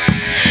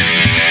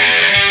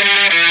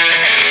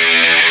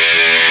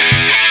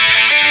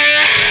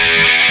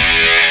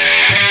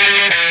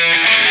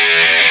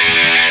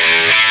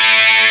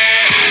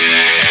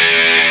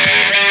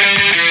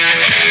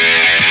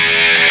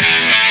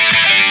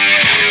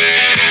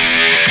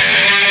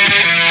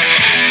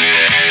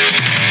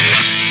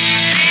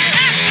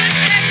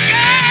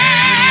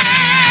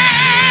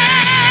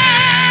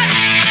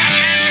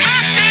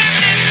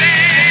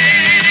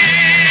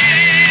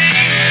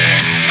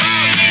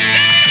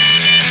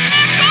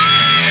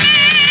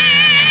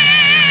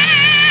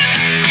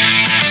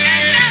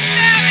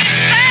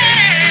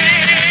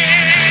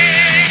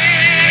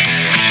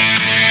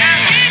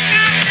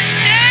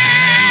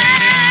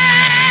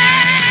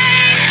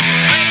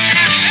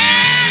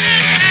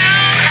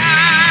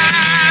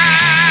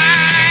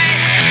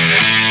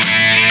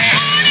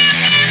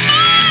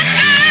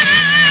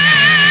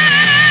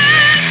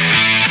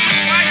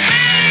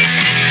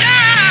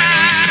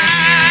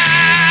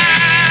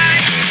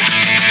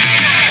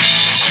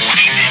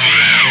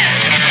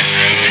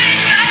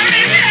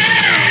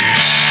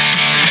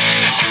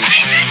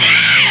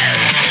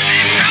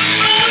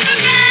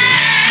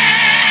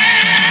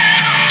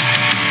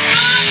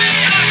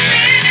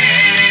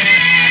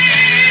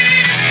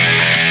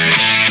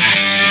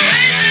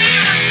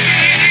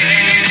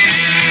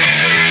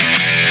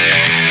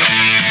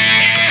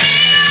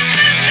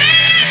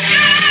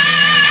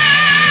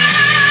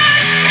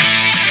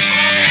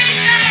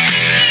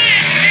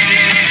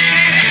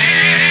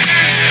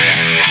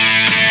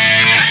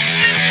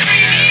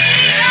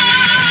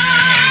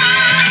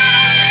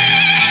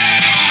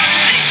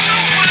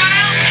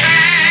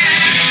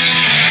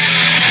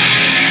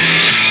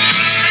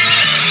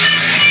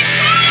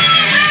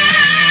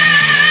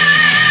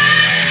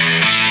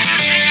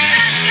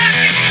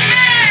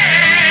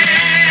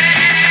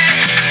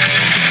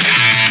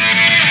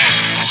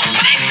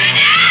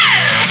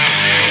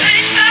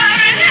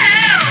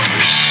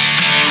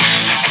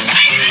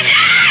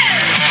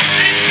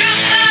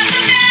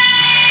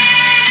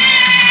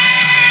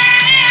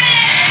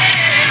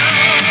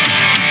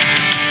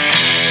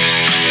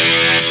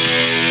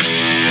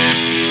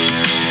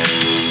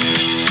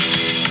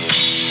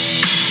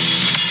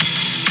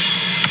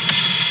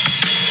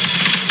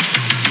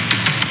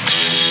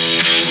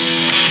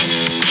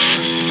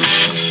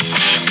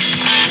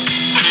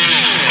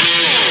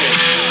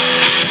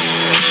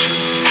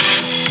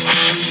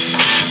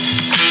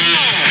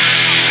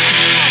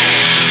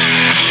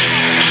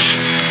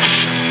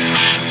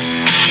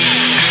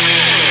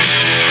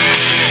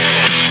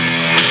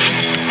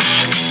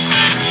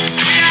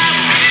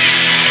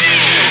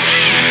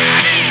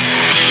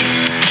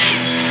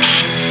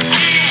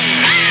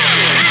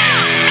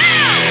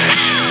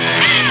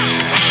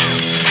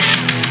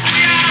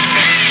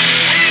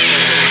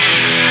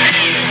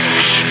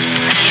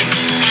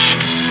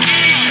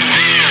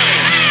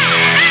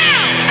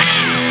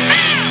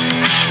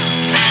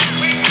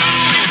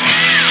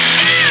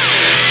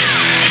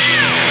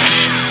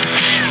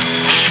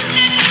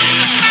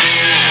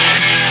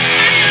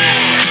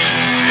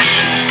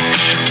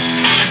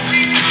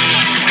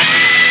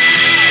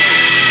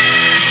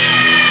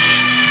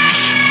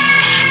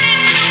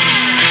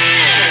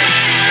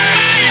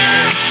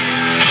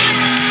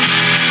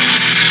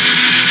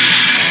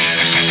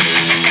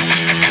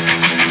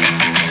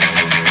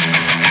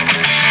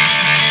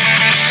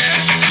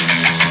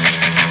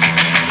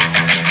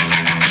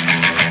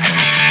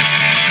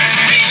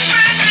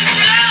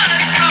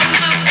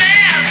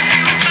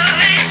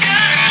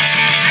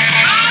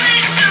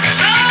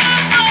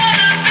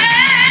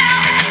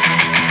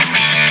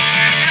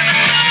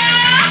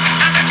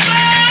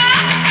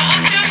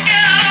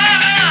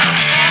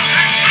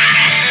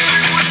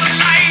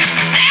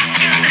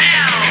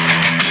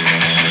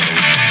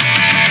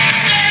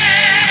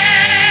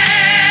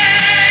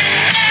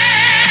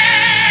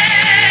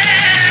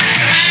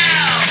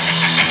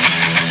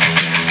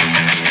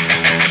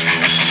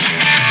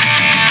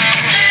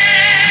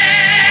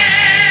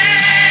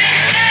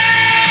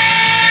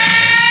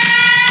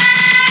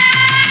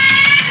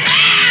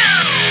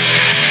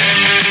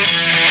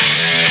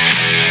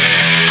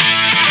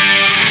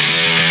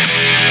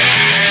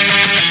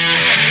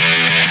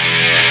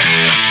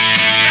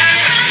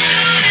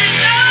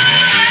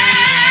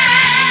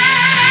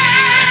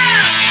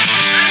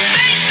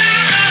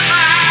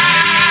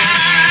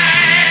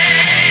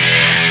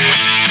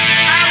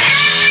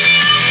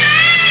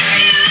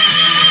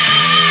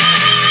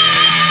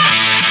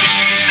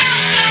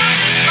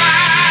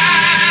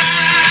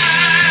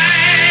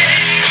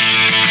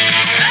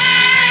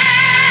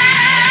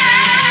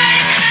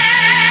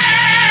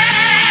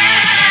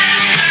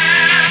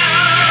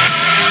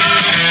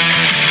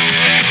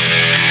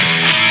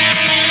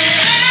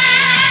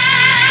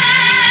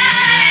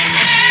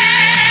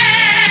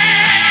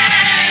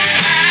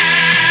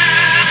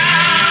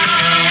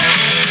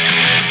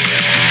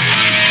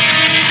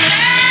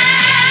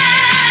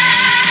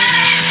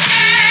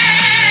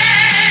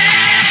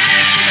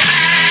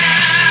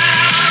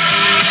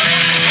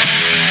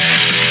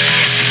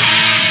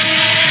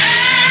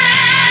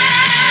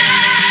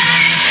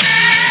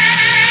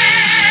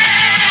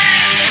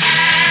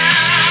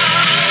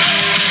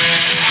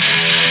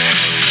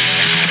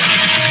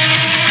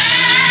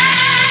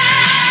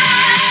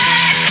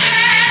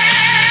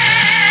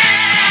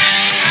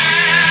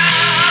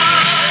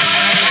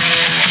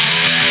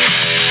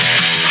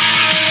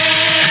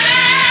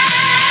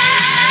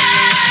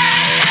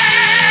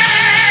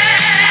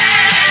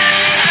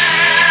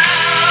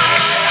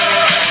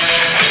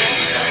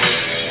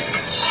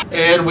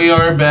 we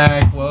are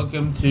back.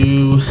 Welcome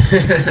to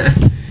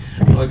the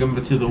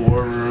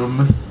War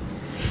Room.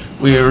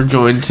 We are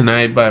joined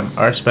tonight by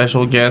our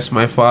special guest,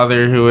 my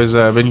father, who has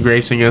been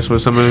gracing us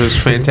with some of his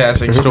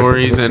fantastic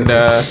stories. And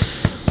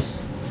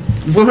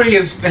before we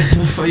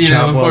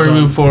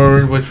move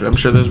forward, which I'm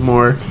sure there's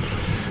more.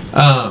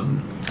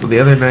 The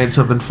other night,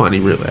 something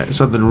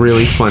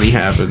really funny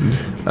happened.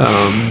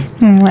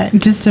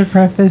 Just to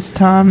preface,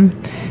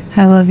 Tom,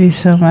 I love you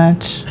so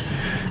much.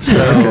 So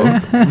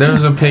there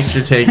was a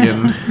picture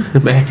taken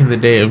back in the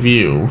day of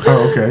you.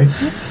 Oh, okay.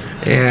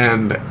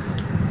 And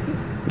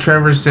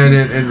Trevor sent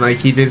it, and like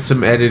he did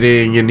some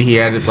editing, and he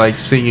added like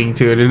singing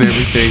to it and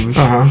everything.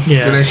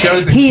 Yeah. And I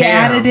showed it to He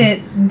Cam. added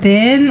it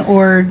then,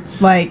 or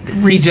like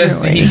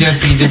recently? He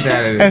just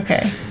added it.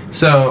 Okay.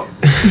 So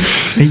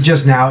He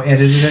just now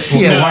edited it.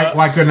 Well, Yeah.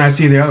 why couldn't I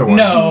see the other one?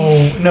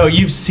 No,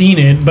 you've seen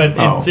it, but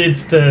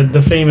it's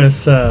the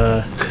famous.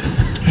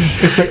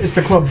 It's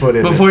the club foot.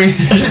 before you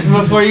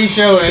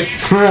show it,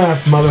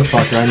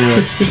 Motherfucker, I knew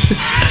it.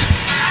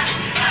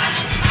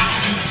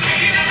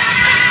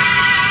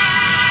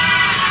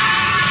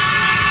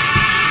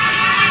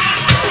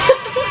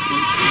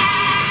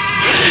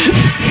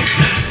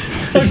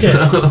 Okay.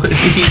 So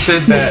he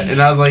said that,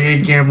 and I was like,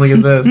 "Hey Cam, look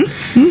at this."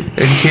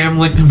 And Cam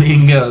looked at me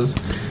and goes,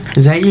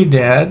 "Is that your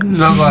dad?"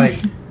 And I was like,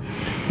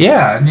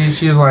 "Yeah." And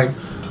she was like,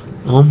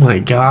 "Oh my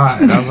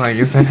god!" And I was like,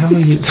 "Is that how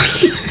he's?"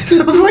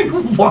 I was like,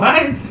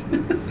 "What?"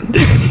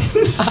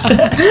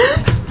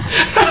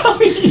 How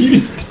he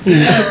used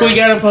it. We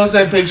gotta post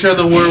that picture on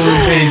the War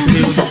Room page.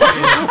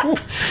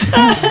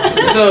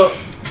 So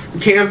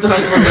Cam thought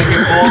it was like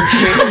an old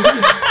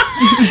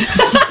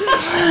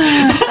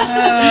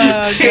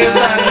Cam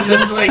thought it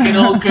was like an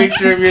old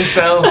picture of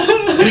yourself.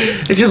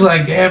 It's just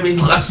like, damn, he's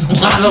lost a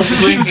lot of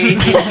weight.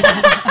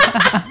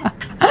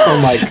 Oh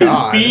my His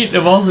god. feet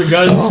have also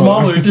gotten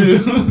smaller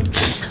too.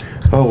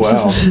 Oh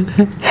wow.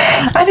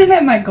 I didn't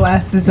have my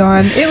glasses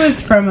on. It was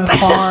from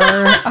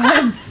afar.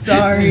 I'm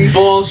sorry.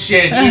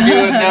 Bullshit. You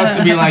knew enough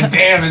to be like,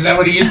 damn, is that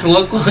what he used to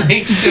look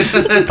like?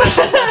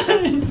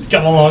 He's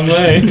come a long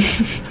way.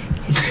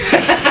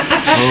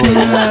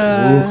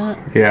 Oh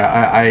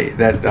yeah.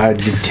 I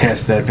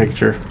detest that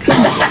picture.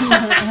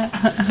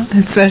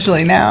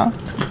 Especially now.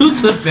 Who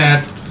took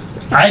that?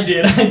 I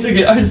did. I took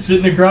it. I was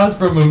sitting across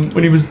from him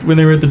when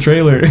they were at the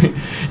trailer,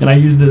 and I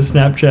used a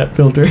Snapchat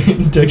filter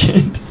and took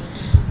it.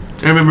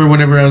 I remember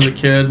whenever I was a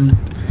kid,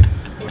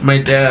 my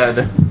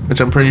dad,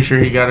 which I'm pretty sure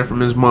he got it from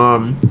his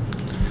mom,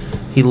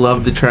 he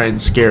loved to try and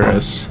scare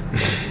us,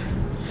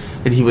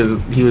 and he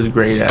was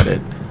great at it.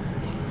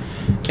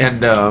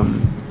 And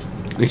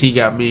he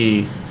got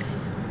me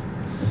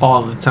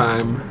all the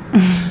time.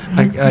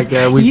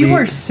 You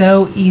were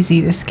so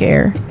easy to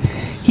scare.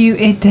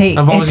 It takes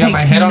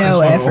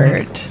no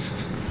effort.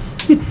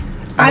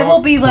 I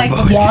will be like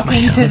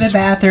walking to the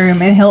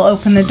bathroom, and he'll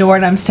open the door,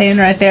 and I'm standing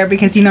right there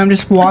because I'm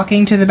just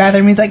walking to the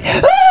bathroom. He's like,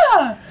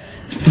 ah!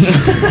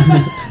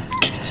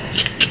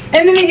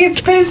 And then he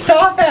gets pissed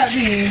off at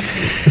me.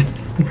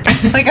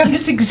 Like I'm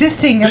just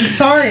existing. I'm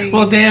sorry.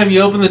 Well, damn! You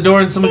open the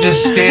door and someone's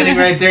just standing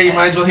right there. You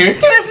might as well hear it.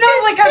 It's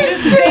not like I'm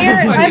just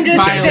staring. I'm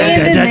just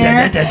standing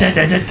there.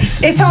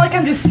 It's not like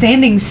I'm just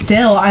standing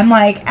still. I'm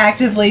like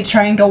actively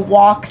trying to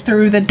walk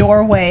through the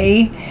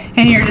doorway,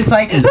 and you're just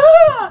like,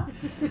 ah!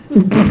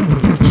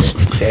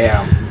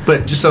 Damn.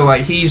 But just so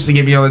like he used to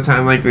give me all the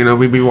time, like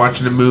we'd be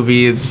watching a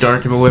movie, it's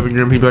dark in the living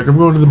room. He'd be like, "I'm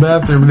going to the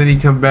bathroom," and then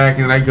he'd come back,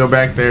 and I'd go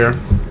back there,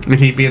 and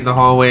he'd be in the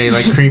hallway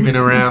like creeping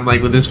around,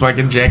 like with his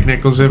fucking Jack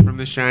Nicholson from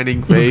The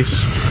Shining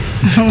face,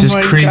 just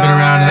creeping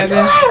around,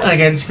 like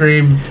I'd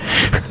scream.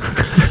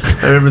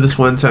 I remember this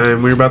one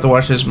time we were about to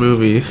watch this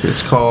movie.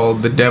 It's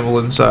called The Devil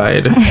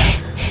Inside.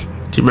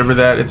 Do you remember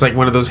that? It's like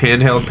one of those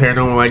handheld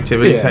Paranormal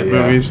Activity type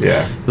movies.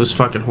 Yeah. It was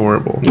fucking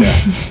horrible. Yeah.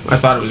 I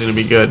thought it was going to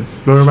be good.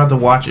 But we were about to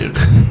watch it.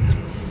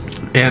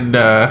 And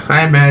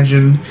I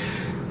imagine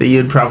that you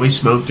had probably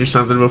smoked or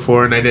something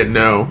before and I didn't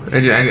know.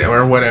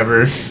 Or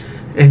whatever.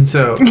 And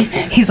so...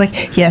 He's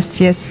like, yes,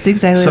 it's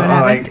exactly what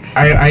happened. So, like,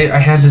 I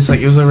had this,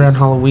 like, it was around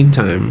Halloween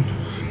time.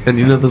 And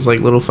you know those,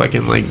 like, little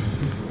fucking, like,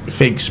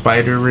 fake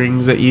spider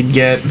rings that you'd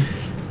get?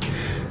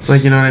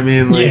 Like, you know what I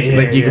mean?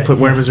 Like, you could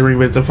wear them as a ring,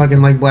 but it's a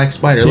fucking, like, black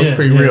spider. It looks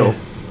pretty real.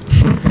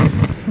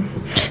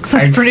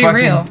 It's pretty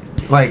real.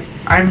 Like,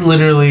 I'm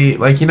literally,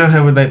 like, you know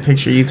how with that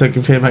picture you took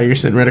of him, how you're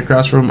sitting right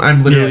across from him?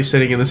 I'm literally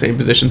sitting in the same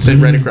position,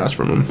 sitting right across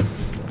from him.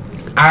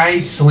 I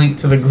slink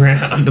to the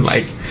ground,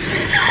 like,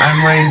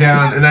 I'm laying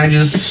down, and I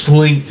just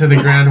slink to the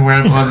ground where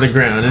I'm on the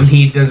ground, and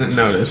he doesn't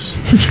notice.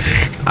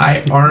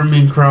 I arm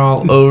and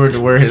crawl over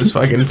to where his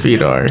fucking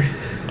feet are.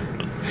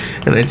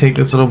 And I take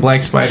this little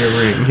black spider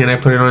ring and I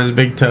put it on his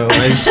big toe.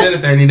 And I set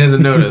it there and he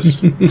doesn't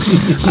notice.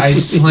 I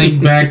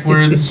slink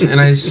backwards and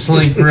I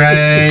slink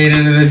right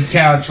into the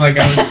couch like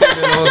I was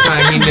sitting the whole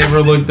time. He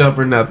never looked up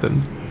or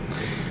nothing.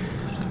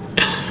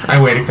 I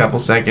wait a couple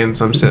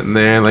seconds. I'm sitting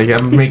there like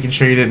I'm making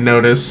sure he didn't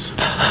notice.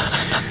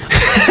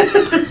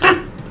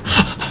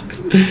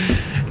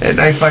 And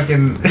I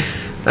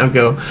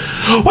go,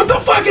 "What the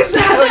fuck is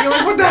that?" Like, I'm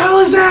like, "What the hell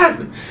is that?"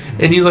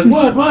 And he's like,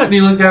 what? And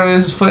he looked down at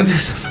his foot.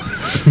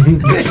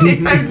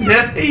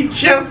 He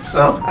jumped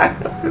so high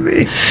over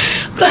the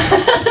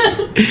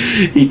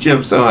He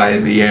jumped so high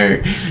in the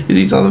air. And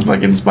he saw the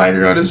fucking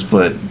spider on his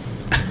foot.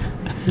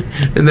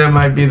 And that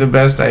might be the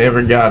best I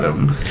ever got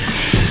him.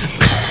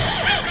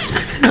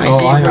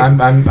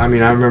 I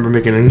mean, I remember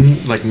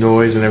making like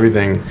noise and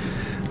everything.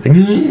 Like,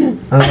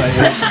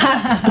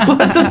 what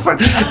the fuck?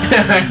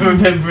 I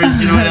remember,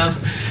 you know what else?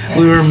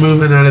 We were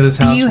moving out of this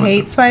house. Do you once.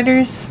 hate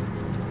spiders?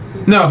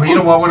 No, but you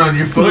don't want one on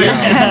your foot.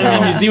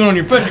 If you see one on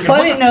your foot, you're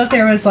Well, I didn't know if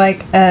there was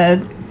like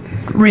a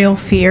real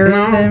fear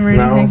of them or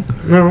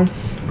anything. No.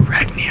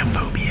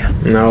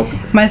 arachnophobia. No.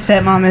 My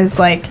stepmom is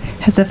like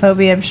has a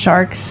phobia of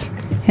sharks,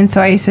 and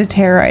so I used to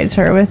terrorize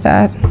her with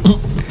that.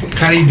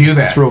 How do you do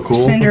that? It's real cool.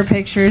 Send her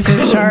pictures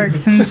of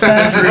sharks and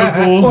stuff. That's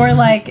real cool. Or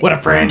like What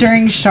a friend.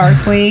 during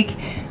Shark Week,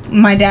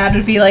 my dad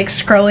would be like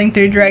scrolling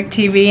through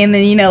DirecTV, and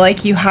then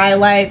like you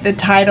highlight the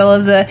title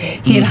of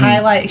he'd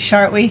highlight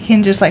Shark Week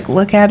and just like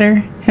look at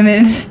her, and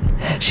then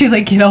she'd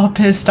like get all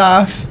pissed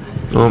off.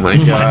 Oh my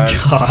god.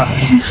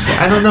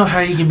 I don't know how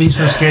you can be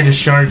so scared of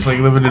sharks like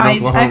living in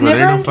Oklahoma.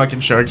 There ain't no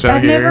fucking sharks out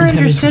I've here. never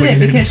understood it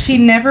because she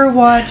never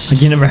watched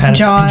Like you never had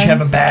Jaws. Did you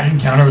have a bad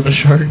encounter with a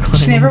shark? Like,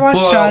 She never watched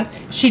Well- Jaws.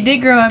 She did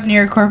grow up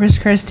near Corpus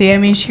Christi. I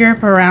mean, she grew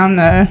up around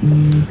the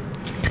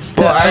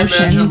Well, I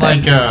ocean, imagine but-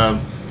 like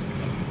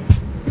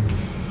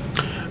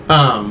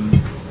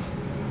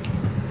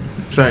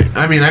sorry.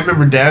 I mean, I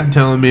remember Dad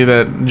telling me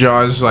that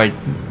Jaws like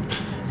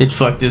it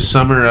fucked his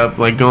summer up,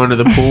 like going to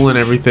the pool and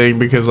everything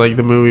because like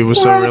the movie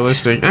was so What?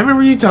 realistic. I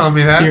remember you telling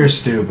me that. You're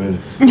stupid.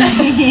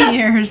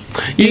 You're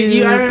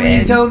stupid. I remember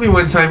you telling me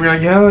one time, you're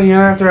like, oh, you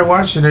know, after I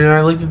watched it,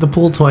 I looked at the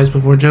pool twice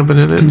before jumping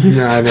in it.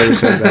 No, I never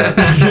said that.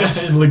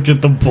 I looked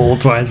at the bull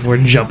twice before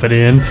jumping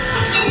in.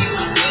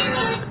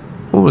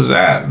 What was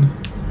that?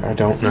 I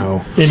don't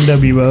know.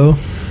 NWO.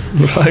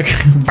 Fuck.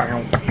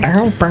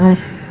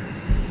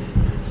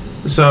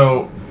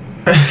 So,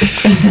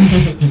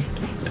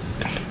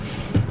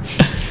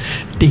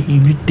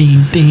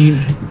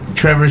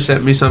 Trevor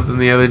sent me something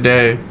the other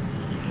day,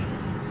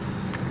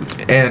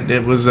 and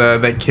it was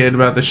that kid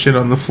about the shit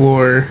on the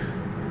floor,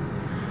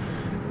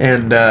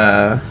 and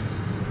the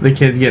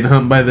kid getting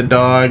humped by the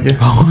dog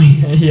Oh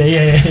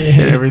yeah.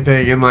 and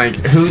everything. And like,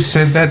 who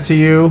sent that to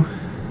you?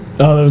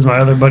 Oh, that was my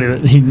other buddy.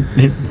 That he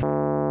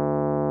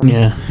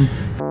yeah.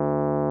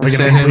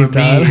 Sent him a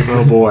meme.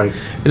 Oh boy.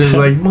 And it was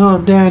like,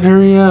 Mom, Dad,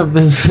 hurry up!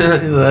 This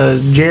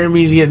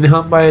Jeremy's getting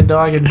humped by a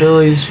dog, and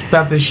Billy's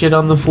about to shit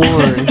on the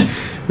floor. And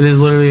there's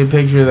literally a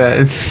picture of that.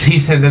 And he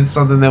said that's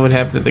something that would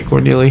happen at the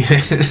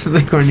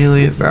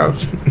Cornelius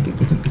house.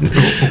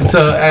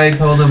 So I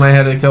told him I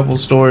had a couple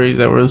stories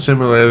that were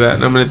similar to that,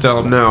 and I'm going to tell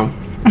him now.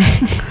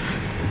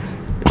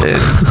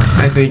 And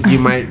I think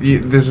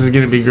this is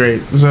going to be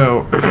great.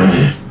 So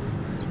I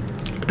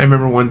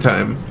remember one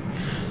time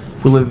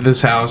we lived in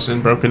this house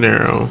in Broken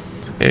Arrow,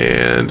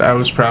 and I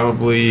was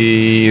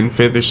probably in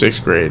 5th or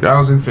 6th grade. I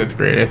was in 5th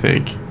grade, I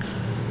think.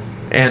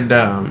 And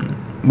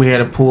we had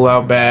a pool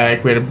out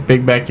back. We had a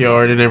big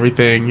backyard and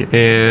everything.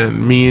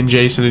 And me and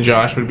Jason and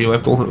Josh would be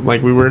left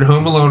like we were at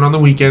home alone on the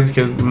weekends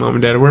because Mom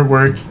and Dad were at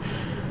work.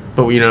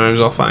 But it was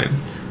all fine.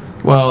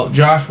 Well,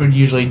 Josh would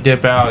usually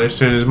dip out as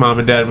soon as Mom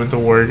and Dad went to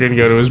work and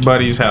go to his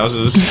buddies'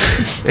 houses.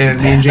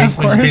 And me and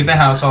Jason would just be at the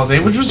house all day,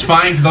 which was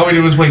fine because all we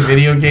did was play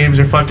video games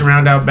or fuck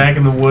around out back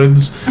in the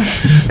woods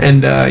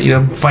and,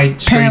 fight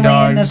stray Apparently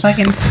dogs. in the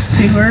fucking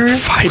sewer.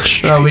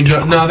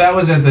 No, that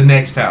was at the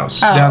next house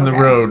down the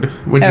okay. road,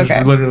 which Okay.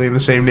 is literally in the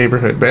same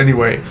neighborhood. But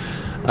anyway,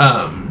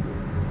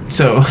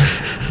 so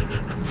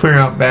we're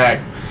out back,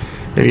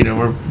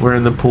 and we're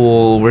in the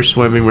pool, we're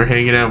swimming, we're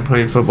hanging out,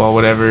 playing football,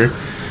 whatever.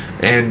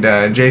 And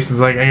Jason's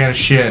like, I gotta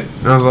shit.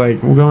 And I was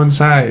like, we'll go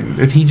inside.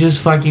 And he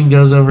just fucking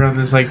goes over on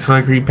this like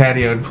concrete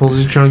patio and pulls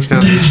his trunks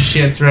down and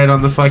shits right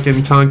on the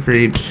fucking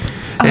concrete.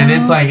 And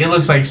it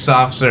looks like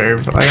soft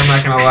serve. Like, I'm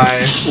not gonna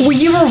lie. Well,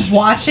 you were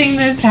watching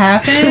this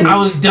happen? I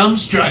was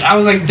dumbstruck. I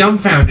was like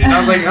dumbfounded. I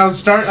was like,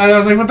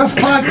 what the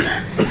fuck?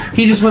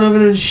 He just went over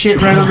there and shit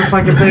right on the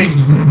fucking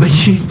thing. Like,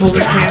 he pulled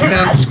his pants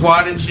down,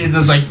 squatted, shit, and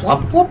was like,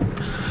 plop, plop.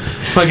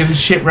 Fucking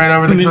shit right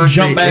over the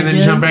concrete, and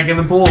then jump back in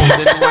the pool.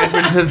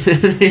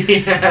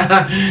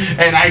 Yeah.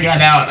 And I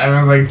got out. I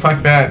was like,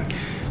 fuck that.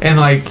 And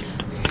like,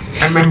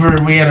 I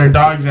remember we had our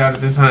dogs out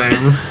at the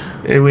time.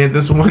 And we had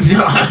this one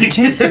dog.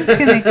 Jason's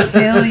gonna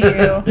kill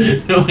you.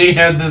 We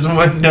had this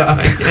one dog,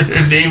 and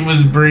her name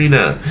was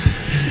Brina.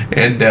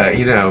 And,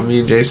 me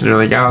and Jason are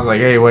like, I was like,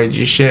 hey, why'd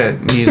you shit?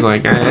 And he's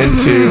like, I had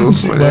to.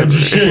 Why'd you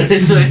shit?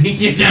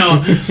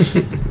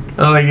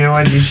 I'm like,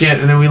 why'd you shit?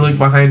 And then we look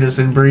behind us,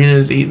 and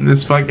Brina's eating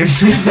this fucking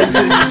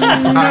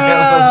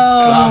pile of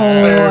soft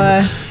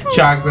serve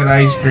chocolate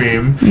ice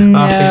cream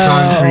off the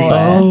concrete.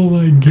 Oh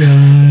my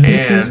god.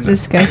 This is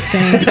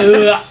disgusting.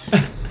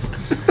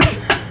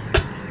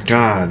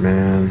 God,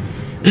 man.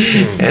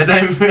 And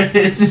I've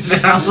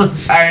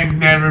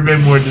never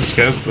been more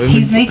disgusted.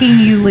 He's making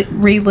you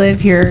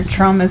relive your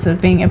traumas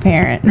of being a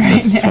parent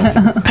right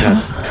now.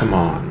 Come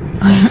on.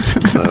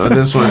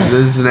 This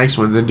next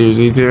one's a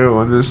doozy too.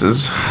 And this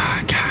is,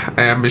 God,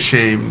 I am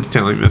ashamed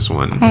telling this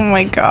one. Oh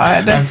my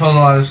god. I've told a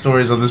lot of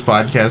stories on this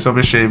podcast. So I'm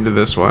ashamed of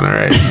this one. All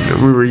right,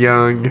 we were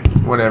young,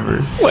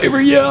 whatever. We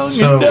were young.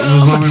 So it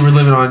was when we were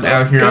living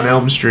out here on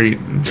Elm Street.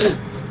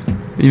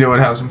 You know what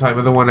house I'm talking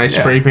about? The one I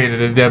spray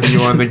painted a W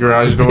on the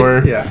garage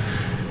door. Yeah.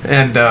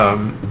 And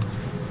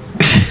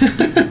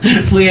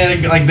we had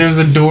there's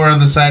a door on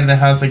the side of the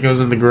house that goes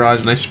in the garage,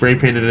 and I spray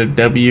painted a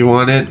W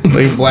on it,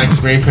 like black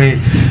spray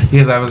paint,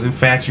 because I was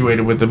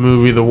infatuated with the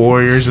movie The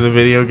Warriors, the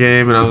video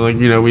game, and I was like,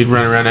 we'd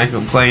run around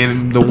acting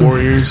playing the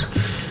Warriors.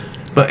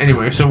 But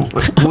anyway, so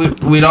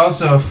we'd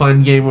also a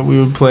fun game what we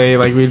would play,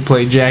 like we'd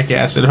play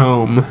Jackass at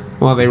home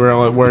while they were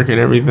all at work and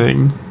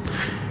everything.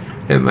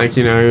 And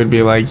it would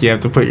be like, you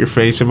have to put your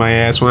face in my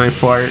ass when I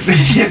fart. You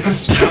have to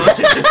smell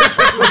it.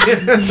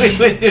 We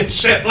would do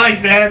shit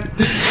like that.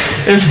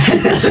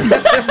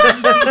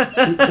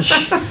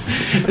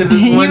 And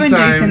You and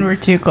Jason were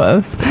too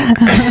close.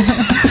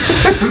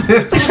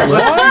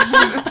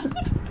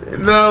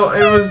 No,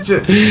 it was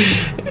just...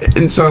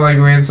 And so,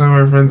 we had some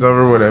of our friends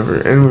over, whatever,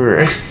 and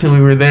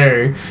we were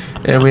there,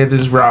 and we had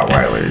this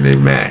Rottweiler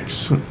named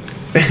Max. And,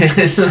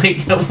 we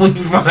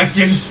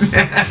fucking...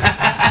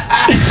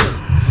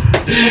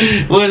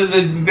 One of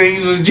the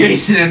things was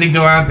Jason had to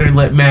go out there and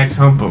let Max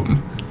hump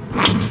him.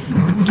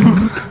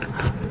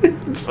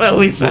 So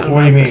we said,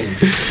 what do you mean?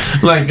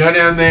 Go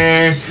down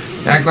there,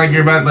 act like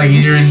you're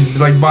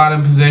in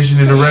bottom position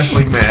in a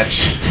wrestling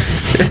match.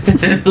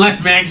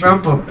 Let Max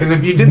hump him. Because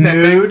if you did that,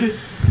 Nude?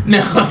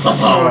 No.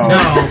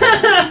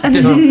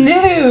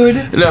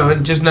 Nude? No,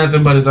 just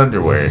nothing but his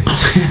underwear.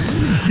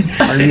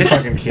 Are you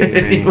fucking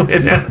kidding me? He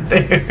went out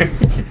there.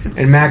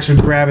 And Max would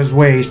grab his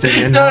waist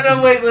and...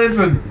 No, wait,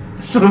 listen.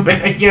 So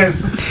I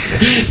guess,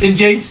 and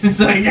Jason's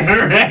like,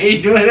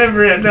 alright,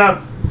 whatever,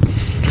 enough.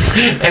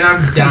 And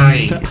I'm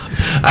dying.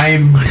 I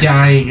am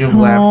dying of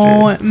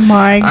laughter. Oh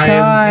my god. I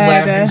am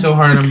laughing so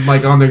hard, I'm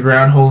on the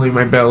ground holding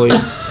my belly.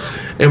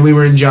 And we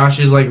were in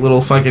Josh's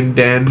little fucking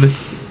den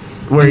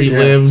where he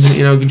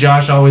lived.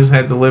 Josh always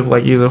had to live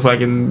like he was a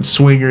fucking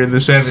swinger in the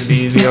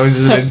 70s. He always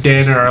was in a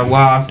den or a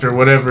loft or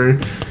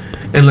whatever.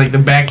 And the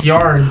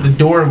backyard, the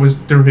door was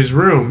through his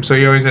room, so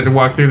you always had to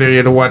walk through there. You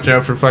had to watch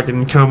out for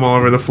fucking cum all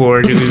over the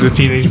floor because he's a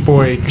teenage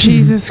boy.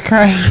 Jesus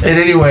Christ. And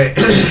anyway,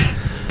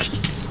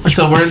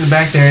 so we're in the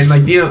back there, and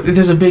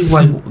there's a big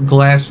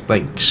glass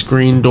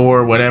screen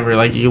door, whatever,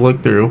 you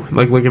look through,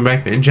 looking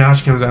back there. And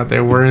Josh comes out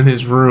there. We're in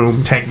his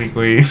room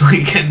technically,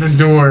 at the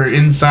door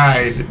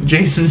inside.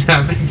 Jason's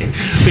out there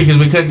because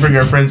we couldn't bring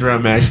our friends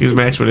around Max because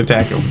Max would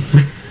attack him.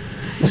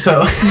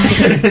 So we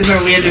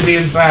had to be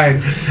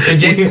inside, and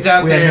Jason's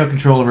out there. We had no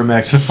control over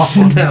Max at all.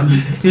 No,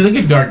 he's a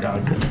good guard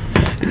dog.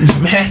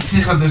 Max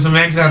is out there, so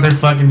Max is out there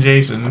fucking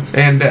Jason,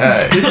 and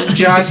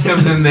Josh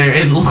comes in there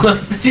and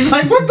looks. He's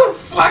like, "What the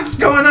fuck's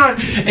going on?"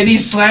 And he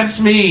slaps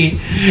me,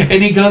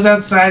 and he goes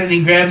outside and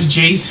he grabs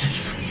Jason.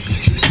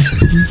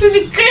 He's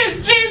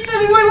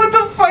like, "What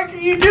the fuck are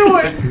you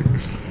doing?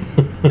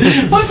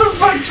 What the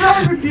fuck's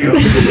wrong with you?"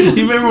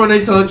 You remember when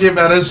I told you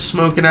about us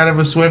smoking out of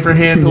a Swiffer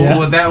handle? Yeah.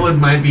 Well, that one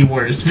might be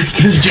worse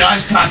because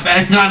Josh caught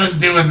us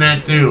doing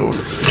that too.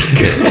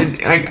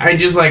 And I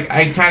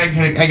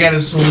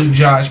gotta salute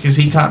Josh because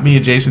he caught me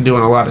and Jason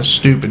doing a lot of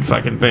stupid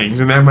fucking things,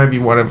 and that might be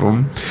one of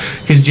them.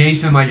 Because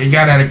Jason, it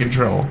got out of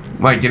control.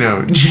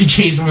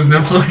 Jason was no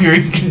longer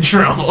in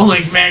control.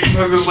 Max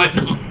wasn't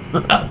letting him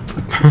up.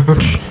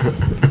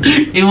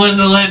 He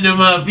wasn't letting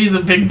him up. He's a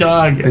big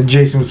dog. And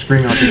Jason was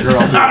screaming at the girl.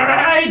 All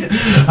right.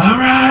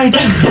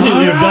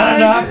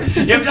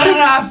 You've done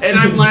enough. And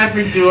I'm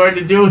laughing too hard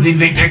to do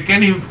anything. I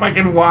can't even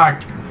fucking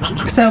walk.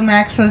 So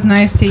Max was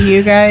nice to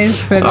you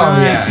guys, but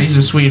not, he's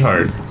a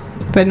sweetheart.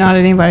 but not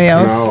anybody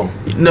else.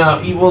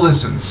 No. Well,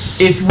 listen.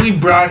 If we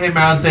brought him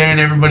out there and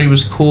everybody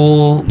was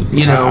cool,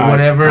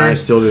 whatever. I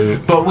still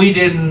didn't. But we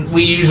didn't.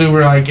 We usually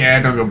were like,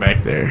 don't go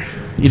back there.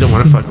 You don't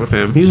want to fuck with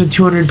him. He was a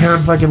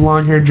 200-pound fucking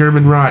long-haired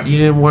German rot. You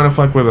didn't want to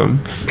fuck with him.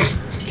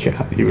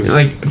 Yeah, he was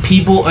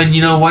people, and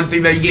one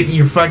thing that you get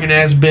your fucking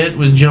ass bit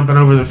was jumping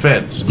over the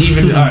fence.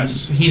 Even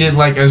us, he didn't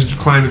like us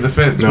climbing the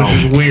fence, which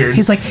is weird.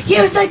 He's like,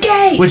 use the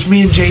gate. Which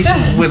me and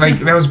Jason,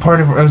 that was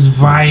part of it. Was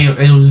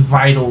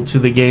vital to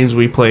the games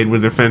we played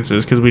with the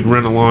fences because we'd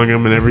run along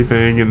them and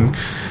everything, and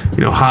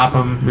hop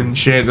them and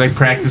shit.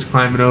 Practice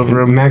climbing over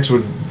them. Max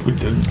would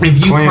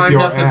if you climbed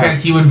up the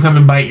fence, he would come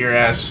and bite your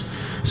ass.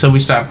 So we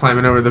stopped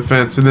climbing over the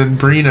fence, and then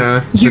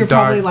Brina, You're the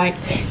dog, probably like,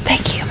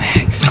 thank you,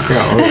 Max.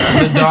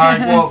 the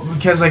dog. Well,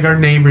 because our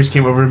neighbors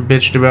came over and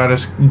bitched about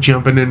us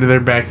jumping into their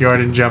backyard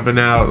and jumping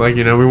out.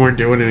 We weren't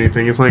doing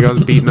anything. It's not like I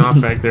was beating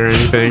off back there or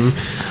anything.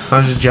 I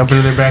was just jumping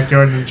in their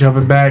backyard and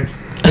jumping back.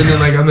 And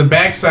then on the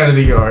back side of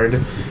the yard,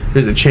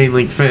 there's a chain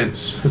link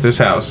fence at this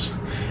house.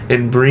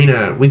 And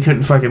Brina, we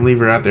couldn't fucking leave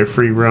her out there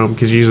free roam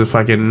because she's a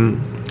fucking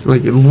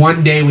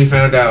one day we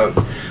found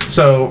out.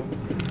 So.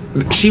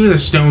 She was a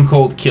stone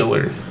cold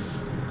killer,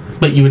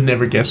 but you would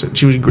never guess it.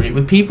 She was great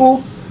with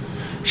people.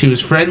 She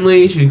was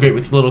friendly. She was great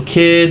with little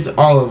kids,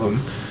 all of them.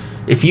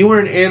 If you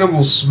were an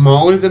animal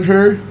smaller than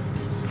her,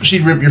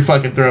 she'd rip your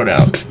fucking throat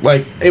out.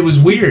 It was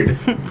weird.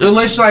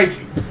 Unless,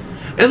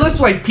 unless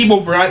like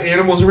people brought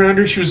animals around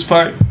her, she was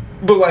fine.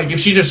 But like if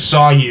she just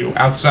saw you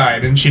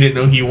outside and she didn't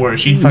know who you were,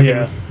 she'd fucking.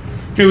 Yeah.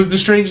 It was the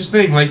strangest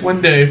thing. Like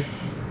one day,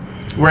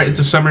 right? It's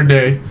a summer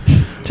day.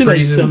 It's a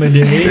nice summer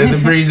day. And the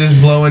breeze is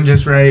blowing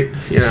just right,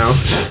 you know.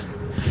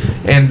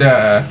 And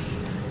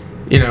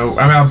you know,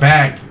 I'm out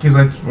back because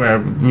that's where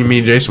me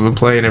and Jason would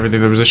play and everything.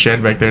 There was a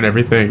shed back there and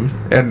everything.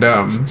 And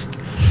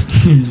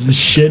There's a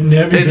shit and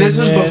everything. And this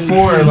was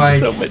before, There's like-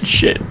 so much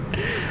shit.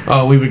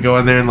 oh, we would go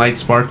in there and light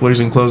sparklers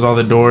and close all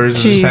the doors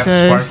and just have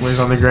Jesus. sparklers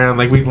on the ground.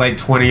 Like we'd light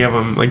 20 of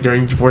them, like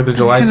during 4th of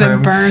July Gonna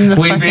time. burn the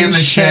We'd be in fucking the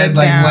shed, shed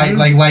like down.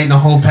 lighting a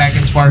whole pack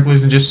of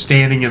sparklers and just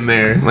standing in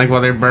there, like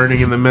while they're burning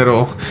in the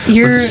middle.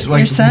 Your With, like,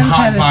 your son's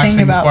had a hotboxing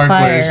thing about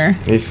sparklers.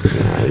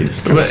 fire.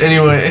 He's But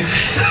anyway,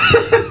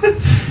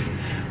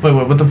 wait,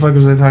 what the fuck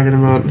was I talking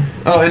about?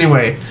 Oh,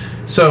 anyway,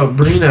 so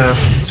Brina,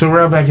 so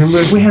we're out back and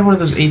we had one of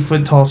those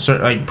 8-foot tall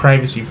like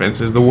privacy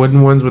fences, the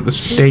wooden ones with the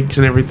stakes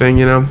and everything,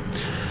 you know,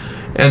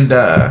 and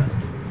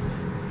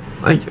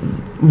like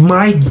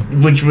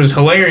which was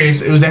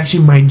hilarious. It was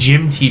actually my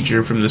gym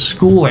teacher from the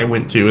school I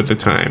went to at the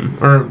time,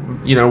 or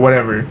you know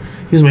whatever.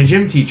 He was my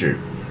gym teacher,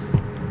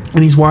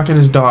 and he's walking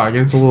his dog,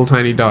 and it's a little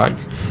tiny dog,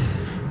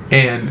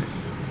 and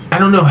I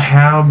don't know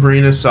how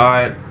Brina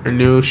saw it or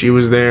knew she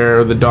was there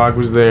or the dog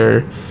was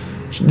there.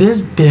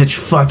 This bitch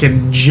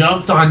fucking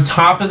jumped on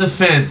top of the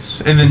fence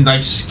and then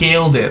like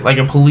scaled it like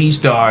a police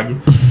dog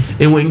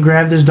and went and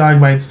grabbed this dog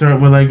by its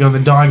throat with like on the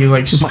dog is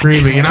like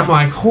screaming and I'm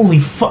like holy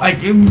fuck, like,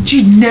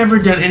 she'd never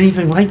done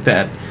anything like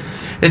that.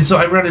 And so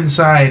I run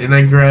inside and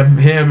I grab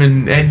him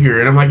and Edgar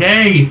and I'm like,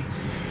 hey,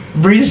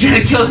 Brina's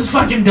trying to kill this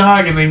fucking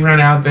dog, and they run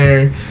out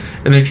there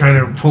and they're trying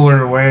to pull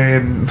her away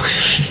and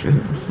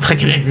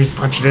fucking Edgar's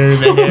punching her in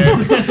the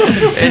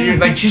head. And you're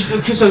like,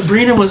 so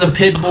Brina was a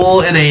pit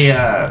bull and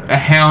a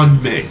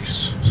hound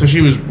mix. So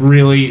she was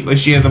really, like,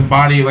 she had the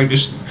body, like,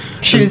 just...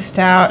 She was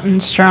stout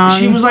and strong.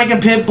 She was like a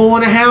pit bull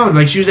and a hound.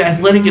 Like, she was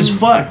athletic as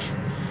fuck.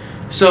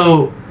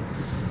 So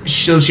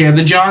she had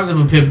the jaws of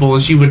a pit bull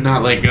and she would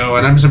not let go.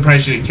 And I'm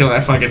surprised she didn't kill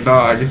that fucking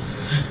dog.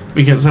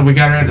 Because we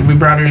got her, we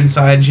brought her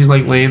inside and she's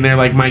like laying there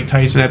like Mike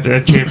Tyson after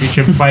a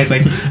championship fight,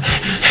 like...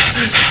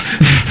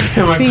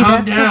 I'm like, See,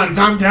 calm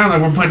that's down.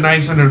 Like, we're putting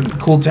ice on her,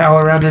 cool towel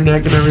around her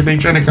neck and everything,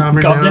 trying to calm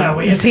her Calm down. down,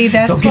 wait. See,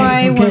 that's It's okay, why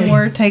it's okay. when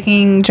we're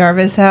taking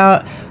Jarvis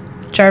out,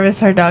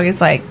 Jarvis, our dog,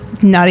 is like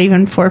not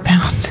even 4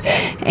 pounds.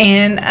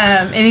 And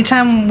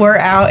anytime we're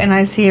out and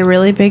I see a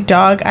really big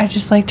dog, I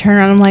just like turn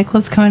around and I'm like,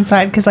 let's go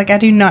inside. Because like I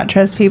do not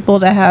trust people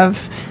to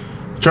have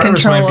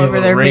Jarvis control might be a over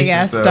little their racist,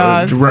 big-ass though.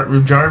 dogs.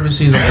 If Jarvis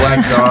sees a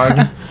black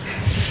dog,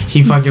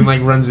 he fucking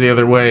like runs the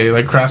other way,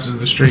 like crosses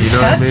the street, you know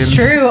what I mean? That's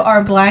true.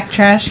 Our black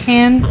trash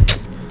can.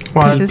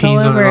 Well, it Pisses pees all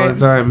on over it all it. the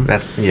time.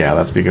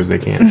 That's because they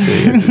can't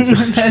see.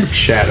 It's a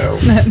shadow.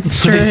 That's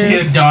So they see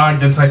a true. dog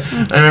that's like,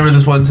 I remember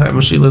this one time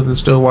when she lived in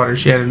Stillwater,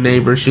 she had a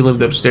neighbor, she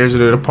lived upstairs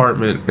in an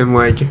apartment, and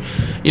like,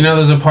 you know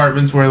those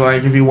apartments where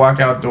like if you walk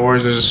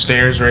outdoors there's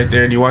stairs right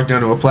there and you walk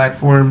down to a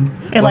platform?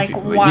 It like you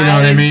know what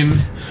I mean?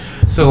 wise.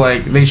 So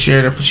like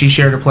she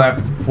shared a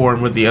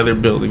platform with the other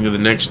building to the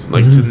next,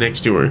 like to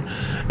next to her,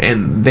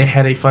 and they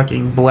had a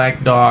fucking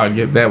black dog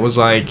that was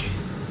like,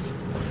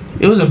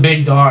 it was a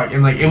big dog,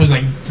 and like it was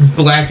like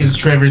black as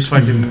Trevor's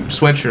fucking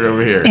sweatshirt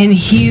over here. And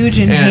huge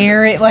and And-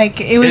 hair. It like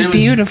it was And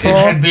beautiful. It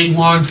had big,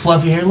 long,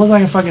 fluffy hair. It looked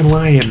like a fucking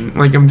lion.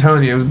 Like I'm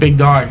telling you, it was a big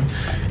dog.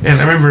 And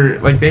I remember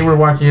like they were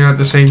walking out at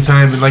the same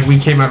time, and like we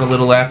came out a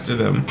little after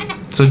them.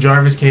 So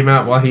Jarvis came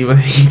out while he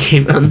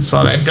came out and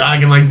saw that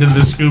dog and like did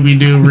the Scooby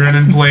Doo run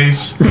in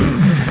place,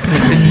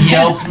 and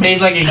yelped, made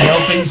like a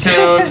yelping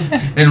sound,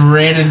 and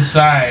ran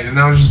inside. And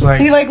I was just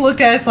like, He like looked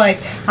at us like,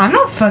 I'm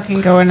not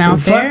fucking going out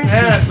fuck there.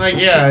 that. Like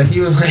yeah, he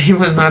was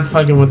not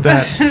fucking with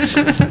that.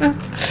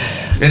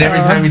 And every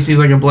time he sees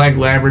like a black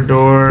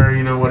Labrador,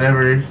 you know,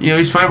 whatever, you know,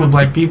 he's fine with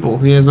black people.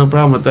 He has no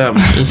problem with them.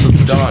 It's with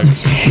the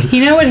dogs.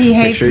 You know what he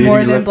hates sure you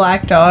more do than that.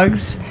 black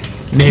dogs?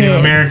 Native Kids.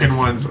 American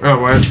ones. Oh,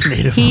 what?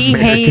 Native He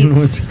American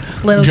hates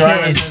ones. little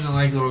Jarvis kids. doesn't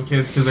like little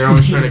kids because they're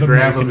always trying to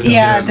grab them. And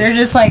Yeah, shit. they're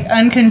just like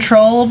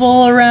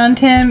uncontrollable around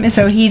him. And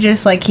so he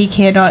just like he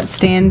cannot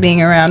stand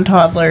being around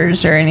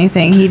toddlers or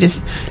anything. He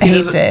just He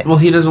hates doesn't- it. Well,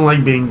 he doesn't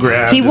like being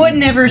grabbed. He and would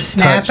never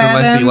snap touched at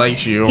unless him. he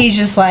likes you. He's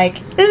just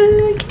like,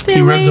 get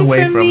He runs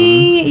away from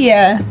me.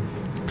 Yeah,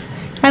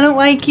 I don't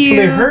like you.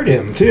 They hurt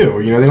him too.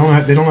 You know, they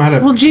don't know how to.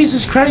 Well,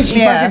 Jesus Christ!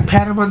 You Yeah. fucking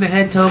pat him on the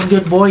head, tell him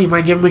good boy. You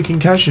might give him a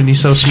concussion.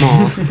 He's so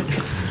small.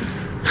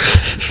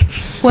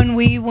 When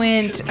we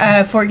went,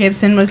 Fort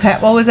Gibson was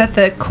what was at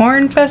the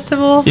Corn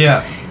Festival.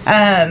 Yeah.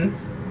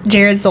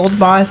 Jared's old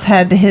boss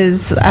had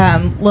his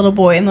little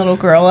boy and little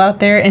girl out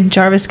there, and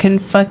Jarvis couldn't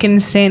fucking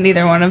stand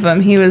either one of them.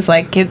 He was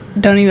like,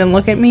 don't even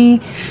look at me.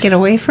 Get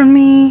away from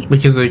me.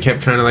 Because they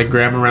kept trying to like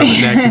grab him around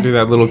the neck and do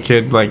that little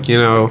kid like, you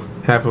know,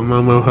 half a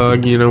Momo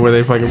hug, you know, where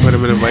they fucking put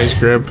him in a vice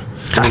grip.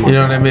 You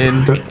know what I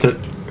mean?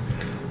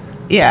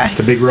 Yeah.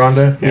 The big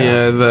Rhonda.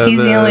 Yeah. He's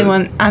the only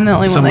one. I'm the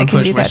only one Someone that can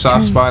pushed do my that. soft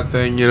to him. spot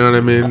thing, you know what I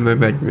mean?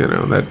 That you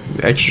know, that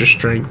extra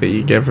strength that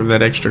you get from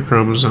that extra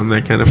chromosome,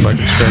 that kind of fucking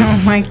strength.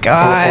 Oh my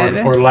god.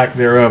 Or lack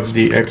thereof,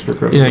 the extra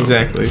chromosome. Yeah,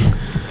 exactly.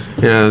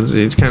 You know,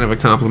 it's kind of a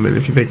compliment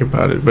if you think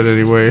about it. But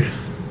anyway,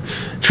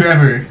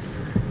 Trevor,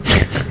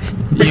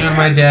 you and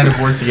my dad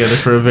have worked together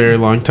for a very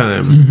long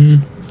time.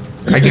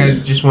 Mm-hmm. I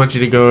guys just want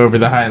you to go over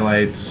the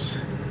highlights.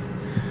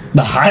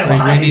 The highlights.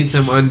 Like, we need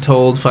some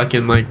untold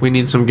fucking, like, we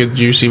need some good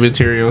juicy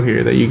material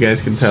here that you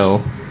guys can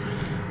tell.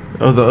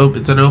 Oh,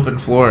 it's an open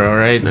floor, all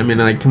right? I mean,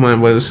 like, come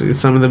on, it's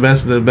some of the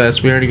best of the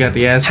best. We already got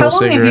the asshole How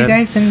long cigarette. have you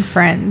guys been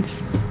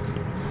friends?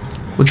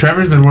 Well,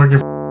 Trevor's been working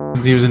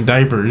since he was in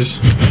diapers.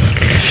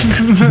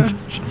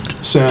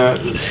 So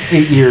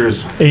 8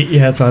 years. 8,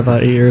 yeah, that's what I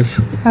thought. 8 years.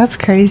 That's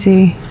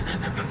crazy.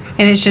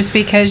 And it's just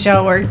because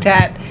y'all worked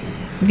at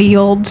the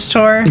old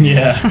store?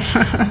 Yeah.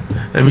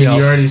 I mean,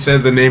 you already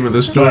said the name of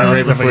the store Well,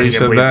 right before you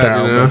said that,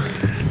 you know?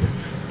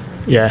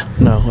 Yeah,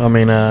 no, I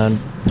mean,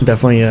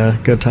 definitely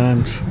good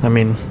times. I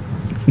mean,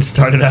 it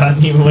started out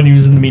even when he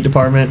was in the meat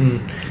department,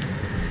 and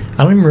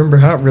I don't even remember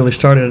how it really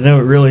started. I know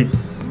it really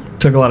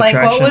took a lot of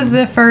traction. What was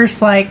the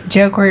first, like,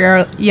 joke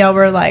where y'all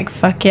were like,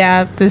 fuck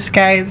yeah, this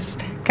guy's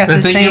got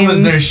the same... I think it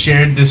was their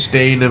shared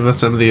disdain of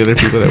some of the other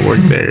people that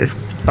worked there.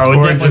 Oh, it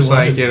or definitely just was.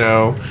 Like, you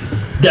know...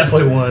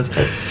 Definitely was.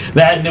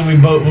 That, and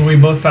then when we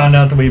both found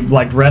out that we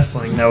liked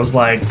wrestling, that was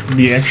like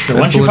the extra.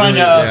 Once you find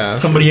out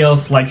somebody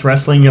else likes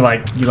wrestling, you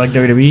like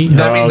WWE.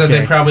 That means that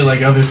they probably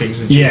like other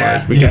things that you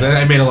like. Because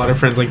I made a lot of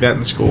friends like that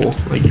in school.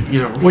 Like,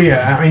 you know. Well,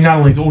 yeah. I mean, not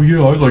only I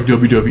like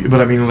WWE,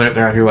 but I mean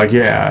they're out here like you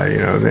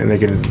know, and they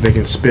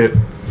can spit,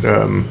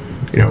 you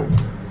know.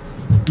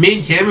 Me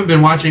and Cam have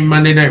been watching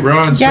Monday Night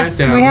Raw and SmackDown.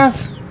 Yeah, we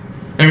have.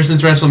 Ever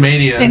since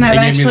WrestleMania, And they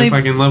gave me the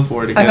fucking love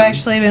for it again. I've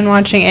actually been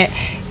watching it.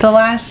 The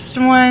last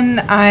one,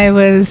 I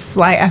was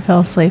like, I fell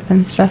asleep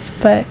and stuff,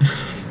 but...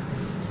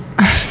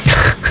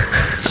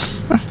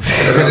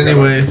 But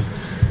anyway,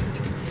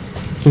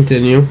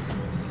 continue.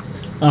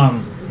 No,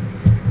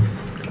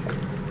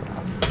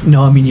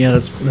 I mean, yeah,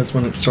 that's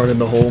when it started,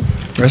 the whole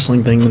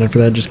wrestling thing. And after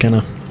that, just kind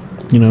of,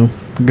 you know,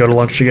 go to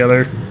lunch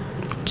together,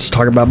 just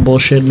talk about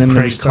bullshit, and then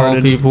Prank call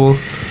people.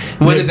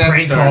 When did that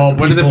start?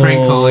 When did the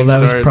prank calling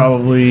start? That was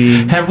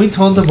probably... Have we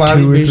told the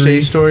Bobby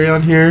Boucher story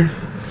on here?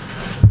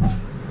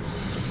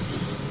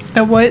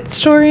 The what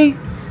story?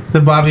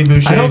 The Bobby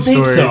Boucher story. I don't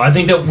think so. I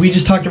think that we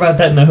just talked about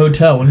that in the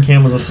hotel when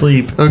Cam was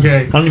asleep.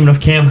 Okay. I don't even know if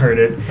Cam heard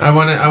it. I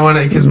want to,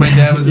 because my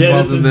dad was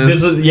involved in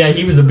this. Yeah,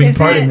 he was a big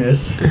part in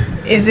this.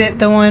 Is it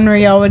the one where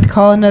y'all would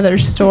call another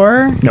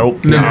store?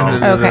 Nope.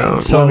 No.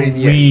 Okay. So I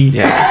mean,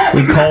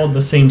 we called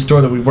the same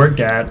store that we worked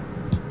at,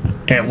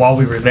 and while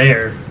we were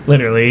there,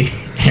 literally,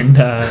 and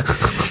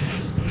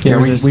yeah,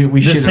 we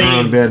shit in our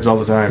own beds all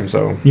the time.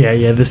 So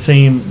yeah, the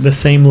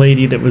same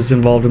lady that was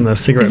involved in the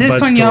cigarette butt story.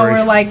 Is this when y'all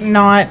were like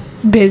not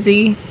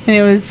busy and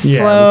it was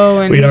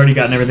slow and we'd already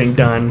gotten everything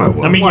done? I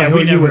mean, why,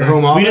 we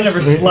didn't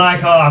ever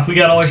slack off. We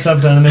got all our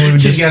stuff done, and then we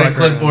would She's just got a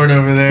clipboard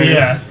over there.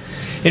 Yeah.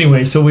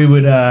 Anyway, so we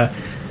would.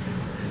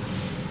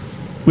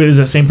 It was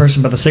the same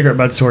person, but the cigarette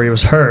butt story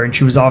was her, and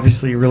she was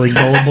obviously a really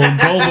gullible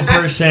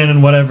person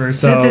and whatever.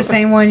 So is it the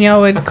same one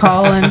y'all would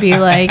call and be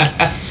like,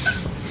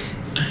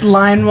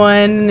 line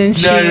one, and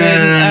she would?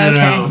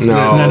 No,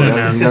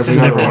 that's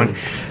a different one.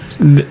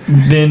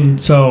 Then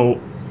so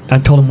I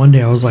told him one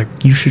day, I was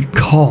like, you should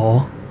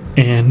call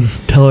and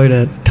tell her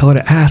to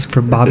ask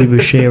for Bobby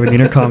Boucher over the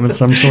intercom in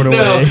some sort of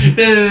way.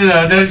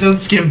 No, don't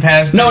skim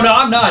past. No,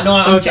 I'm not. No,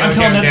 I'm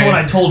telling. That's what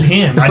I told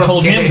him. I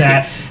told him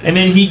that, and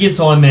then he gets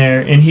on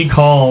there and he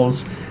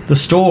calls the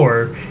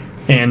store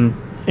and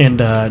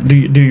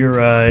do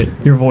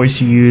your voice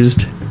you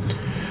used.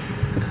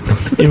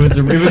 It was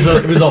an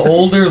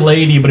older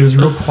lady, but it was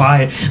real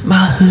quiet. My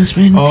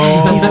husband.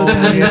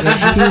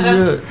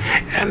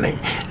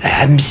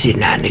 I'm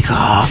sitting out in the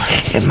car,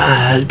 and my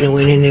husband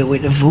went in there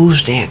with the food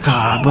stand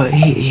car, but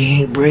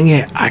he ain't bring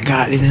it. I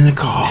got it in the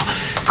car.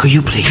 Could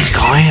you please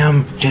call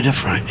him to the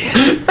front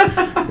desk?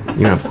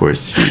 You know, of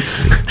course.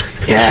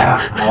 Yeah,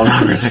 hold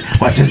on for a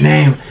second. What's his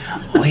name?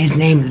 Oh, his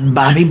name is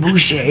Bobby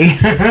Boucher.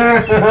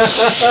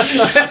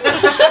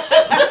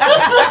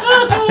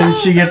 And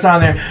she gets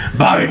on there.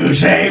 Bobby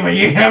Boucher, will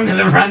you come to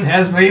the front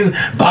desk, please?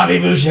 Bobby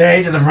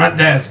Boucher to the front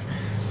desk.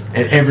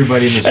 And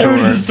everybody in the store.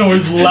 Everybody in the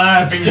store's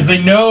laughing because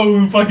they know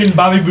who fucking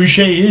Bobby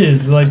Boucher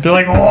is. Like, they're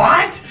like,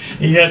 what?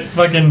 You got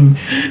fucking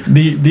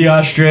the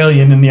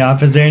Australian in the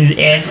office there, and he's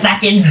and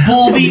fucking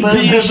Bobby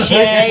Boucher,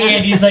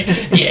 and he's like,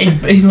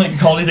 he like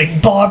called, he's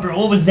like, Barbara,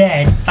 what was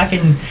that?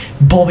 Fucking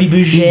Bobby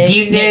Boucher. Do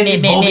you know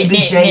who Bobby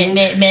Boucher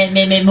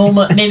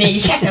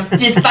is? Shut up,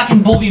 this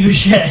fucking Bobby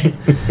Boucher.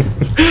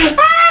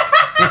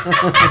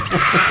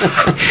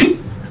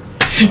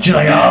 She's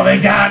like, oh, they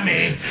got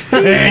me.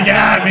 They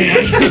got me.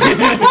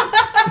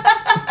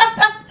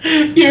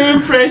 Your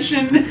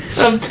impression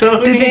of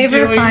Tony. Did they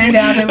ever find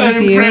out it was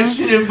an you?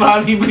 impression of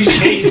Bobby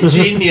Boucher's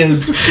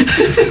genius. You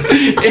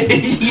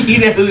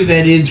know who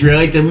that is,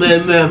 right?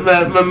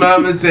 My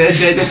mama said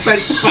that.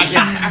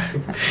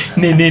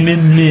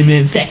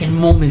 Fucking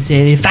mama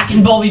said it.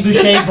 Fucking Bobby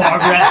Boucher,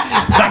 Barbara.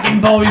 It's fucking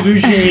Bobby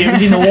Boucher. Was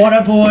he in the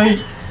water, boy?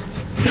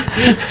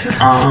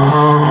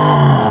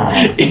 Oh,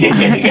 you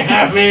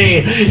got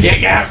me.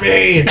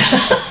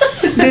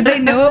 Did they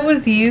know it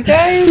was you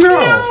guys?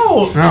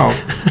 No.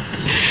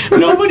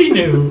 Nobody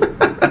knew.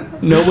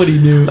 Nobody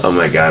knew. Oh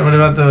my god! What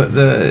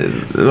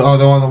about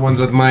all the ones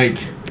with Mike?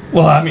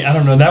 Well, I mean, I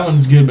don't know. That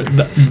one's good, but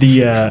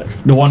the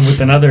one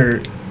with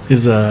another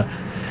is the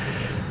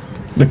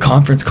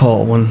conference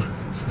call one.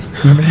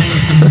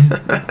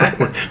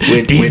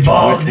 These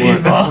balls.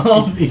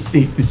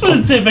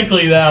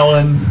 Specifically that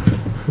one.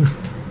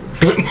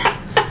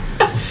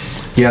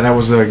 Yeah, that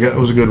was a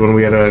good one.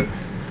 We had a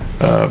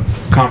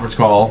conference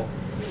call,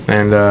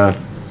 and the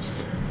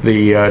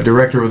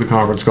director of the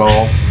conference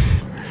call,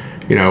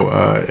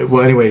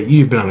 well, anyway,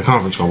 you've been on a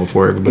conference call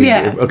before, everybody.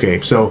 Yeah.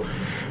 Okay, so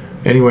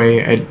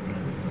anyway,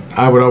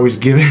 I would always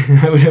give him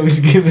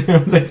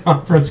the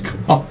conference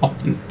call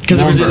because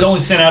it was only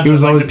sent out to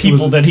the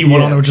people that he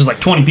went on, which was like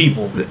 20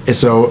 people.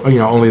 So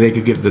only they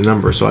could get the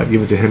number. So I'd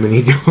give it to him, and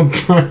he'd go up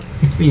front,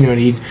 and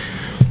he'd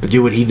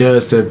do what he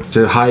does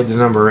to hide the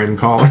number and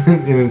call.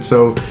 And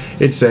so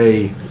it'd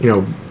say,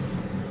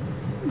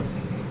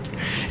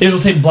 it'll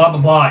say blah blah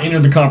blah, enter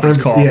the conference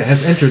call. Yeah,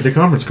 has entered the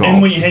conference call. And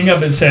when you hang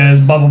up, it says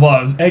blah blah blah,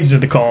 has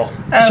exited the call.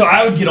 So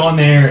I would get on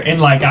there and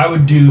I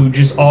would do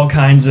just all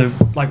kinds of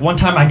one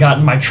time I got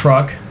in my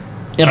truck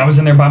and I was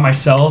in there by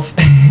myself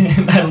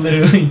and I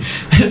literally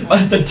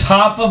at the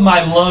top of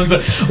my lungs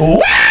went, woo!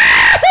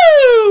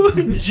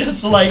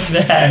 Just like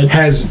that.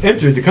 Has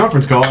entered the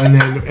conference call, and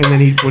then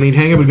when he'd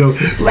hang up, would go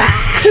has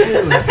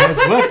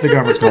left the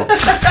conference call.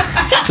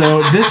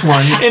 So this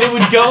one, and it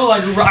would go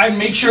I'd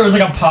make sure it was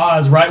a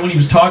pause right when he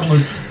was talking,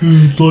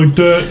 it's like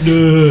that,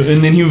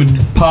 and then he would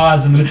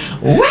pause and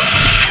wow,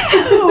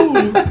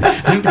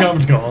 the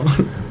conference call,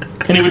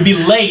 and it would be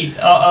late,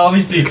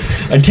 obviously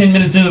 10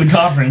 minutes into the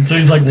conference. So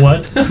he's like,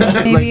 what?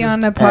 Maybe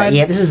on a pod.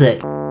 Yeah, this is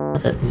it.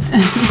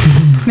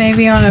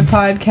 Maybe on a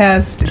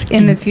podcast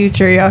in the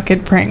future, y'all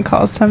could prank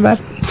call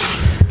somebody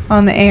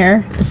on the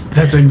air.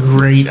 That's a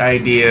great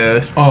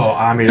idea. Oh,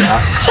 I mean,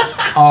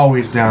 I'm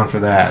always down for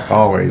that.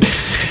 Always.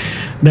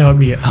 That would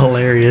be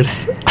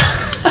hilarious.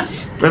 I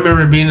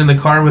remember being in the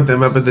car with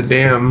them up at the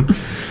dam.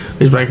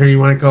 He's like, "Who do you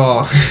want to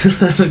call?"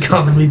 Let's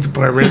call the meat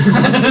department.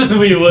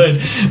 We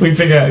would. We'd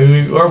figure out,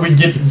 or we'd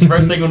get the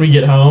first thing when we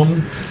get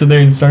home, sit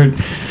there and start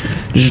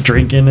just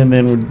drinking, and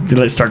then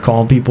we'd start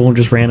calling people,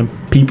 just random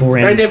people,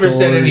 random I never stores.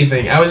 said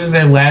anything. I was just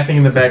there laughing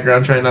in the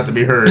background, trying not to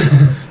be heard.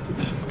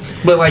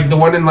 But the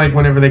one in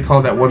whenever they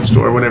called that one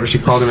store, whenever she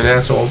called him an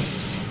asshole,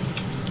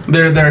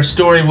 their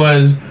story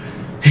was,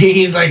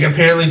 he's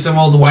apparently some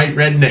old white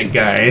redneck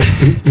guy,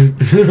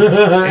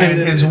 and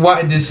his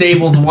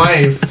disabled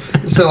wife.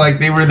 So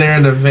they were there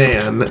in a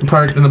van,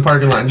 parked in the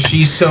parking lot, and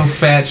she's so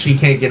fat she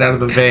can't get out of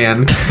the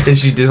van, and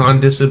she's just on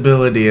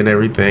disability and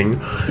everything.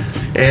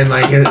 And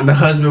the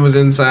husband was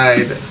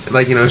inside,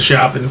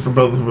 shopping for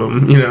both of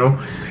them,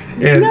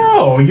 And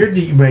No,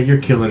 you're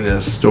killing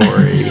this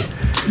story.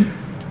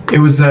 It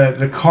was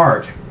the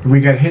cart. We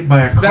got hit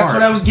by a cart. that's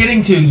what I was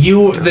getting to.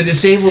 The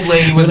disabled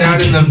lady was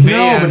out in the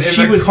van. No, but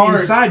she was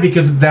inside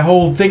because the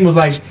whole thing was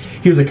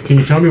he was like, "Can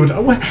you tell me what?" I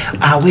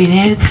went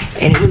in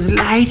and it was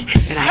light,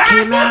 and I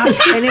came out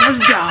and it was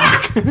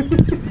dark.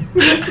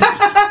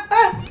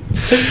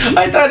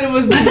 I thought it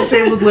was the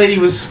disabled lady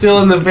was still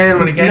in the van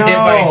when it got hit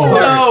by a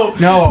cart.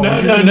 No.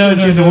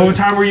 She said, no. "What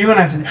time were you?" And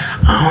I said,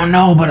 I don't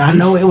know, but I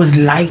know it was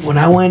light when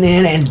I went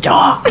in and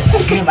dark when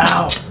I came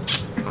out.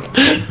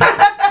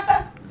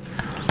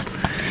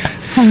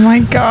 Oh my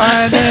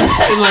god.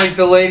 And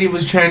the lady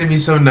was trying to be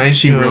so nice.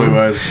 She to really him.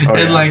 was. Oh,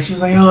 And yeah. she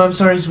was like, "Oh, I'm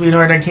sorry,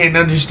 sweetheart, I can't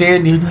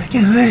understand you." I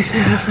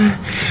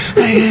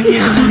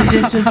have a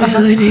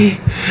disability.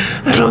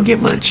 I don't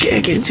get my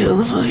check until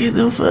the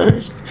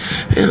 1st,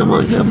 and I'm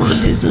on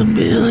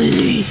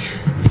disability.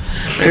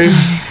 And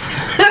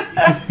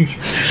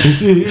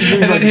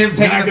then him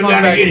taking the phone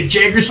back. Get a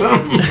check or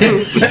something.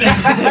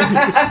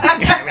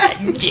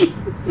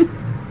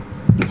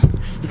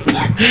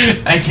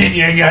 I can't.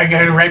 You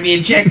gotta write me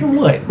a check or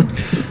what?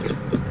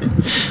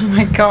 Oh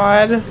my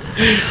god. I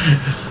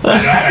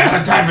don't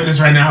have time for this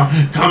right now.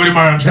 Call me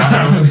tomorrow,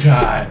 child. Oh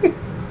god.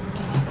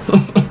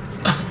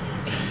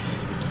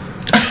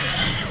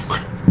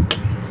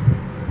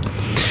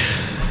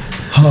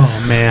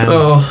 Oh man.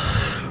 Oh,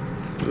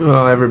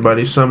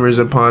 everybody, summer's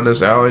upon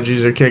us.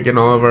 Allergies are kicking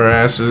all of our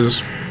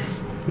asses.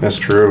 That's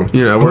true.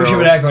 I wish it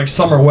would act like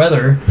summer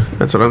weather.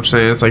 That's what I'm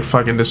saying. It's like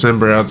fucking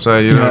December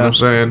outside. You know what I'm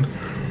saying?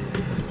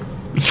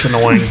 It's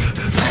annoying.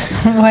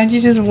 Why'd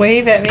you just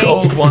wave at me?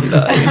 Cold one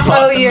day.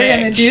 Oh, you're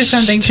gonna do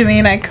something to me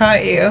and I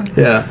caught you.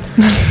 Yeah.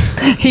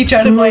 He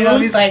tried to play it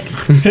off. He's like,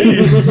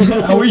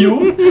 How are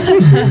you?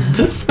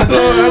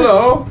 Oh,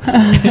 hello.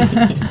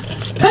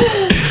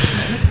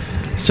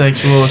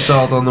 Sexual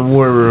assault on the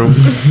war room.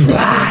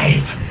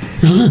 Live.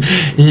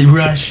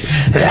 Rush.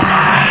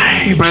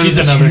 Live. She's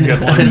another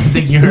good I one. didn't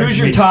think you heard Who's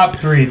your me. top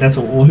three? That's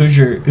what. Who's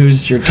your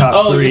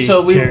top three? Oh,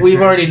 so we've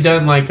characters? already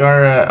done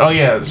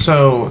our.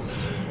 So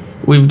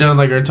we've done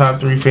our top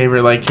 3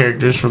 favorite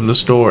characters from the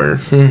store.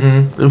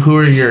 Mm-hmm. Who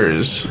are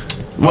yours?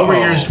 What were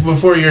yours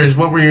before yours?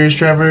 What were yours,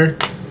 Trevor?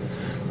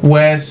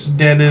 Wes,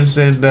 Dennis,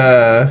 and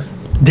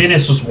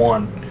Dennis was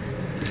one.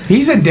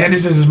 he said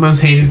Dennis is his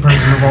most hated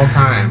person of all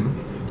time.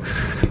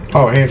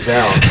 Oh, hands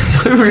down.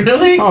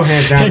 Really? Oh,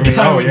 hands down for me. That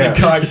guy Oh, was yeah. a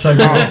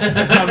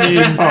cocksucker. I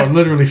mean, Oh,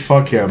 literally,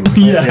 fuck him.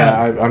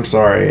 Yeah. I'm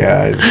sorry.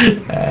 Yeah,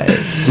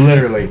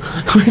 literally.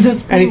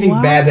 Anything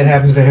bad that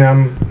happens to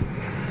him.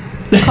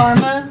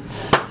 Karma.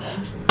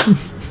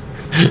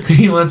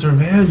 He wants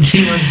revenge.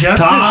 He wants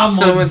justice. Tom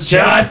wants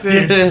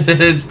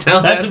justice.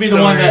 Tell that would be the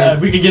story. one that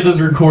we could get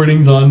those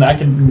recordings on. I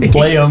can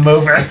play them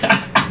over.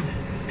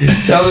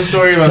 Tell the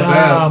story about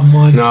Tom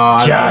wants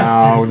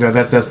justice. No,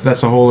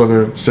 that's a whole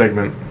other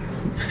segment.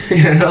 that.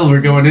 Yeah, no,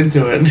 we're going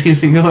into it. You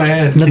can go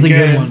ahead. That's a Go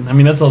good ahead. one. I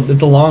mean, it's a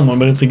long one,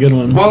 but it's a good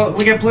one. Well,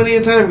 we got plenty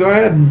of time. Go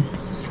ahead.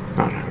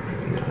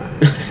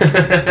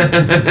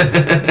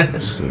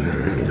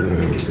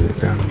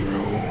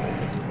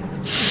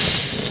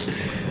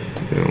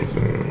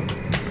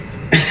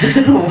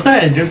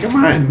 What? Come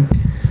on.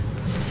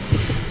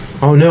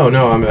 Oh no,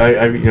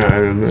 I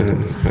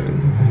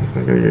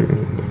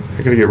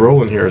gotta get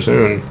rolling here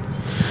soon.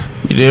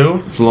 You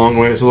do? It's a long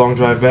way. It's a long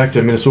drive back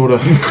to Minnesota.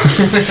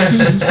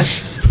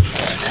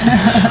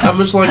 How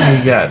much longer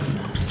you got?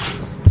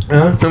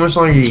 Huh? How much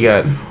longer you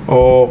got?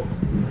 Oh,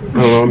 I don't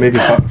know, maybe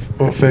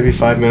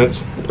 5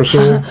 minutes or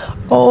so.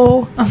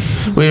 Oh.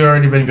 We've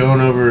already been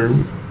going over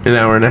an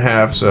hour and a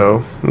half,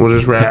 so we'll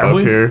just wrap Have up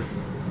we? here.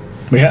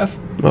 We have?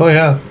 Oh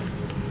yeah.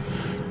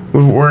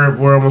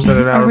 We're almost at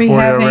an hour Are we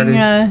 40 having already.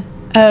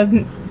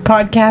 a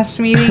podcast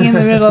meeting in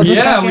the middle of the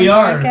Yeah, fucking we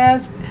are.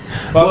 podcast?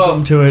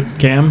 Welcome to it,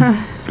 Cam.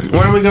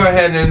 Why don't we go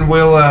ahead and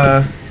we'll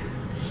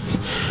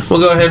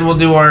go ahead and we'll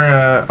do our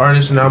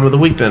artist and album of the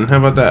week then. How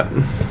about that?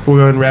 We'll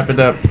go ahead and wrap it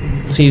up.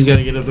 He's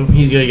gotta get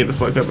the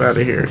fuck up out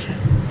of here.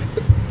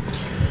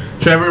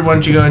 Trevor, why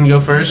don't you go ahead and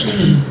go first?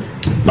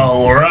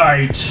 All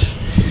right.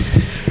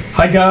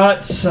 I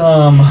got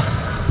some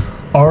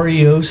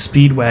REO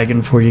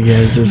Speedwagon for you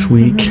guys this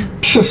week.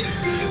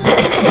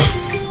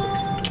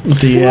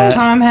 The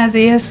Tom has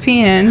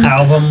ESPN.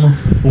 album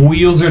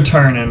Wheels Are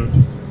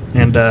Turning,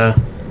 and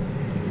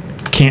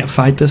Can't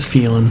Fight This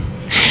Feeling.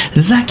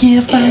 'Cause I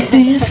can't fight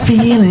this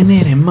feeling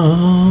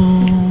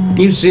anymore.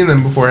 You've seen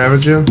them before,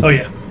 haven't you? Oh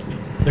yeah,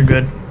 they're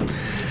good.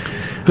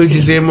 Who'd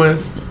you see them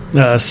with?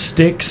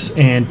 Styx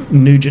and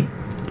Nugent.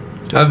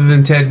 Other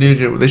than Ted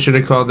Nugent, they should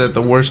have called that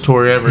the worst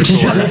tour ever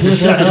tour.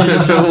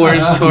 The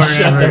worst tour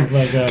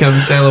ever. Come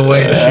sail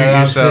away and shoot I'm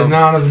yourself. sitting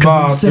on his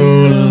boss,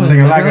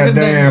 thinking like a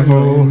damn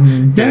fool.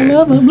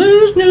 Love the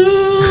blues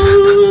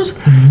news.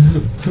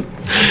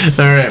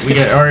 Alright, we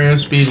got REO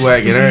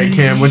Speedwagon. Alright,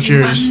 Cam, what's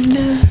yours?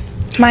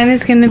 Mine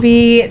is going to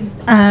be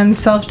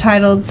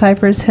self-titled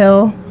Cypress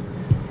Hill.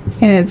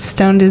 And it's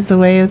Stoned is the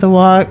Way of the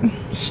Walk.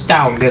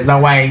 Stoned is the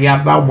way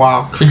of the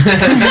walk.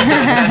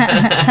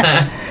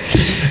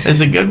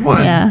 That's a good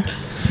one. Yeah.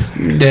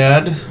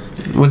 Dad,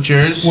 what's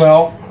yours?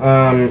 Well,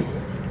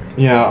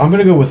 yeah, I'm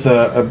gonna go with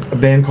a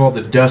band called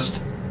the Dust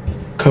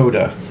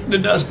Coda, The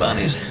Dust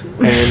Bunnies.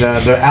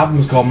 and the album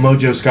is called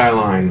Mojo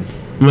Skyline.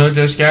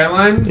 Mojo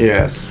Skyline?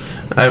 Yes.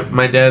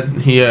 My dad,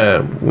 we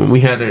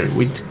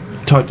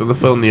talked on the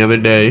phone the other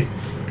day,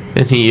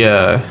 and he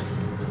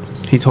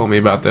told me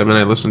about them, and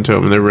I listened to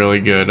them, and they're really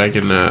good. I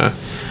can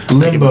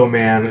Limbo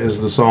Man is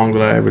the song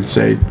that I would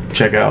say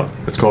check out.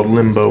 It's called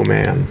Limbo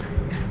Man.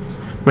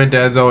 My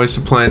dad's always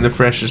supplying the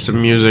freshest of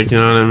music. You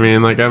know what I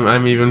mean? Like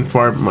I'm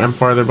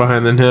farther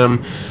behind than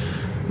him.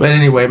 But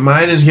anyway,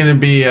 mine is gonna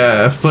be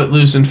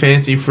Footloose and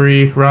Fancy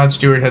Free. Rod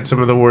Stewart had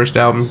some of the worst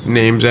album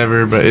names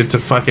ever, but it's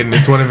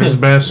one of his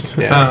best.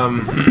 Yeah.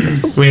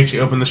 We actually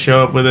opened the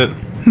show up with it.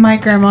 My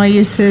grandma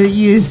used to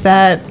use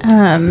that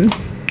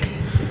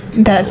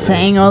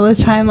saying all the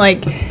time.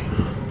 Like,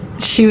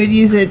 she would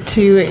use it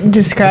to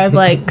describe,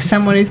 like,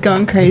 someone who's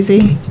going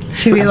crazy.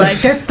 She'd be like,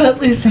 they're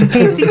footloose and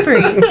fancy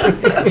free.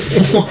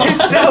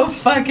 It's so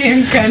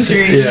fucking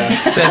country. Yeah.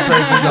 That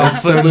person's all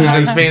Footloose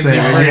and Fancy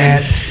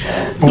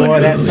Free. Boy,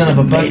 that son of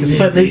a buck is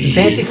footloose and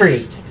fancy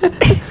free.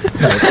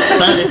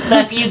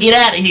 Motherfucker, you get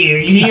out of here.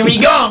 You hear me?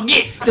 Go on,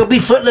 get. Go be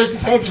footloose and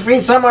fancy free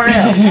somewhere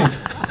else.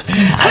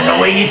 I know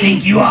where you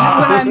think you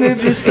are. When I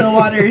moved to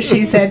Stillwater,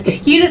 she said,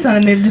 you just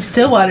want to move to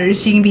Stillwater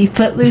so you can be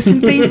footloose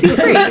and fancy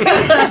free.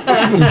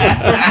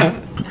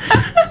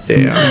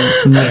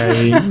 Damn.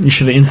 Yeah, you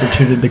should have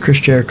instituted the Chris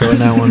Jericho in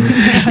that one. You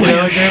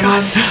know what, Grandma?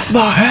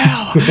 The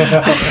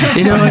hell?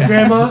 You know what,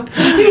 Grandma?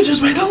 You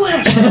just made the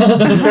list.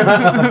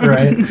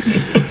 Right.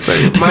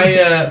 But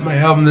my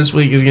album this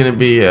week is gonna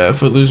be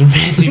Footloose and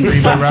Fancy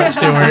Free by Rod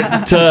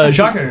Stewart.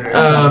 Shocker.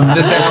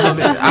 This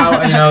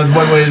album,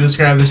 one way to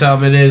describe this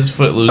album, it is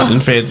Footloose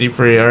and Fancy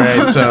Free. All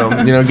right, so go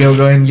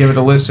ahead and give it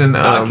a listen.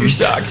 Knock your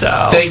socks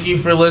out. Thank you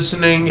for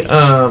listening.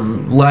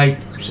 Like,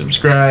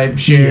 subscribe,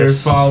 share,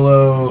 Yes.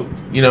 follow.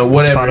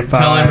 Whatever. Spotify,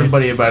 Tell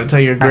everybody about it.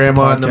 Tell your Apple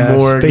grandma in the Podcasts,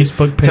 morgue.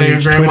 Facebook page, Tell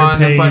your grandma in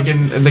Twitter the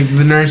page. fucking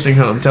the nursing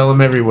home. Tell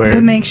them everywhere.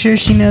 But make sure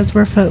she knows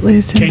we're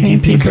footloose and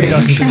fancy KTP free.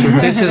 Productions.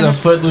 This is a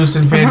Footloose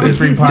and Fancy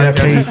Free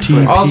podcast.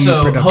 KTP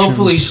Also, Productions.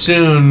 hopefully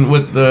soon,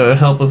 with the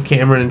help of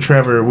Cameron and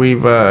Trevor,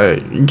 we've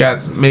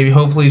got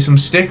hopefully some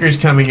stickers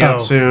coming out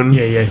soon.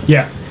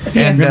 Yeah.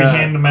 And We're gonna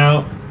hand them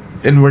out.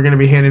 and we're gonna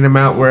be handing them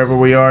out wherever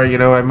we are. You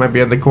know, I might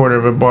be at the corner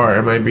of a bar.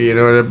 It might be, you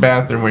know, in a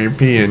bathroom where you're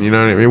peeing. You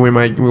know what I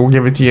mean? We'll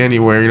give it to you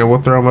anywhere. You know,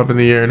 we'll throw them up in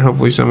the air, and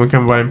hopefully someone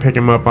come by and pick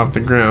them up off the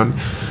ground.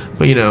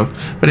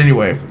 But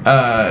anyway,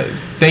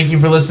 thank you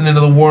for listening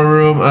to the War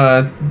Room.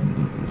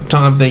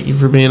 Tom, thank you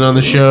for being on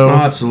the show. Oh,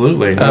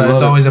 absolutely.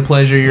 It's always a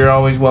pleasure. You're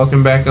always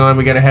welcome back on.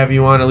 We got to have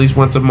you on at least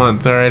once a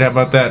month. All right, how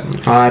about that?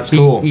 That's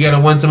cool. You got a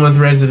once a month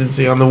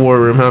residency on the War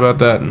Room. How about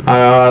that?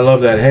 I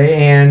love that. Hey,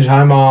 Ange.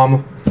 Hi,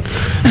 Mom.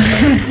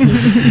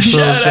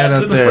 Shout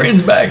out to the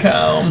friends back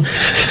home.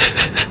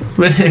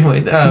 But anyway,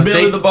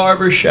 Billy the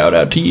Barber, shout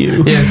out to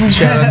you. Yes,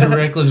 shout out to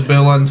Reckless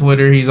Bill on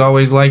Twitter. He's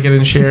always liking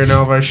and sharing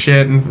all of our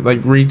shit and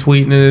like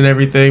retweeting it and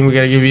everything. We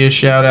got to give you a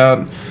shout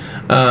out.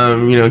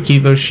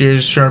 Keep those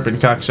shears sharpened,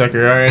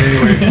 cocksucker. All right,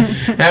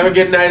 anyway. Have a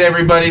good night,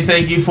 everybody.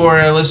 Thank you for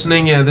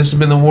listening. This has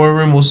been the War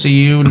Room. We'll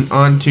see you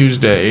on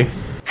Tuesday.